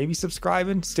like, maybe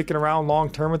subscribing, sticking around long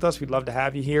term with us. We'd love to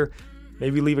have you here.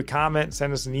 Maybe leave a comment,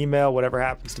 send us an email, whatever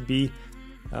happens to be.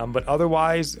 But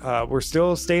otherwise, we're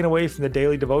still staying away from the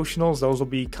daily devotionals. Those will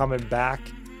be coming back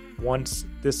once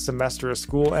this semester of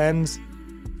school ends.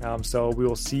 So we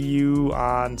will see you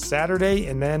on Saturday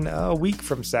and then a week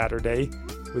from Saturday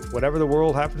with whatever the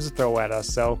world happens to throw at us.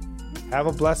 So have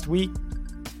a blessed week.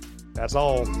 That's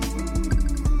all.